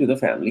exactly to the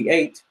family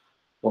 8.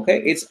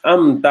 Okay, it's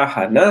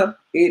amtahana.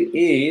 It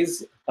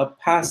is a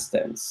past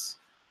tense.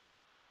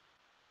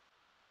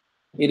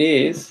 It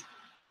is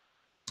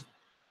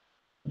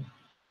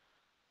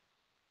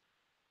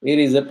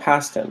a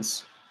past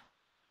tense.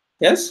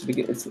 Yes,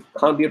 because it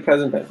can't be a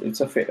present tense.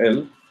 It's a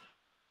fi'l.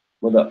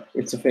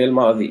 It's a fi'l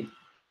madi.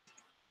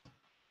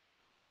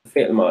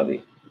 Fi'l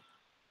madi.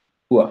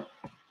 Hua.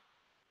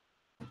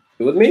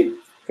 You with me?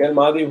 Fi'l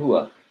madi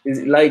hua.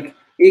 Is like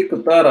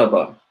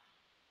iqtaraba.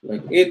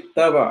 Like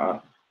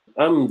ittaba'a.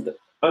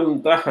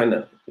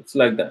 Amtahana. It's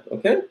like that.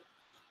 Okay.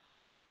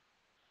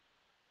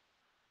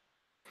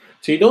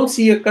 So you don't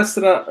see a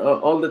kasra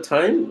all the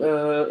time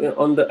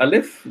on the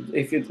alif,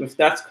 if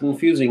that's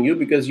confusing you,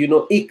 because you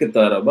know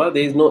iqtaraba,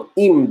 there is no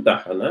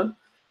imtahana,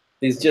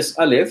 there's just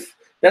alif.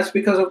 That's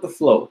because of the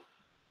flow.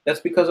 That's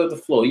because of the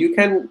flow. You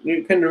can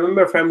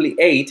remember family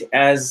 8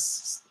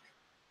 as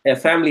a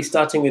family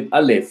starting with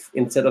alif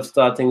instead of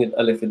starting with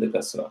alif with the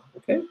kasra.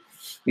 Okay,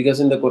 because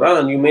in the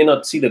Quran you may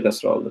not see the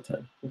kasra all the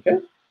time. Okay,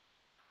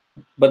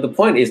 but the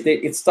point is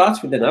that it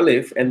starts with an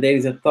alif and there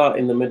is a ta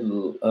in the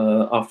middle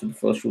after the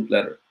first root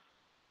letter.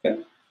 Okay,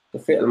 the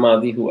fi'l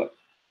madi huwa.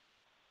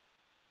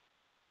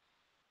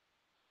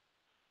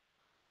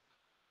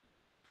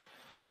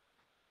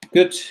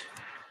 Good.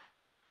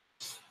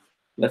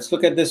 Let's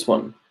look at this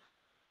one.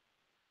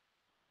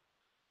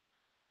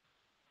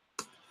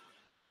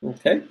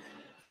 Okay,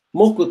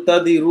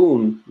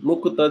 muqtadirun,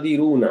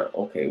 muqtadiruna.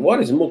 Okay,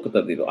 what is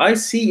muqtadirun? I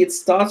see it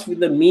starts with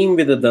the meme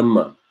with the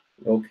dhamma.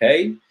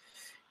 Okay,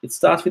 it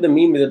starts with the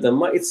meme with the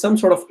dhamma. It's some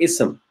sort of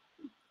ism.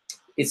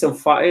 Ism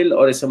fa'il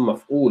or ism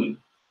maf'ul.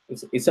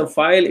 Ism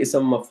fa'il,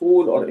 ism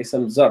maf'ul, or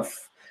ism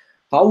zarf.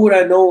 How would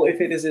I know if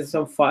it is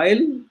ism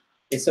fa'il,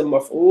 ism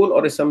maf'ul,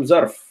 or ism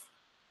zarf?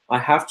 I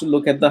have to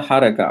look at the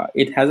haraka.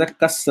 It has a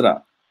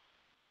kasra.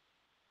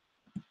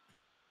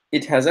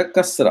 It has a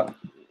kasra.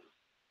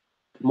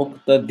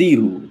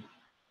 Muqtadiru.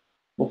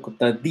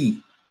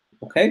 Muqtadi.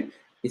 Okay?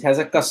 It has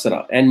a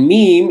kasra. And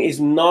meme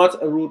is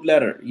not a root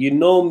letter. You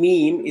know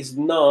meme is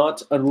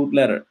not a root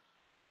letter.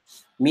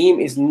 Meme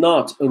is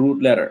not a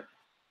root letter.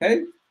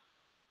 Okay?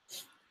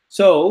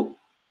 So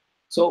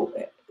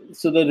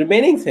the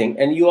remaining thing,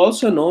 and you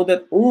also know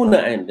that una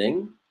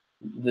ending,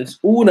 this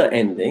una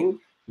ending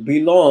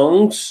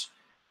belongs,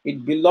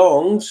 it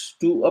belongs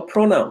to a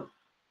pronoun.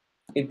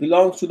 It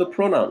belongs to the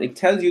pronoun. It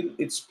tells you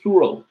it's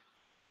plural.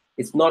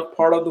 It's not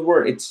part of the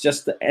word. It's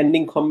just the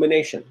ending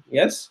combination.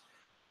 Yes,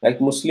 like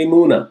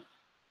muslimuna,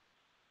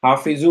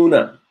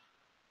 hafizuna,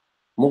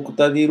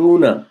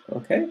 muqtadiruna.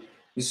 Okay,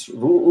 this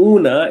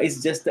ru'una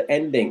is just the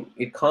ending.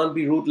 It can't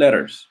be root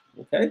letters.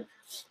 Okay,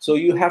 so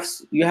you have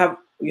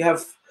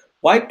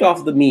wiped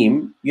off the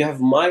meme. You have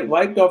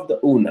wiped off the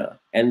una,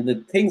 and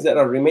the things that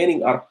are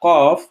remaining are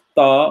qaf,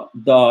 ta,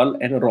 dal,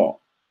 and ra.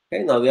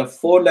 Okay, now there are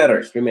four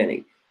letters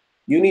remaining.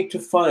 You need to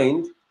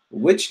find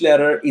which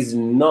letter is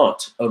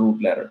not a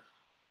root letter.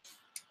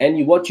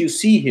 And what you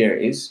see here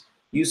is,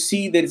 you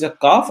see there is a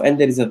kaf and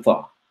there is a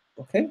ta.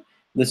 Okay,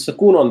 the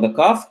sukoon on the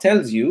kaf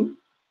tells you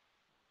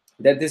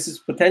that this is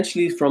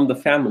potentially from the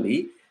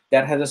family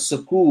that has a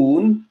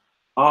sukoon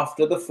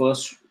after the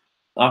first,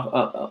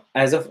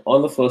 as of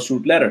on the first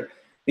root letter,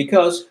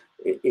 because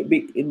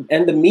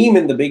and the meme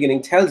in the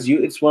beginning tells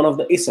you it's one of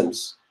the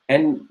isms,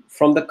 and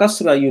from the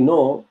kasra,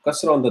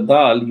 kasra on the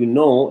dal,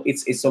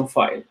 it's ism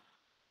file.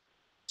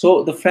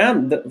 So the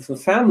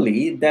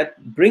family that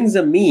brings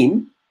a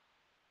meme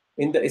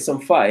in the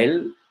ism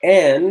file,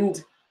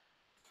 and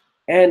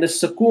a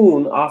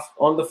sukoon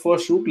on the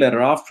first root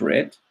letter after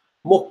it,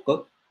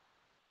 muk,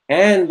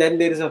 and then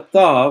there is a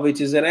ta, which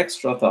is an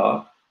extra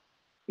ta,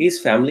 is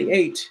family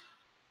 8.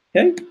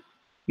 Okay,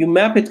 you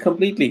map it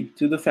completely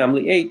to the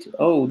family 8.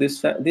 Oh,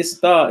 this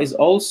ta is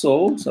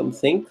also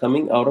something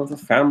coming out of the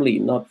family.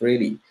 Not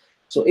really.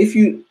 So if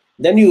you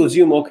then you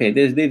assume, okay,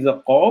 there's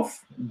a qaf,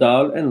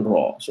 dal, and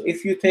ra. So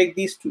if you take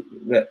these two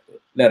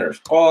letters,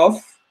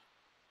 qaf,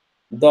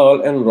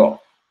 dal, and ra,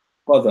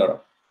 qadara,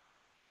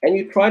 and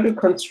you try to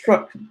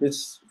construct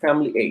this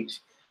family 8,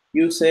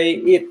 you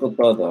say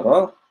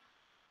iqtadara,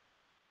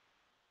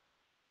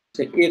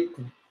 say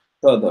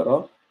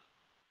iqtadara,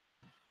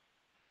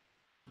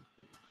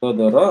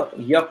 qadara,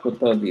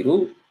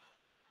 yaqtadiru,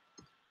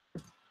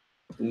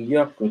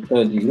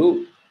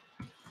 yaqtadiru.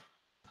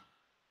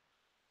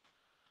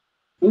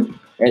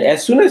 And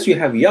as soon as you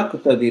have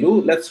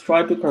yaqtadiru, let's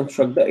try to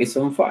construct the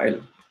ism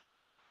file.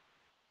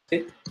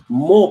 Say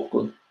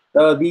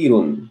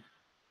muqtadirun,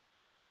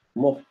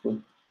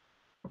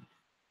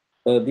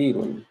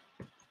 muqtadirun,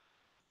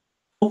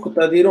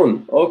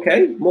 muqtadirun.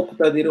 Okay,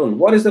 muqtadirun.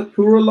 What is the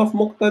plural of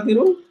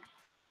muqtadirun?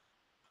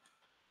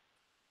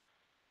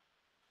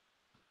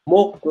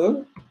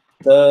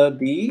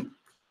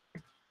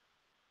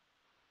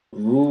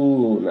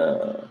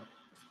 Muqtadiruna,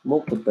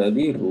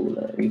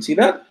 muqtadiruna. You see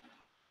that?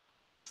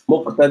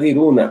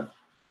 Muqtadiruna.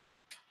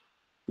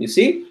 You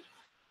see?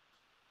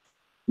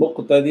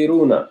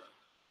 Muqtadiruna.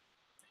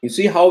 You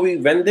see how we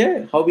went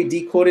there? How we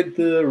decoded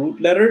the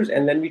root letters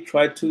and then we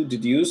tried to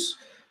deduce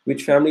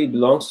which family it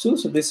belongs to.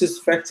 So this is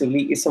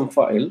effectively ism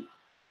file.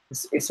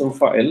 This ism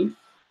file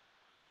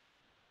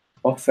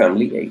of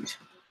family 8.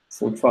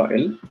 Ism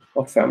file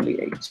of family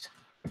 8.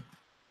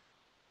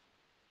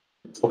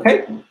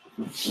 Okay?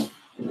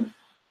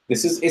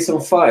 This is ism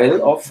file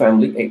of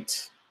family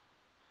 8.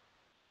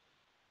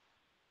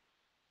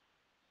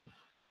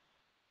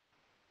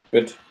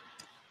 Good.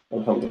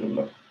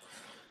 Alhamdulillah.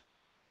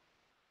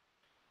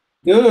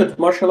 Good,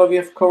 mashallah, we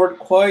have covered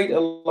quite a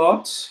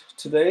lot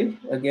today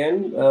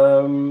again,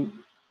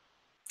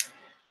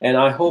 and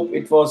I hope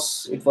it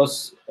was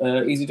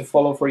easy to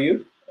follow for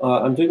you.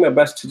 I'm doing my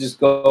best to just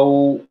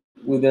go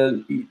with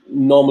a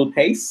normal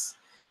pace.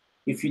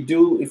 If you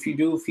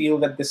do feel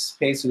that this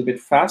pace is a bit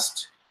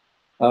fast,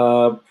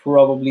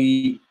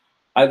 probably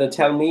either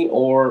tell me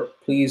or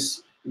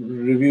please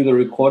review the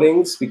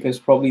recordings, because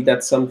probably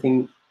that's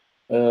something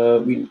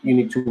you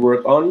need to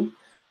work on.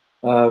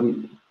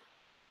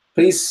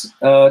 Please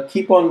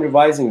keep on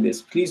revising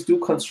this. Please do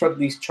construct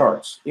these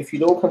charts. If you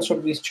don't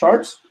construct these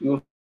charts,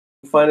 you'll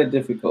find it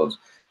difficult.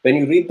 When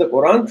you read the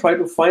Quran, try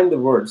to find the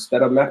words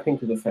that are mapping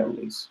to the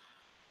families.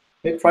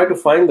 Okay? Try to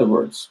find the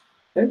words.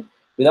 Okay?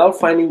 Without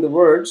finding the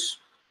words,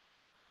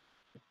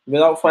 you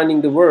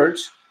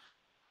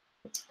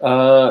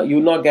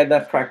will not get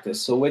that practice.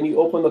 So when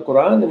you open the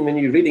Quran and when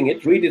you're reading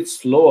it, read it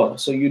slower.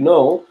 So you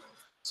know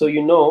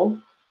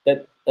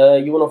that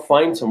you want to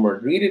find some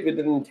word. Read it with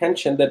an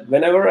intention that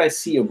whenever I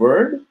see a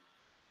word,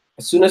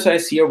 as soon as I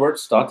see a word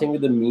starting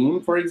with a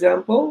meme, for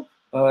example,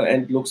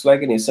 and it looks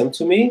like an ism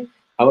to me,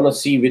 I want to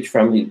see which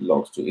family it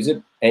belongs to. Is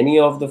it any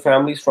of the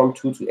families from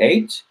 2 to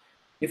 8?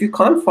 If you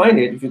can't find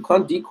it, if you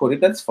can't decode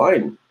it, that's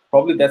fine.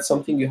 Probably that's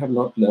something you have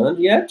not learned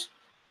yet.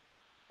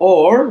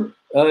 Or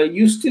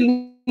you still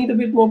need a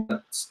bit more.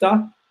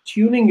 Start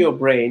tuning your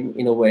brain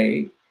in a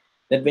way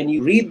that when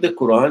you read the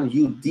Quran,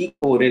 you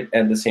decode it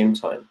at the same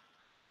time.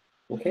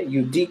 Okay,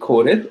 you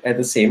decode it at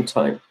the same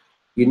time.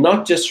 You're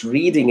not just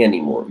reading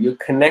anymore. You're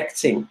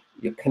connecting.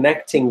 You're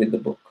connecting with the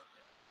book.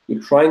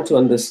 You're trying to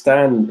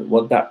understand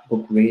what that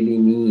book really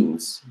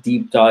means.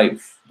 Deep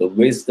dive, the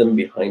wisdom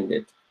behind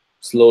it.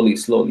 Slowly,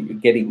 slowly, you're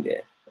getting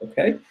there.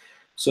 Okay,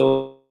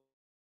 so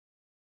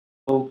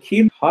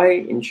keep high,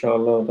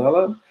 inshallah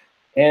ta'ala,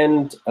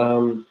 and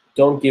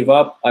don't give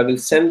up. I will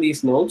send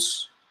these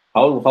notes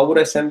How would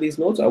I send these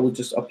notes? I would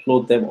just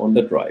upload them on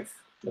the drive.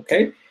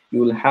 Okay, you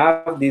will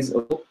have these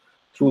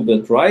through the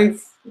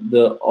drive.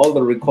 All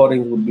the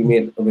recordings will be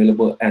made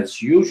available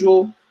as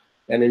usual,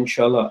 and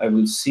inshallah I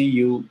will see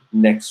you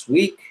next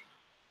week.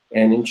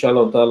 And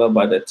inshallah ta'ala,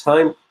 by that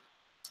time,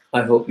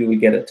 I hope you will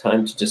get a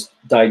time to just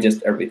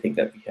digest everything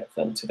that we have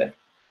done today.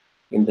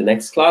 In the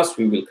next class,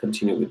 we will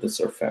continue with the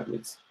surf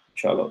families,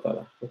 inshallah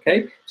ta'ala.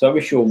 Okay, so I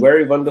wish you a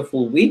very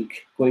wonderful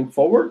week going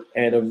forward,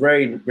 and a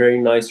very, very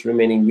nice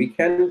remaining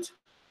weekend,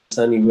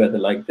 sunny weather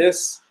like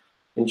this.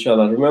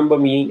 Inshallah, remember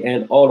me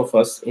and all of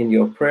us in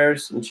your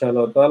prayers,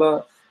 inshallah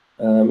ta'ala.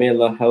 May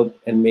Allah help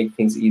and make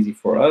things easy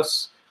for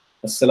us.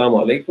 Assalamu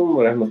alaikum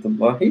wa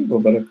rahmatullahi wa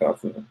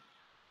barakatuh.